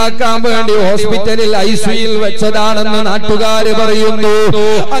ഉണ്ടാക്കാൻ വേണ്ടി ഹോസ്പിറ്റലിൽ ഐസിയുയിൽ വെച്ചതാണെന്ന് നാട്ടുകാര് പറയുന്നു.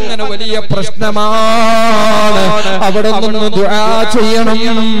 അങ്ങനെ വലിയ പ്രശ്നമാണ്. അവിടെ നിന്ന് ദുആ ചെയ്യണം.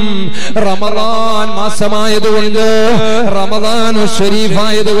 റമദാൻ മാസമായതുകൊണ്ട്, റമദാൻ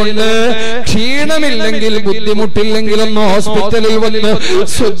ശരീഫായതുകൊണ്ട് ക്ഷീണമില്ലെങ്കിൽ ബുദ്ധിമുട്ടില്ലെങ്കിലും ഹോസ്പിറ്റലിൽ വന്ന്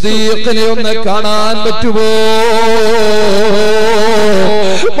സിദ്ദീഖിനെ ഒന്ന് കാണാൻ പറ്റുമോ?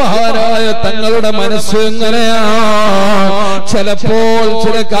 മഹാനായ തങ്ങളുടെ മനസ്സ് എങ്ങനെയാണ്? ചിലപ്പോൾ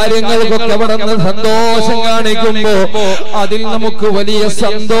ചില കാര്യങ്ങൾക്കൊക്കെ അവിടെ നിന്ന് സന്തോഷം കാണിക്കുമ്പോ അതിൽ നമുക്ക് വലിയ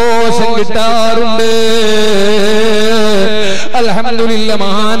സന്തോഷം കിട്ടാറുണ്ട്. അൽഹംദുലില്ലാഹ്,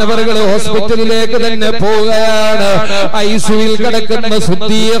 മഹാനവറുകൾ ഹോസ്പിറ്റലിലേക്ക് തന്നെ പോവുകയാണ്. ഐസിയുയിൽ കിടക്കുന്ന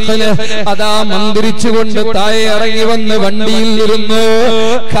സിദ്ദീഖിനെ അതാ മന്ത്രിച്ചുകൊണ്ട് താഴെ ഇറങ്ങി വന്ന് വണ്ടിയിൽ ഇരുന്ന്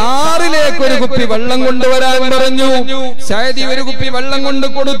കാറിലേക്ക് ഒരു കുപ്പി വെള്ളം കൊണ്ടുവരാൻ പറഞ്ഞു. സഅദി ഒരു കുപ്പി വെള്ളം കൊണ്ട്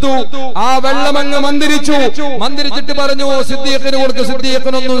കൊടുത്തു. ആ വെള്ളം അങ്ങ് മന്ത്രിച്ചിട്ട് പറഞ്ഞു, സിദ്ദീഖിന് കൊടുത്ത്.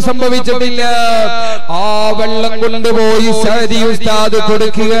 സിദ്ദീഖിനൊന്നും സംഭവിച്ചിട്ടില്ല. ആ വെള്ളം കൊണ്ടുപോയി സഅദി ഉസ്താദ്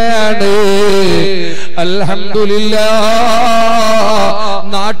കൊടുക്കുകയാണ്. അൽഹംദുലില്ലാഹ്,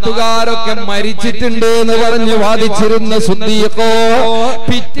 നാട്ടുകാരൊക്കെ മരിച്ചിട്ടുണ്ട് എന്ന് പറഞ്ഞ് വാദിച്ചിരുന്ന സിദ്ദീഖോ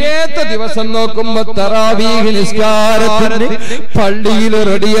പിറ്റേത്തെ ദിവസം നോക്കുമ്പോ തറാവീഹ് നിസ്കാരത്തിന് പള്ളിയിൽ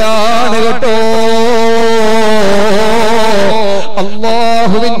റെഡിയാണ് കേട്ടോ.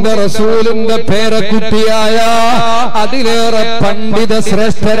 അല്ലാഹുവിന്റെ റസൂലിന്റെ പേരക്കുട്ടിയായ അതിലേറെ പണ്ഡിത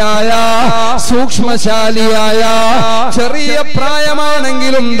ശ്രേഷ്ഠരായ സൂക്ഷ്മശാലിയായ ചെറിയ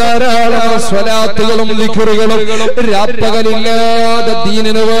പ്രായമാണെങ്കിലും ധാരാളം സ്വലാത്തുകളും ദിക്റുകളും രാപ്പകലില്ലാതെ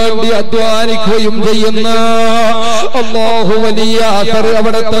ദീനിനു വേണ്ടി അധ്വാനിക്കുകയും ചെയ്യുന്ന അല്ലാഹു വലിയ അസർ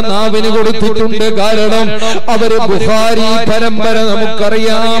അവിടുത്തെ നാവിന് കൊടുത്തിട്ടുണ്ട്. കാരണം അവര് ബുഖാരി പരമ്പര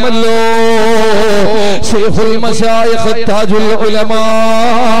നമുക്കറിയാമല്ലോ. ശൈഖുൽ മശായിഖ് താജുൽ ഉലമാ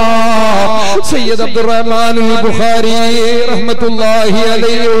സയ്യിദ് അബ്ദുറഹ്മാനുൽ ബുഖാരി റഹ്മത്തുള്ളാഹി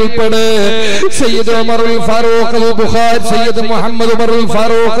അലൈഹി ഉൾപ്പെടെ സയ്യിദ് ഉമറുൽ ഫാറൂഖ് അൽ ബുഖാരി, സയ്യിദ് മുഹമ്മദ് ഉമറുൽ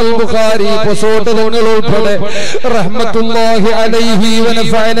ഫാറൂഖ് അൽ ബുഖാരി പൊസോട്ട് തങ്ങൾ ഉൾപ്പെടെ റഹ്മത്തുള്ളാഹി അലൈഹി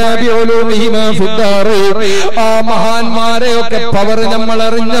വനഫഅനാ ബിഉലൂമിഹിമാ ഫിദ്ദാറൈൻ ആ മഹാന്മാരെയൊക്കെ പവർ നമ്മൾ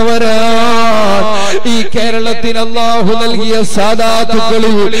അറിഞ്ഞവരാണ്. ഈ കേരളത്തിൽ അല്ലാഹു നൽകിയ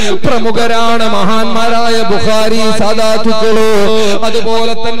സാദാത്തുക്കളിൽ പ്രമുഖരാണ് മഹാന്മാരായ ബുഖാരി സാദാത്തുക്കള്.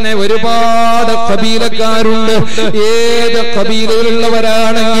 അതുപോലെ തന്നെ ഒരുപാട് ഒരുപാട് ഖബീലക്കാരുണ്ട്. ഏത്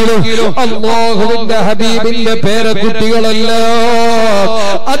ഖബീലയിലുള്ളവരാണെങ്കിലും അല്ലാഹുവിന്റെ ഹബീബിന്റെ പേരക്കുട്ടികളല്ല,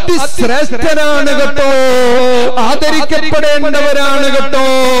 അതിശ്രേഷ്ഠനാണ് കേട്ടോ, ആദരിക്കപ്പെടേണ്ടവരാണ് കേട്ടോ.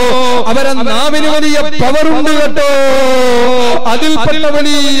 അവരെ നാവിന് വലിയ പവറുണ്ട് കേട്ടോ. അതിൽപ്പെട്ട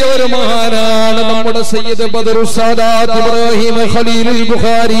വലിയ ഒരു മഹാനാണ് നമ്മുടെ സയ്യിദ് ബദറു സാദാത്ത് ഇബ്രാഹിം ഖലീലുൽ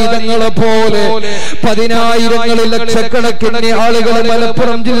ബുഖാരി തങ്ങളെ പോലെ പതിനായിരങ്ങളിൽ ലക്ഷക്കണക്കിന് ആളുകൾ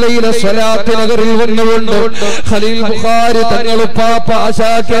മലപ്പുറം ജില്ലയിലെ സ്വലാത്ത് നഗറിൽ വന്നുകൊണ്ട് ഖലീൽ ബുഖാരി തങ്ങൾ പാപ്പ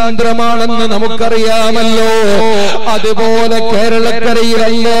ആശാകേന്ദ്രമാണെന്ന് നമുക്കറിയാമല്ലോ. അതുപോലെ കേരളക്കരയിൽ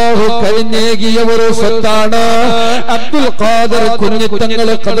അല്ലാഹു കഴിഞ്ഞേകിയ ഒരു സ്വത്താണ് അബ്ദുൽ ഖാദർ കുഞ്ഞിത്തങ്ങൾ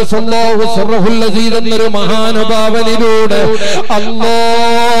ഖദസല്ലാഹു സിർറഹുൽ അസീസ് എന്നൊരു മഹാനുഭാവനിലൂടെ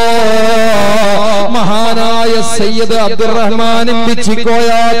മഹാനായ സയ്യിദ് അബ്ദുറഹ്മാൻ ബിച്ചിക്കോയ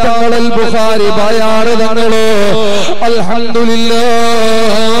തങ്ങൾ ബുഖാരി ബയാറ് തങ്ങള് അൽഹംദുലില്ലാഹ്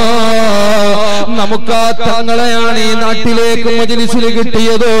നമുക്ക് ആ തങ്ങളെയാണ് ഈ നാട്ടിലേക്ക് മജ്ലിസിൽ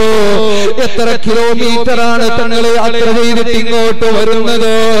കിട്ടിയത്. എത്ര കിലോമീറ്ററാണ് തങ്ങളെ യാത്ര ചെയ്തിട്ട് ഇങ്ങോട്ട്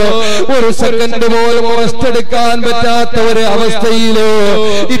വരുന്നത്. ഒരു സെക്കൻഡ് പോലും റെസ്റ്റ് എടുക്കാൻ പറ്റാത്ത ഒരു അവസ്ഥയില്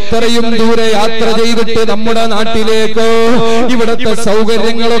ഇത്രയും ദൂരെ യാത്ര ചെയ്തിട്ട് നമ്മുടെ നാട്ടിലേക്ക് ഇവിടത്തെ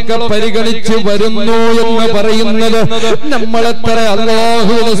സൗകര്യങ്ങളൊക്കെ പരിഗണിച്ച് വരുന്നു എന്ന് പറയുന്നത് നമ്മളെത്ര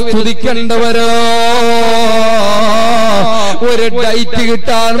അല്ലാഹുവിനെ സ്തുതിക്കേണ്ടവരോ. ഒരു ഡൈറ്റ്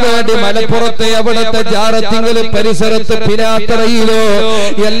കിട്ടാൻ വേണ്ടി മലപ്പുറത്തെ അവിടത്തെ ജാറത്തിങ്കല് പരിസരത്ത് പിരാത്തറയിലോ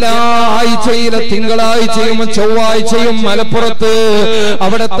എല്ലാ ആഴ്ചയിലെ തിങ്കളാഴ്ചയും ചൊവ്വാഴ്ചയും മലപ്പുറത്ത്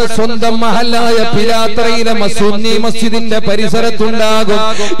അവിടത്തെ സ്വന്തം മഹല്ലായ പിരാത്തറയിലെ സുന്നി മസ്ജിദിന്റെ പരിസരത്തുണ്ടാകും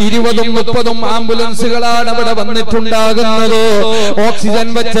 20-30 ആംബുലൻസുകളാണ് അവിടെ വന്നിട്ടുണ്ടാകുന്നത്. ഓക്സിജൻ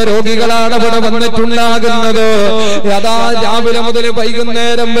വെച്ച രോഗികളാണ് അവിടെ വന്നിട്ടുണ്ടാകുന്നത്. അതാ രാവിലെ മുതൽ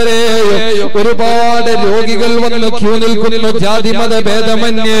വൈകുന്നേരം വരെ ഒരുപാട് രോഗികൾ വന്ന് ക്യൂ നിൽക്കുന്നു. ജാതിമത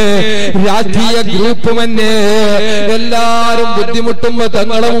ഭേദമന്യേ, രാഷ്ട്രീയ ഗ്രൂപ്പുമന്യേ എല്ലാരും ബുദ്ധിമുട്ടുമ്പോ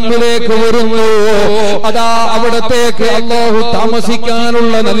തങ്ങളെ മുമ്പിലേക്ക് വരുന്നു. അതാ അവിടത്തേക്ക് അല്ലാഹു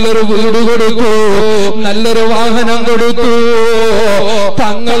താമസിക്കാനുള്ള നല്ലൊരു വീട് കൊടുത്തു, നല്ലൊരു വാഹനം കൊടുത്തു.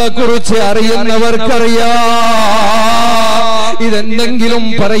 തങ്ങളെ കുറിച്ച് അറിയുന്നവർക്കറിയാം, ഇതെന്തെങ്കിലും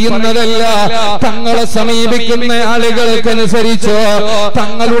പറയുന്നതല്ല. തങ്ങളെ സമീപിക്കുന്ന ആളുകൾക്കനുസരിച്ച്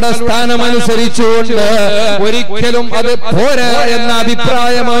തങ്ങളുടെ സ്ഥാനമനുസരിച്ചുകൊണ്ട് ഒരിക്കലും അത് പോരാ എന്ന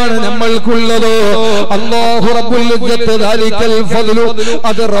അഭിപ്രായമാണ് നമ്മൾക്കുള്ളത്. അല്ലാഹു റബ്ബുൽ ഇസ്സത്ത് ദാലികൽ ഫദ്ലു,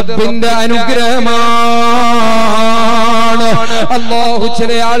 അത് റബ്ബിന്റെ അനുഗ്രഹമാണ്. അല്ലാഹു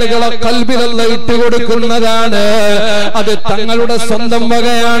ചില ആളുകളെ ഖൽബിൽ ഇട്ടുകൊടുക്കുന്നതാണ്. അത് തങ്ങളുടെ സ്വന്തം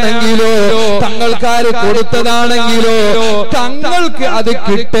വകയാണെങ്കിലോ തങ്ങൾക്കാര് കൊടുത്തതാണെങ്കിലോ തങ്ങൾക്ക് അത്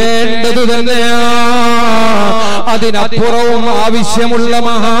കിട്ടേണ്ടത് തന്നെയാണ്. അതിനപ്പുറവും ആവശ്യമുള്ള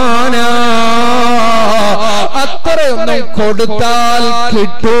മഹാനാ. അത്രയൊന്നും കൊടുത്താൽ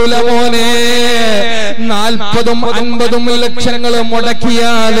കിട്ടൂല മോനെ. 40-50 ലക്ഷങ്ങൾ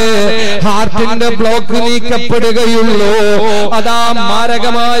മുടക്കിയാല് ഹാർട്ടിന്റെ ബ്ലോക്ക് നീക്കപ്പെടുകയുള്ളൂ. അതാ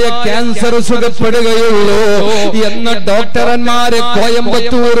മാരകമായ ക്യാൻസർ സുഖപ്പെടുകയുള്ളൂ എന്ന് ഡോക്ടർമാര്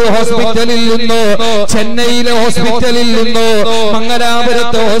കോയമ്പത്തൂർ ഹോസ്പിറ്റലിൽ നിന്നോ ചെന്നൈയിലെ ഹോസ്പിറ്റലിൽ നിന്നോ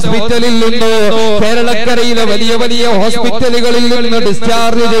മംഗലാപുരത്തെ ഹോസ്പിറ്റലിൽ നിന്നോ കേരളക്കരയിലെ വലിയ വലിയ ഹോസ്പിറ്റലുകളിൽ നിന്ന്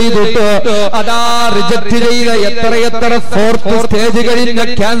ഡിസ്ചാർജ് ചെയ്തിട്ട് അതാ റിജക്ട് ചെയ്ത എത്രയെത്ര 4th സ്റ്റേജ് കഴിഞ്ഞ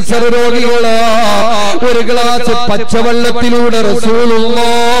ക്യാൻസർ രോഗികള് ഒരു ഗ്ലാസ് പച്ചവെള്ളത്തിലൂടെ റസൂലുള്ളാഹ്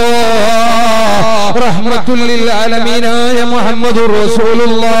റഹ്മത്തുൽ ലിൽ ആലമീനായ മുഹമ്മദുർ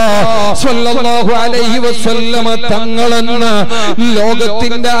റസൂലുള്ളാഹ് സ്വല്ലല്ലാഹു അലൈഹി വസല്ലമ തങ്ങളെന്ന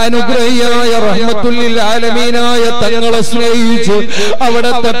ലോകത്തിന്റെ അനുഗ്രഹിയായ റഹ്മത്തുൽ ലിൽ ആലമീനായ തങ്ങളെ സ്നേഹിച്ച്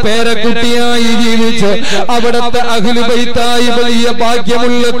അവിടത്തെ പേരക്കുട്ടിയായി ജീവിച്ച് അവിടത്തെ അഹ്ലു ബൈത്തായി വലിയ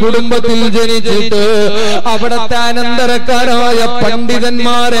ഭാഗ്യമുള്ള കുടുംബത്തിൽ ജനിച്ചിട്ട് അവിടത്തെ അനന്തരക്കാരായ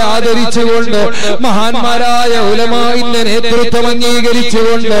പണ്ഡിതന്മാരെ ആദരിച്ചുകൊണ്ട് മഹാന്മാരായ ഉലമാഇന്റെ നേതൃത്വം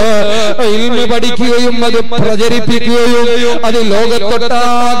അംഗീകരിച്ചുകൊണ്ട് ഇൽമു പഠിക്കുകയും അത് പ്രചരിപ്പിക്കുകയും അത്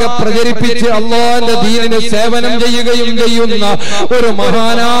ലോകത്തൊട്ടാകെ പ്രചരിപ്പിച്ച് അല്ലാഹുവിന്റെ ദീനിന് സേവനം ചെയ്യുകയും ചെയ്യുന്ന ഒരു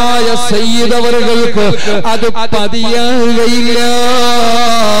മഹാനായ സയ്യിദ് അവറുകൾക്ക് അത് പതിയാകുകയില്ല.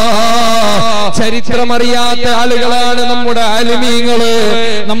 ചരിത്രമറിയാത്ത ആളുകളാണ് നമ്മുടെ ആലിമീങ്ങള്,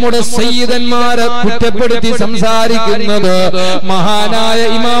 നമ്മുടെ സയ്യിദന്മാരെ കുറ്റപ്പെടുത്തി സംസാരിക്കുന്നത്. മഹാനായ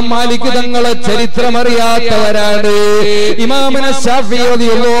ഇമാം മാലിക് തങ്ങളെ ചരിത്രമറിയാത്തവരാണ്. ഇമാമിനെ ശാഫിഈ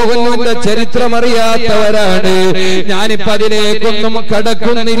റളിയല്ലാഹു അൻഹുവിന്റെ ചരിത്രമറിയാത്തവരാണ്. ഞാനിപ്പോ അതിലേക്കൊന്നും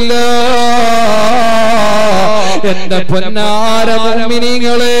കടക്കുന്നില്ല. എന്റെ പൊന്നാര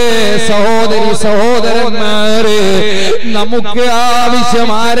മുഅ്മിനീങ്ങളെ, സഹോദരി സഹോദരന്മാരെ, നമുക്ക് ആവശ്യം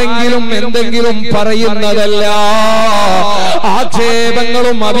ആരെങ്കിലും എന്തെങ്കിലും പറയുന്നതല്ല.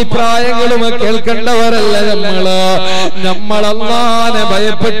 ആക്ഷേപങ്ങളും അഭിപ്രായങ്ങളും കേൾക്കേണ്ടവരല്ല നമ്മൾ അല്ലാഹുവിനെ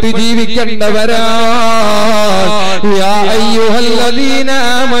ഭയപ്പെട്ട് ജീവിക്കേണ്ടവരാണ്. യാ അയ്യുഹല്ലദീന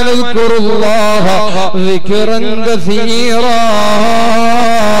ആമനു ذكرുല്ലാഹ ذിക്റൻ കസീറാ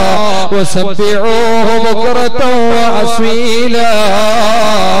വസബ്ബിഹൂഹു ബുക്റതൻ വഅസ്വീലാ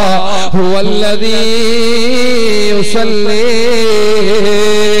ഹുവല്ലദീ യുസല്ലി.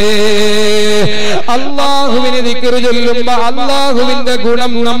 അല്ലാഹുവിനെ ദിക്ർ ചൊല്ലുമ്പോൾ അല്ലാഹുവിന്റെ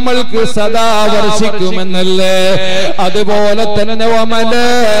ഗുണം നമ്മൾക്ക് സദാ വർഷിക്കുമെന്നല്ലേ. അതുപോലെ തന്നെ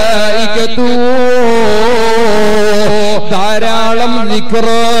വമലായികതു ധാരാളം ദിക്ർ.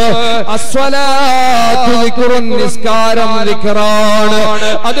 അസ്വലാത്തു ദിക്റുൻ നിസ്കാരം ദിക്റാണ്.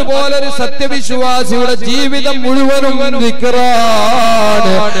 അതുപോലെ ഒരു സത്യവിശ്വാസിയുടെ ജീവിതം മുഴുവനും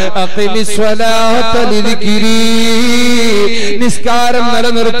ദിക്റാണ്. അഖിമിസ്വലാത്ത ലിദിക്രി. നിസ്കാരം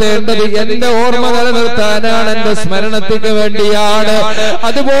നിലനിർത്തേണ്ടത് എന്റെ ഓർമ്മ നിലനിർത്താനാണ്, എന്റെ സ്മരണത്തിന് വേണ്ടിയാണ്.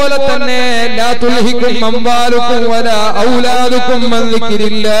 അതുപോലെ തന്നെ ലാ തുൽഹിക്കും അംവാലുക്കും വലാ ഔലാദുക്കും അൻ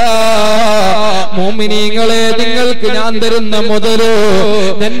ദിക്രില്ലാഹ്. മുഅ്മിനീങ്ങളെ, നിങ്ങൾക്ക് ഞാൻ തരുന്ന മുതല്,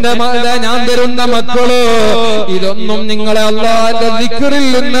 ഞാൻ തരുന്ന മക്കള്, ഇതൊന്നും നിങ്ങളെ അല്ലാഹുവിന്റെ ദിക്റിൽ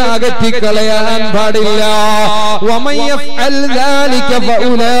നിന്ന് അകറ്റിക്കളയാൻ പാടില്ല. വമൻ യഫ്അൽ ദാലിക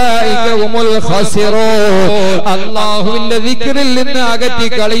ഫഉലൈക ഹുമുൽ ഖാസിറൂൻ. അല്ലാഹുവിന്റെ ദിക്റിൽ നിന്ന്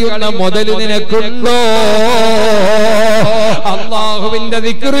അകറ്റിക്കളയുന്ന മുതല് നിനക്കുണ്ടോ? അല്ലാഹുവിന്റെ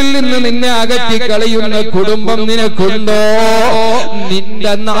ദിക്റിൽ നിന്ന് നിന്നെ അകറ്റിക്കളയുന്ന കുടുംബം നിനക്കുണ്ടോ?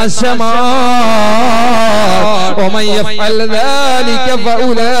 നിന്റെ നാശമാണ്. ومن يفعل ذلك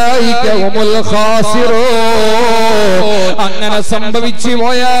فأولئك هم الخاسرون. അങ്ങനെ സംഭവിച്ചു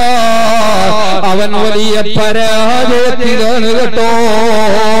പോയാൽ അവൻ വലിയ പരാജയത്തിലാണ് കേട്ടോ.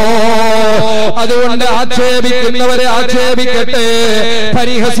 അതുകൊണ്ട് ആക്ഷേപിക്കുന്നവരെ ആക്ഷേപിക്കട്ടെ,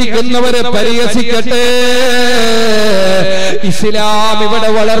 പരിഹസിക്കുന്നവരെ പരിഹസിക്കട്ടെ. ഇസ്ലാം ഇവിടെ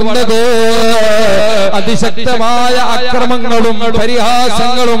വളർന്നത് അതിശക്തമായ അക്രമങ്ങളും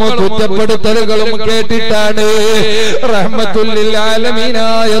പരിഹാസങ്ങളും കുറ്റപ്പെടുത്തലുകളും കേട്ടിട്ടാണ്. റഹ്മത്തുൽ ലിൽ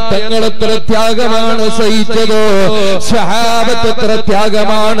ആലമീനായ തങ്ങൾ എത്ര ത്യാഗമാണ് സഹിച്ചത്, സ്വഹാബത്ത് എത്ര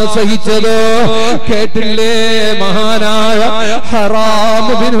ത്യാഗമാണ് സഹിച്ചത്. കേട്ടില്ലേ മഹാനായ ഹറാം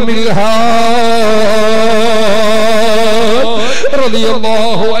ബിൻ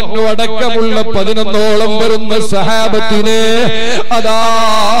റളിയല്ലാഹു അൻഹു അടക്കമുള്ള 11ഓളം വരുന്ന സഹാബത്തിനെ അതാ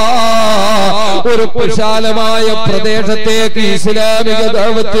ഒരു വിശാലമായ പ്രദേശത്തേക്ക് ഇസ്ലാമിക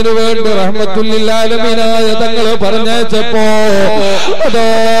ദഅവത്തിന് വേണ്ടി റഹ്മത്തുൽ ലിൽ ആലമീനായ തങ്ങൾ പറഞ്ഞയച്ചപ്പോ അതോ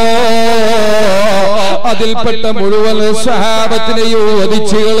അതിൽപ്പെട്ട മുഴുവൻ സഹാബത്തിനെയും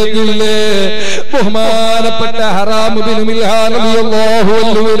വധിച്ചു കളഞ്ഞില്ലേ. ബഹുമാനപ്പെട്ട ഹറാം ബിൻ മിൽഹാൻ റളിയല്ലാഹു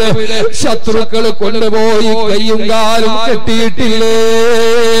അൻഹുവിനെ ശത്രുക്കൾ കൊണ്ടുപോയി കയ്യും കാലും കെട്ടിയിട്ടില്ലേ.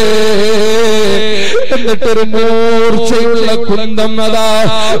 എന്നിട്ടൊരു മൂർച്ചയുള്ള കുന്തം അതാ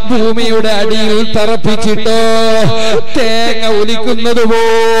ഭൂമിയുടെ അടിയിൽ തറപ്പിച്ചിട്ട് തേങ്ങ ഒലിക്കുന്നത്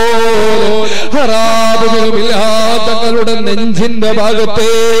പോലെ ഹറാം ബിൻ മിൽഹാൻ തങ്ങളുടെ നെഞ്ചിന്റെ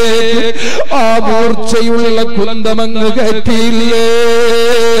ഭാഗത്തേക്ക് ആ മൂർച്ചയുള്ള കുന്തമങ്ങ് കയറ്റിയില്ലേ.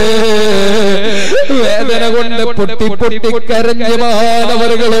 വേദന കൊണ്ട് പൊട്ടി പൊട്ടി കരഞ്ഞ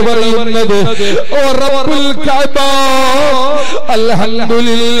മാനവറുകൾ പറയുന്നത് റബ്ബുൽ കഅബ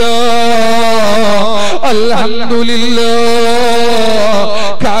അൽഹംദുലില്ലാഹ് അൽഹംദുലില്ലാഹ്.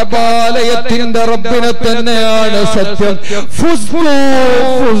 കഅബാലയത്തിന്റെ റബ്ബിനെ തന്നെയാണ് സത്യം. ഫുസ്തു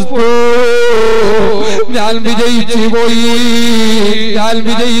ഫുസ്തു, ഞാൻ വിജയിച്ചു പോയി, ഞാൻ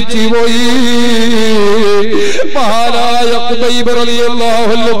വിജയിച്ചു പോയി. മഹാനായ ഖുബൈബ് റളിയല്ലാഹു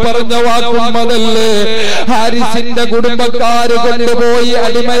അൻഹു പറഞ്ഞ വാക്കും അതല്ലേ. ഹാരിസിന്റെ കുടുംബക്കാര് കൊണ്ടുപോയി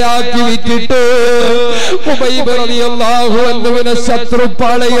അടിമയാക്കി വിറ്റിട്ട് ഖുബൈബ് റളിയല്ലാഹു അൻഹുവിനെ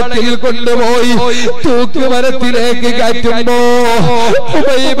ശത്രുപാളയത്തിൽ കൊണ്ടുപോയി തൂക്കുമരത്തിലേക്ക് കയറ്റുമ്പോ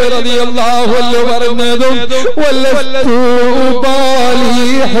ഖുബൈബ് റളിയല്ലാഹു അൻഹു പറഞ്ഞതും വല്ലസ്തു ബാലി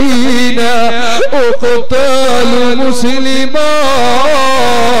ഹീന ഉഖ്തലു മുസ്ലിമാ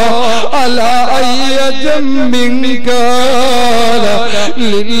അലാ അയ്യ ജംബിൻ കാന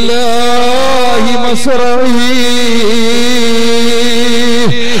ലില്ലാഹി മസ്റഈ.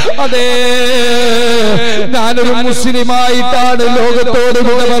 അതെ, ഞാനൊരു മുസ്ലിമായിട്ടാണ് ലോകത്തോട്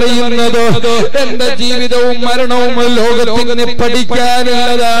വിട പറയുന്നത്. എന്റെ ജീവിതവും മരണവും ലോകത്തിന്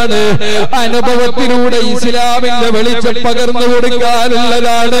പഠിക്കാനുള്ളതാണ്. അനുഭവത്തിലൂടെ ഇസ്ലാമിന്റെ വെളിച്ചം പകർന്നു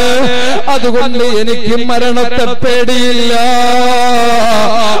കൊടുക്കാനുള്ളതാണ്. അതുകൊണ്ട് എനിക്ക് മരണത്തെ പേടിയില്ല.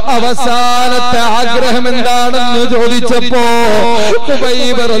 അവസാനത്തെ ആഗ്രഹം എന്താണെന്ന് ചോദിച്ചപ്പോ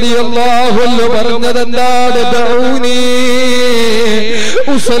ഖുബൈബ് റളിയല്ലാഹു അൻഹു പറഞ്ഞതെന്താണ്? ദഊനി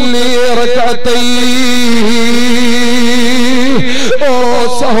ഉസല്ലി റകഅത്തൈൻ. ഓ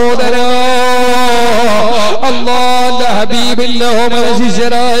സഹോദരാ, റസൂലിന്റെ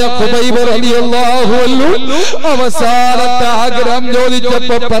ഓമനശിഷ്യരായ ഖുബൈബ് റളിയല്ലാഹു അൻഹു അവസാനത്തെ ആഗ്രഹം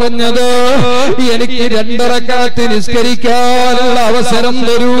ചോദിച്ചപ്പോ പറഞ്ഞത്, എനിക്ക് 2 റക്അത്ത് നിസ്കരിക്കാനുള്ള അവസരം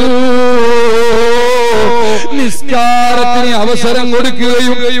തരൂ. നിസ്കാരത്തിന് അവസരം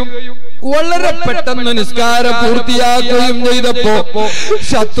കൊടുക്കുകയും വളരെ പെട്ടെന്ന് നിസ്കാരം പൂർത്തിയാക്കുകയും ചെയ്തപ്പോ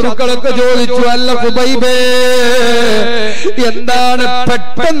ശത്രുക്കളൊക്കെ ചോദിച്ചു, അല്ല ഖുബൈബേ, എന്താണ്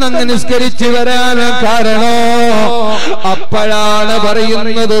പെട്ടെന്ന് അങ്ങ് നിസ്കരിച്ചു വരാൻ കാരണോ? അപ്പോഴാണ്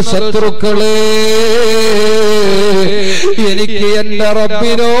പറയുന്നത്, ശത്രുക്കളെ, എനിക്ക് എന്റെ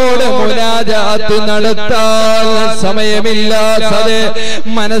റബ്ബിനോട് മുനാജാത്ത് നടത്താൻ സമയമില്ലാത്തത്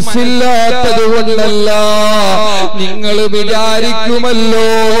മനസ്സില്ലാത്തത് കൊണ്ടല്ല. നിങ്ങൾ വിചാരിക്കുമല്ലോ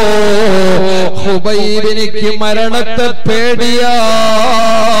ഖുബൈബിനിക്ക് മരണത്തെ പേടിയാണ്,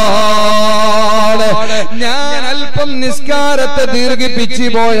 ഞാൻ അല്പം നിസ്കാരത്തെ ദീർഘിപ്പിച്ചു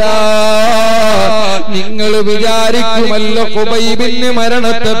പോയാ നിങ്ങൾ വിചാരിക്കുമല്ലോ ഖുബൈബിന്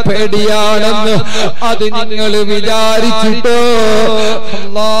മരണത്തെ പേടിയാണെന്ന്. അത് നിങ്ങൾ വിചാരിച്ചിട്ട്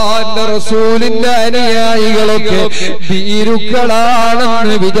അല്ലാഹുവിന്റെ റസൂലിന്റെ അനുയായികളൊക്കെ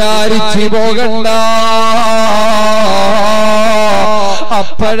ഭീരുക്കളാണെന്ന് വിചാരിച്ചു പോകണ്ട.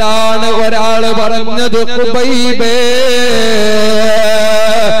 അപ്പോഴാണ് ഒരാള് പറഞ്ഞത്, ഖുബൈബേ,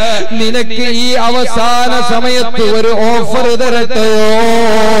 നിനക്ക് ഈ അവസാന സമയത്ത് ഒരു ഓഫർ തരട്ടെയോ?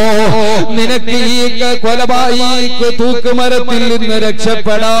 നിനക്ക് ഈ കൊലപാതക തൂക്കുമരത്തിൽ നിന്ന്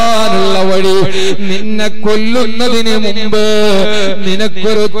രക്ഷപ്പെടാനുള്ള വഴി, നിന്നെ കൊല്ലുന്നതിന് മുമ്പ്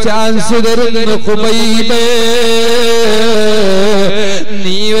നിനക്കൊരു ചാൻസ് തരുന്നു ഖുബൈബേ.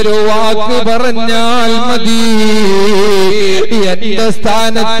 നീ ഒരു വാക്ക് പറഞ്ഞാൽ മതി, എന്റെ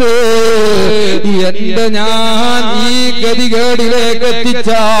സ്ഥാനത്ത് ഞാൻ ഈ ഗതികേടിലേക്ക് എത്തിച്ച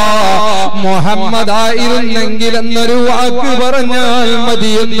മുഹമ്മദായിരുന്നെങ്കിൽ എന്നൊരു വാക്ക് പറഞ്ഞാൽ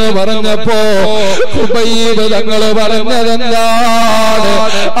മതി എന്ന് പറഞ്ഞപ്പോ ഖുബൈബ് തങ്ങൾ പറഞ്ഞതെന്താണ്?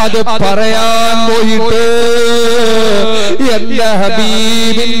 അത് പറയാൻ പോയിട്ട് എന്റെ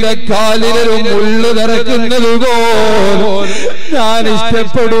ഹബീബിന്റെ കാലിലൊരു മുള്ളു നിറയ്ക്കുന്നത് പോലും ഞാൻ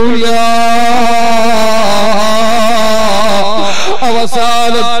ഇഷ്ടപ്പെടൂല.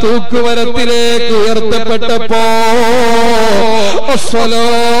 അവസാന തൂക്കുമരത്തിലേക്ക് ഉയർത്തപ്പെട്ടപ്പോ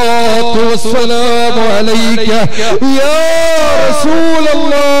അസ്സലാത്തു വസ്സലാമു അലൈക യാ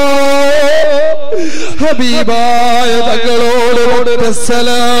റസൂലല്ലാഹ്, ഹബീബായ തങ്ങളോട്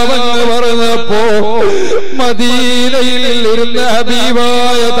സലാമെന്ന് പറഞ്ഞപ്പോ മദീനയിൽ ഇരുന്ന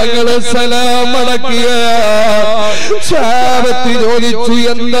ഹബീബായ തങ്ങളെ സലാം മടക്കിയ സഹാബത്ത് ചോദിച്ചു,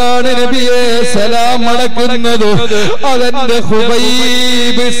 എന്താണ് നബിയെ സലാം മടക്കുന്നത്? അതെന്റെ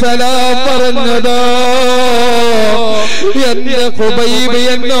ഖുബൈബ് സലാം പറഞ്ഞതാ. എന്റെ ഖുബൈബ്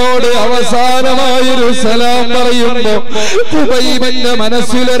എന്നോട് അവസാനമായൊരു സലാം പറയുമ്പോ ഖുബൈബിന്റെ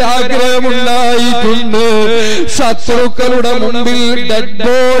മനസ്സിലൊരാഗ്രഹമുണ്ടായിട്ടുണ്ട്, ശത്രുക്കളുടെ മുമ്പിൽ ഡെഡ്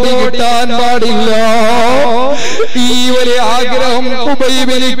ബോഡി കിട്ടാൻ പാടില്ല. ഈ ഒരു ആഗ്രഹം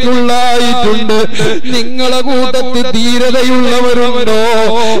ഖുബൈബിനിക്കുള്ളായിട്ടുണ്ട്. നിങ്ങളെ കൂട്ടത്തിൽ ധീരതയുള്ളവരുണ്ടോ?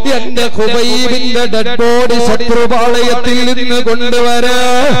 എന്റെ ഖുബൈബിന്റെ ഡെഡ് ബോഡി ശത്രുപാളയത്തിൽ നിന്ന് കൊണ്ടുവരാ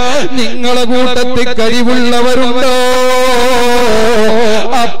നിങ്ങളെ കൂട്ടത്തിൽ കഴിവുള്ളവരുണ്ടോ?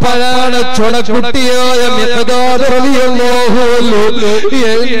 അപ്പോഴാണ് ചുണക്കുട്ടിയായ മിഖ്ദാദ് റളിയല്ലാഹു അൻഹു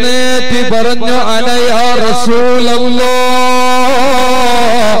എഴുന്നേറ്റ് പറഞ്ഞു, അനയാ റസൂലല്ലാഹ്,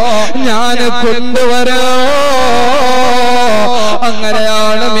 ഞാൻ കൊണ്ടുവരാ.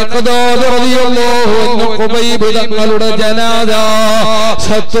 അങ്ങനെയാണ് മിഖ്ദാദ് റളിയല്ലാഹു അൻഹു ഖുബൈബ് തങ്ങളുടെ ജനാദ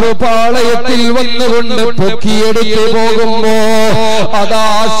ശത്രുപാളയത്തിൽ വന്നുകൊണ്ട് പൊക്കിയെടുത്ത് പോകുമ്പോ അതാ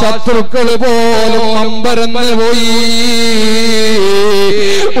ശത്രുക്കൾ പോലും അമ്പരന്ന് പോയി.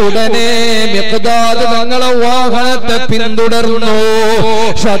 ഉടനെ മിഖ്ദാദ് തങ്ങളെ വാഹനത്തെ പിന്തുടർന്നു.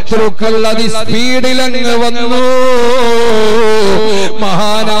 ശത്രുക്കൾ അതിസ്പീഡിലങ്ങ് വന്നു.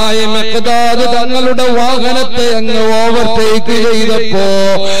 മഹാനായ മിഖ്ദാദ് തങ്ങളുടെ വാഹനത്തെ അങ്ങ് ഓവർടേക്ക് ചെയ്തപ്പോ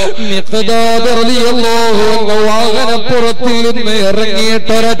മിഖ്ദാദ് റളിയല്ലാഹു അൻഹു വാഹനപ്പുറത്തിൽ നിന്ന്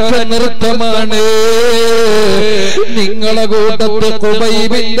ഇറങ്ങിയിട്ടൊരൊറ്റ നൃത്തമാണ്, നിങ്ങളെ കൂട്ടത്തിൽ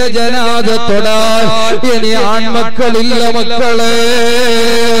ഖുബൈബിന്റെ ജനാദ തൊടാൻ ഇനി ആൺമക്കളില്ല മക്കളെ,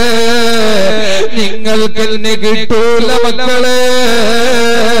 നിങ്ങൾക്ക് എന്നെ കിട്ടൂല മക്കളെ.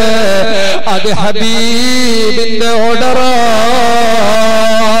 അത് ഹബീബിന്റെ ഓർഡറാണ്.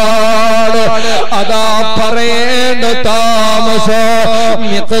 അതാ പറയേണ്ട താമസം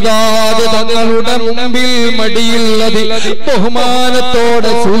മിഖ്ദാദ് തങ്ങളുടെ മുമ്പിൽ മടിയില്ലതി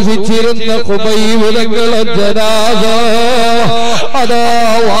ബഹുമാനത്തോടെ സൂക്ഷിച്ചിരുന്ന ഖുബൈബ് തങ്ങളെ ജനാസ അതാ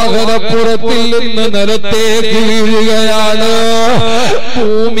വാഹനപ്പുറത്തിൽ നിന്ന് നിലത്തേക്ക് വീഴുകയാണ്.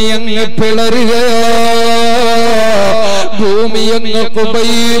 ഭൂമി അങ്ങ് പിളരുകയാണ്. ഭൂമി അങ്ങ്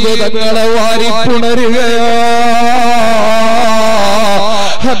ഖുബൈബ് തങ്ങളെ വാരിപ്പുണരുകയാണ്.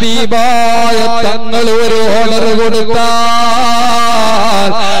 ഹബീബായ തങ്ങൾ ഒരു ഓർഡർ കൊടുത്താൽ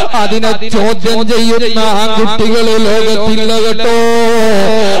അതിനെ ചോദ്യം ചെയ്യുന്ന ആൺകുട്ടികൾ ലോകത്തില്ല കേട്ടോ.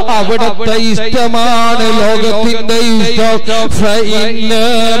 അവിടത്തെ ഇഷ്ടമാണ് ലോകത്തിന്റെ ഇഷ്ടം. ഫഇന്ന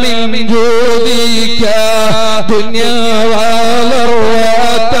മിൻ ജൂദിക ദുനിയാ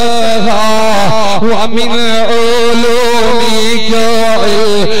വലറവതഹാ വമിൻ ഉലൂമിക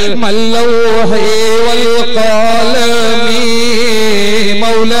ഇൽമൽ ലൗഹി വൽ ഖലമി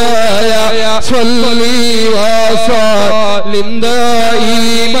മൗലായ സ്വല്ലി വസല്ലിം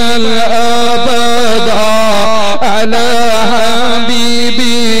ദായിമൻ അബദാ അലാ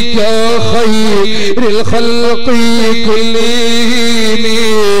ഹബീബിക ഖൈറിൽ ഖൽഖി കുല്ലിഹിം.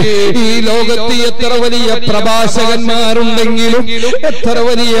 ഈ ലോകത്ത് എത്ര വലിയ പ്രഭാഷകന്മാരുണ്ടെങ്കിലും എത്ര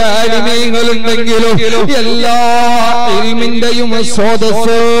വലിയ ആലിമീങ്ങളുണ്ടെങ്കിലും എല്ലാ ഇൽമിന്റെയും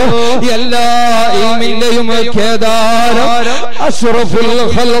സ്രോതസ്, എല്ലാ ഇൽമിന്റെയും കേദാരം അഷ്റഫുൽ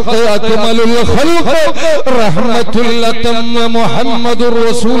ഖൽഖ് അക്മലുൽ ഖൽഖ് റഹ്മത്തുൽ അത്തം മുഹമ്മദുർ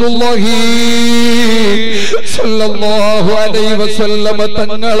റസൂലുള്ളാഹി സല്ലല്ലാഹു അലൈഹി വസല്ലം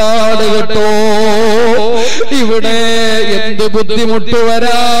തങ്ങളാണ് കേട്ടോ. ഇവിടെ എന്ത് ബുദ്ധിമുട്ട്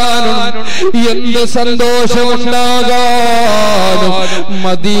വരാനും എന്ത് സന്തോഷമുണ്ടാകാനും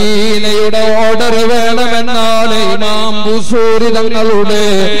മദീനയുടെ ഓർഡർ വേണമെന്നാണ് ഇമാം ബുസൂരി തങ്ങളുടെ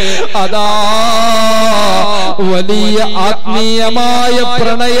അതാ വലിയ ആത്മീയമായ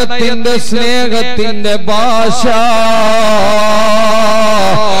പ്രണയത്തിന്റെ സ്നേഹത്തിന്റെ ഭാഷ.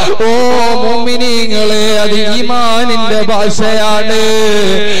 ഓ മുഅ്മിനീങ്ങളെ, അത് ഈമാനിന്റെ ഭാഷയാണ്.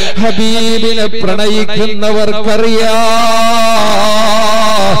 ഹബീബിനെ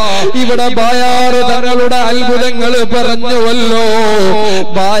പ്രണയിക്കുന്നവർക്കറിയാം. ഇവിടെ ബായാറ് തങ്ങളുടെ അത്ഭുതങ്ങൾ പറഞ്ഞുവല്ലോ.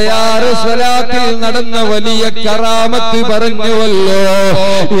 ബായാറ് സ്വലാത്തിൽ നടന്ന വലിയ കറാമത്ത് പറഞ്ഞുവല്ലോ.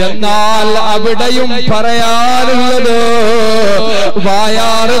 എന്നാൽ അവിടെയും പറയാനുള്ളത്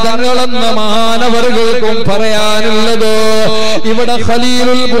ബായാറ് തങ്ങളെന്ന മാനവർകൾക്കും പറയാനുള്ളത്, ഇവിടെ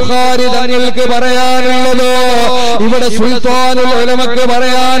ഖലീലുൽ ബുഖാരി തങ്ങൾക്ക് പറയാനുള്ളത്, ഇവിടെ സുൽത്താനുൽ ഉലമക്ക്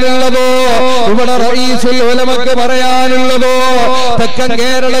പറയാനുള്ളത്, ഇവിടെ റഈസുൽ ഉലമക്ക് പറയാനുള്ളത്, തെക്കൻ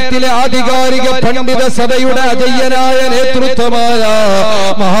കേരളത്തിലെ ആധികാരിക പണ്ഡിത സഭയുടെ അജയ്യനായ നേതൃത്വമായ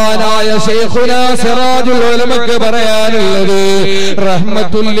മഹാനായ ശൈഖുനാ സിറാജുൽ ഉലമക്ക് പറയാനുള്ളത്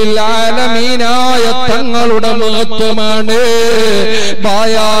റഹ്മത്തുൽ ലിൽ ആലമീനായ തങ്ങളുടെ മഹത്വമാണ്.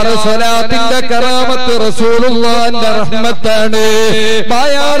 ബായാറ് സ്വലാത്തിന്റെ കറാമത്ത് റസൂലുള്ളാഹിന്റെ റഹ്മത്താണ്.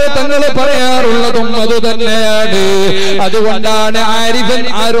 ബായാറ് തങ്ങൾ പറയാറുള്ളതും അത് തന്നെയാണ്. അതുകൊണ്ടാണ് ആരിഫൻ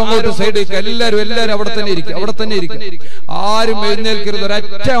ആരും അങ്ങോട്ട് സൈഡിൽ എല്ലാവരും അവിടെ തന്നെ ഇരിക്കും, അവിടെ തന്നെ ഇരിക്കും. ആരും എഴുന്നേൽക്കരുത്,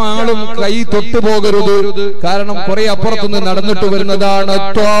 ഒരൊറ്റ ആളും കൈ തൊട്ടു പോകരുത്. കാരണം കുറെ അപ്പുറത്തുനിന്ന് നടന്നിട്ട് വരുന്നതാണ്.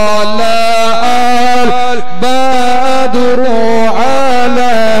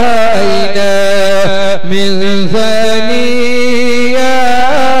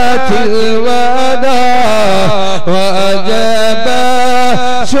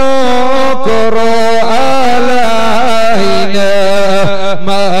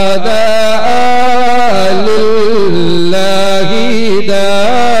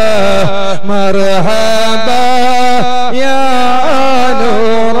 مرحبا يا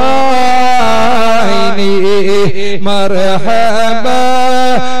نور عيني مرحبا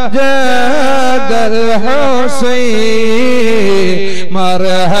جاد الحسين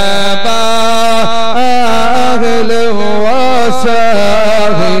مرحبا أهلا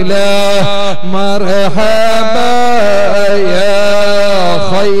وسهلا مرحبا يا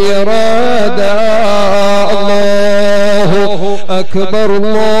خير داء الله أكبر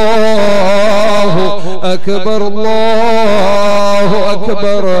الله أكبر الله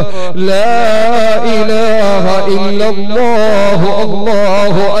أكبر لا إله إلا الله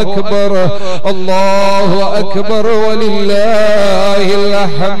الله أكبر الله أكبر ولله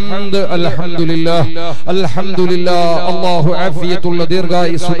الحمد الحمد لله الحمد لله الله عافية الله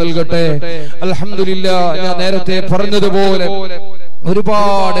ദീർഘായുസ്സ് നൽകട്ടെ. അൽഹംദുലില്ലാ. ഞാൻ നേരത്തെ പറഞ്ഞതുപോലെ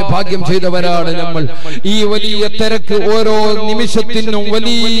ഒരുപാട് ഭാഗ്യം ചെയ്തവരാണ് നമ്മൾ. ഈ വലിയ തിരക്ക് ഓരോ നിമിഷത്തിനും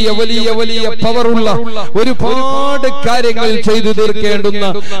വലിയ വലിയ വലിയ പവറുള്ള ഒരുപാട് കാര്യങ്ങൾ ചെയ്തു തീർക്കേണ്ടുന്ന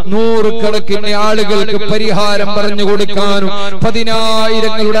നൂറുകണക്കിന് ആളുകൾക്ക് പരിഹാരം പറഞ്ഞു കൊടുക്കാനും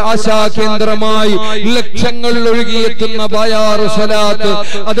പതിനായിരങ്ങളുടെ ആശാകേന്ദ്രമായി ലക്ഷങ്ങൾ ഒഴുകിയെത്തുന്ന ബയാറു സ്വലാത്ത്,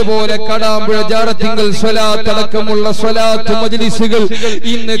 അതുപോലെ കടാമ്പുഴ ജാറത്തിങ്കൽ സ്വലാത്ത് അടക്കമുള്ള സ്വലാത്ത് മജ്ലിസുകൾ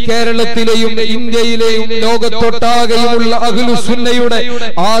ഇന്ന് കേരളത്തിലെയും ഇന്ത്യയിലെയും ലോകത്തൊട്ടാകെയുമുള്ള അഹ്ലുസുന്ന സുന്നയുടെ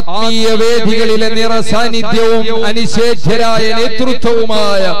ആത്മീയ വേദികളിലെ നിറസാന്നിധ്യവും അനിഷേധ്യരായ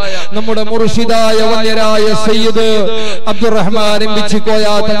നേതൃത്വവുമായ നമ്മുടെ മുർഷിദായ വന്യരായ സയ്യിദ് അബ്ദുറഹ്മാൻ ബിച്ചിക്കോയ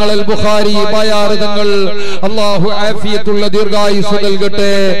തങ്ങൾ അൽ ബുഖാരി ബയാർ തങ്ങൾ അല്ലാഹു ആഫിയത്തുള്ള ദീർഘായുസ്സ്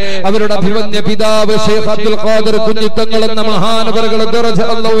നൽകട്ടെ. അവരുടെ അഭിവന്യ പിതാവ് ഷെയ്ഖ് അബ്ദുൽ ഖാദിർ കുഞ്ഞിത്തങ്ങൾ എന്ന മഹാനവറുകളെ ദറജ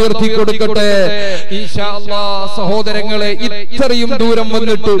അല്ലാഹു ഉയർത്തി കൊടുക്കട്ടെ ഇൻഷാ അല്ലാഹ്. സഹോദരങ്ങളെ, ഇത്രയും ദൂരം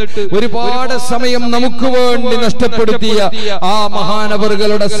വന്നിട്ട് ഒരുപാട് സമയം നമുക്ക് വേണ്ടി നഷ്ടപ്പെടുത്തിയ ആ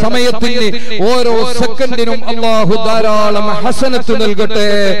മഹാനവറുകളുടെ സമയത്തിന് ഓരോ സെക്കൻഡിനും അല്ലാഹു ധാരാളം ഹസനത്ത് നൽകട്ടെ,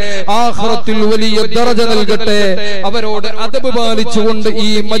 ആഖിറത്തിൽ വലിയ ദറജ നൽകട്ടെ. അവരോട് അദബ് പാലിച്ചുകൊണ്ട് ഈ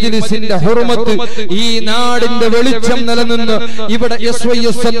മജ്ലിസിന്റെ ഹുർമത്ത്, ഈ നാടിന്റെ വെളിച്ചം നിലനിന്ന് ഇവിടെ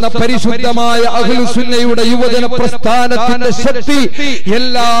എസ്വൈഎസ് എന്ന പരിശുദ്ധമായ അഹ്ലുസുന്നയുടെ യുവജന പ്രസ്ഥാനത്തിന്റെ ശക്തി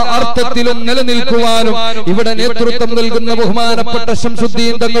എല്ലാ അർത്ഥത്തിലും നിലനിൽക്കുവാനും ഇവിടെ നേതൃത്വം നൽകുന്ന ബഹുമാനപ്പെട്ട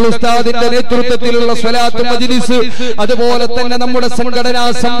ശംസുദ്ദീൻ തങ്ങൾ ഉസ്താദിന്റെ നേതൃത്വത്തിലുള്ള സ്വലാത്ത് മജ്ലിസ്, അതുപോലെ തന്നെ നമ്മുടെ സംഘടനാ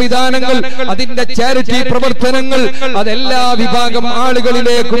സംവിധാനങ്ങൾ, അതിന്റെ ചാരിറ്റി പ്രവർത്തനങ്ങൾ, അതെല്ലാ വിഭാഗം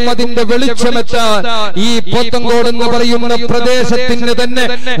ആളുകളിലേക്കും അതിന്റെ വെളിച്ചമെത്താൻ ഈ പോത്തങ്കോട് എന്ന് പറയുന്ന പ്രദേശത്തിന് തന്നെ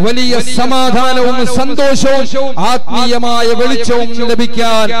വലിയ സമാധാനവും സന്തോഷവും ആത്മീയമായ വെളിച്ചവും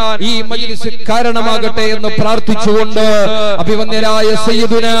ലഭിക്കാൻ ഈ മജ്ലിസ് കാരണമാകട്ടെ എന്ന് പ്രാർത്ഥിച്ചുകൊണ്ട് അഭിവന്യരായ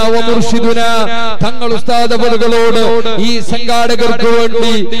സയ്യിദുനാ വ മുർഷിദുനാ തങ്ങൾ ഉസ്താദ് അവറുകളോട് ഈ സംഘാടകർക്ക്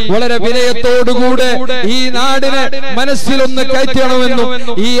വേണ്ടി വളരെ വിനയത്തോടുകൂടെ ഈ നാടിനെ മനസ്സിലൊന്ന് കയറ്റണമെന്നും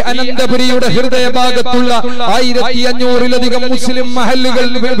ഈ അനന്തപുരിയുടെ ഹൃദയഭാഗത്തുള്ള 1500-ലധികം മുസ്ലിം മഹല്ലുകൾ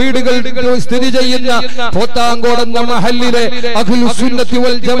വീടുകൾ സ്ഥിതി ചെയ്യുന്ന പോത്താങ്കോട് എന്ന മഹല്ലിലെ അഹ്ലുസുന്നത്തി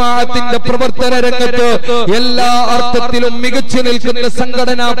വൽ ജമാഅത്തിന്റെ പ്രവർത്തന രംഗത്ത് എല്ലാ അർത്ഥത്തിലും മികച്ചു നിൽക്കുന്ന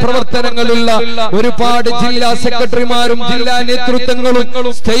സംഘടനാ പ്രവർത്തനങ്ങളുള്ള ഒരുപാട് ജില്ലാ സെക്രട്ടറിമാരും ജില്ലാ നേതൃത്വങ്ങളും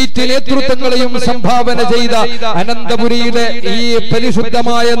സ്റ്റേറ്റ് നേതൃത്വങ്ങളെയും സംഭാവന ചെയ്ത അനന്തപുരിയിലെ ഈ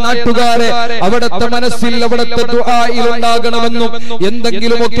പരിശുദ്ധമായ നാട്ടുകാരെ അവിടുത്തെ മനസ്സിൽ അവിടുത്തെ ദുആയിൽ ഉണ്ടാകണമെന്നും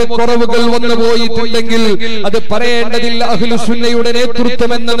എന്തെങ്കിലുമൊക്കെ കുറവുകൾ വന്നു പോയിട്ടുണ്ടെങ്കിൽ അത് പറയേണ്ടതില്ല. അഹ്ലുസുന്നയുടെ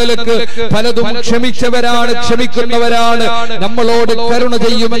നേതൃത്വം എന്ന നിലക്ക് പലതും ക്ഷമിച്ചവരാണ്, ക്ഷമിക്കുന്നവരാണ്, നമ്മളോട് കരുണ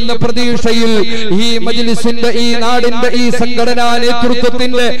ചെയ്യുമെന്ന പ്രതീക്ഷയിൽ ഈ മജ്ലിസിന്റെ, ഈ നാടിന്റെ, ഈ സംഘടനാ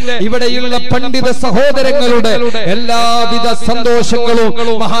നേതൃത്വത്തിന്റെ, ഇവിടെയുള്ള പണ്ഡിത സഹോദരങ്ങളുടെ എല്ലാവിധ സന്തോഷങ്ങളും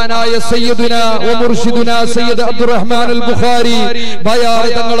മഹാനായ സയ്യിദുനാ വ മുർഷിദുനാ സയ്യിദ് അബ്ദുറഹ്മാൻ അൽ ബുഖാരി ബയാർ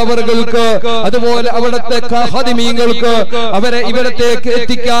തങ്ങൾ അവർക്ക്, അതുപോലെ അവിടുത്തെ ഖാദിമീങ്ങൾക്ക്, അവരെ ഇവിടത്തേക്ക്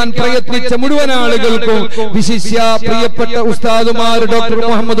എത്തിക്കാൻ പ്രയത്നിച്ച മുഴുവൻ ആളുകൾക്കും, വിശിഷ്യ പ്രിയപ്പെട്ട ഉസ്താദുമാർ ഡോക്ടർ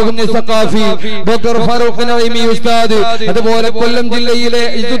മുഹമ്മദ് കുഞ്ഞി സഖാഫി, ഡോക്ടർ ഫാറൂഖ് നഈമി ഉസ്താദ്, അതുപോലെ കൊല്ലം ജില്ലയിലെ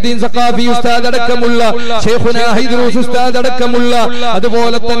ഇസുദ്ദീൻ സഖാഫി ഉസ്താദ് അടക്കമുള്ള ശൈഖുനാ ഹൈദറൂസ് ഉസ്താദ് അടക്കമുള്ള,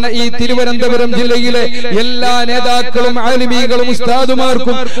 അതുപോലെ തന്നെ ഈ തിരുവനന്തപുരം ജില്ലയിലെ എല്ലാ നേതാക്കളും ആലിമീകളും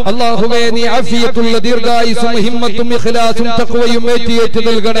ഉസ്താദുമാർക്കും അല്ലാഹുവേ നീ ആഫിയത്തുള്ള ദീർഘായുസ്സും ഹിമ്മത്തും ഇഖ്ലാസും തഖ്വയും ഏറ്റിയേറ്റ്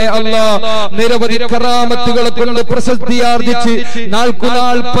നൽകണേ അല്ലാഹ്. നിരവധി കറാമത്തുകളെ കൊണ്ട് പ്രശസ്തിയാർജിച്ച്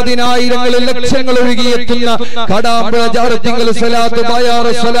നാൾക്കുനാൾ 10,000 ലക്ഷങ്ങൾ ഒഴുകിയെത്തുന്ന കടാമ്പുഴ ജാറത്തിങ്കൽ സ്വലാത്ത് ബയാർ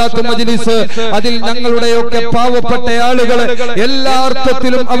സ്വലാത്ത് മജ്ലിസ്, അതിൽ ഞങ്ങളുടെയൊക്കെ പാവപ്പെട്ട ആളുകളെ എല്ലാ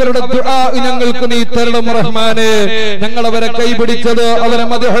അർത്ഥത്തിലും അവരുടെ ദുആ ഞങ്ങൾക്ക് നീ തരണം റഹ്മാനെ. ഞങ്ങൾ അവരെ കൈപിടിച്ചത്, അവരെ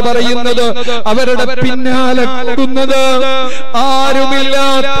മദ്ഹ് പറയുന്നത്, അവരുടെ പിന്നാലെ കൂടുന്നത്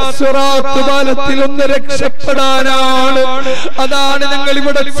ആരുമില്ലാത്ത സിറാത്ത് പാലത്തിൽ ഒന്ന് രക്ഷപ്പെടാനാണ്. അതാണ് ഞങ്ങൾ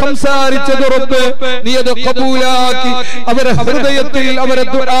ഇവിടെ സംസാരിച്ചത്. റബ്ബേ നീ അത് ഖബൂലാക്കി അവരെ ഹൃദയത്തിൽ, അവരെ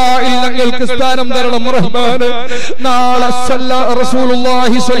ദുആയിൽ ഞങ്ങൾക്ക് സ്ഥാനം തരണം റഹ്മാനെ. നാളെ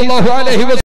റസൂലുള്ളാഹി സ്വല്ലല്ലാഹു അലൈഹി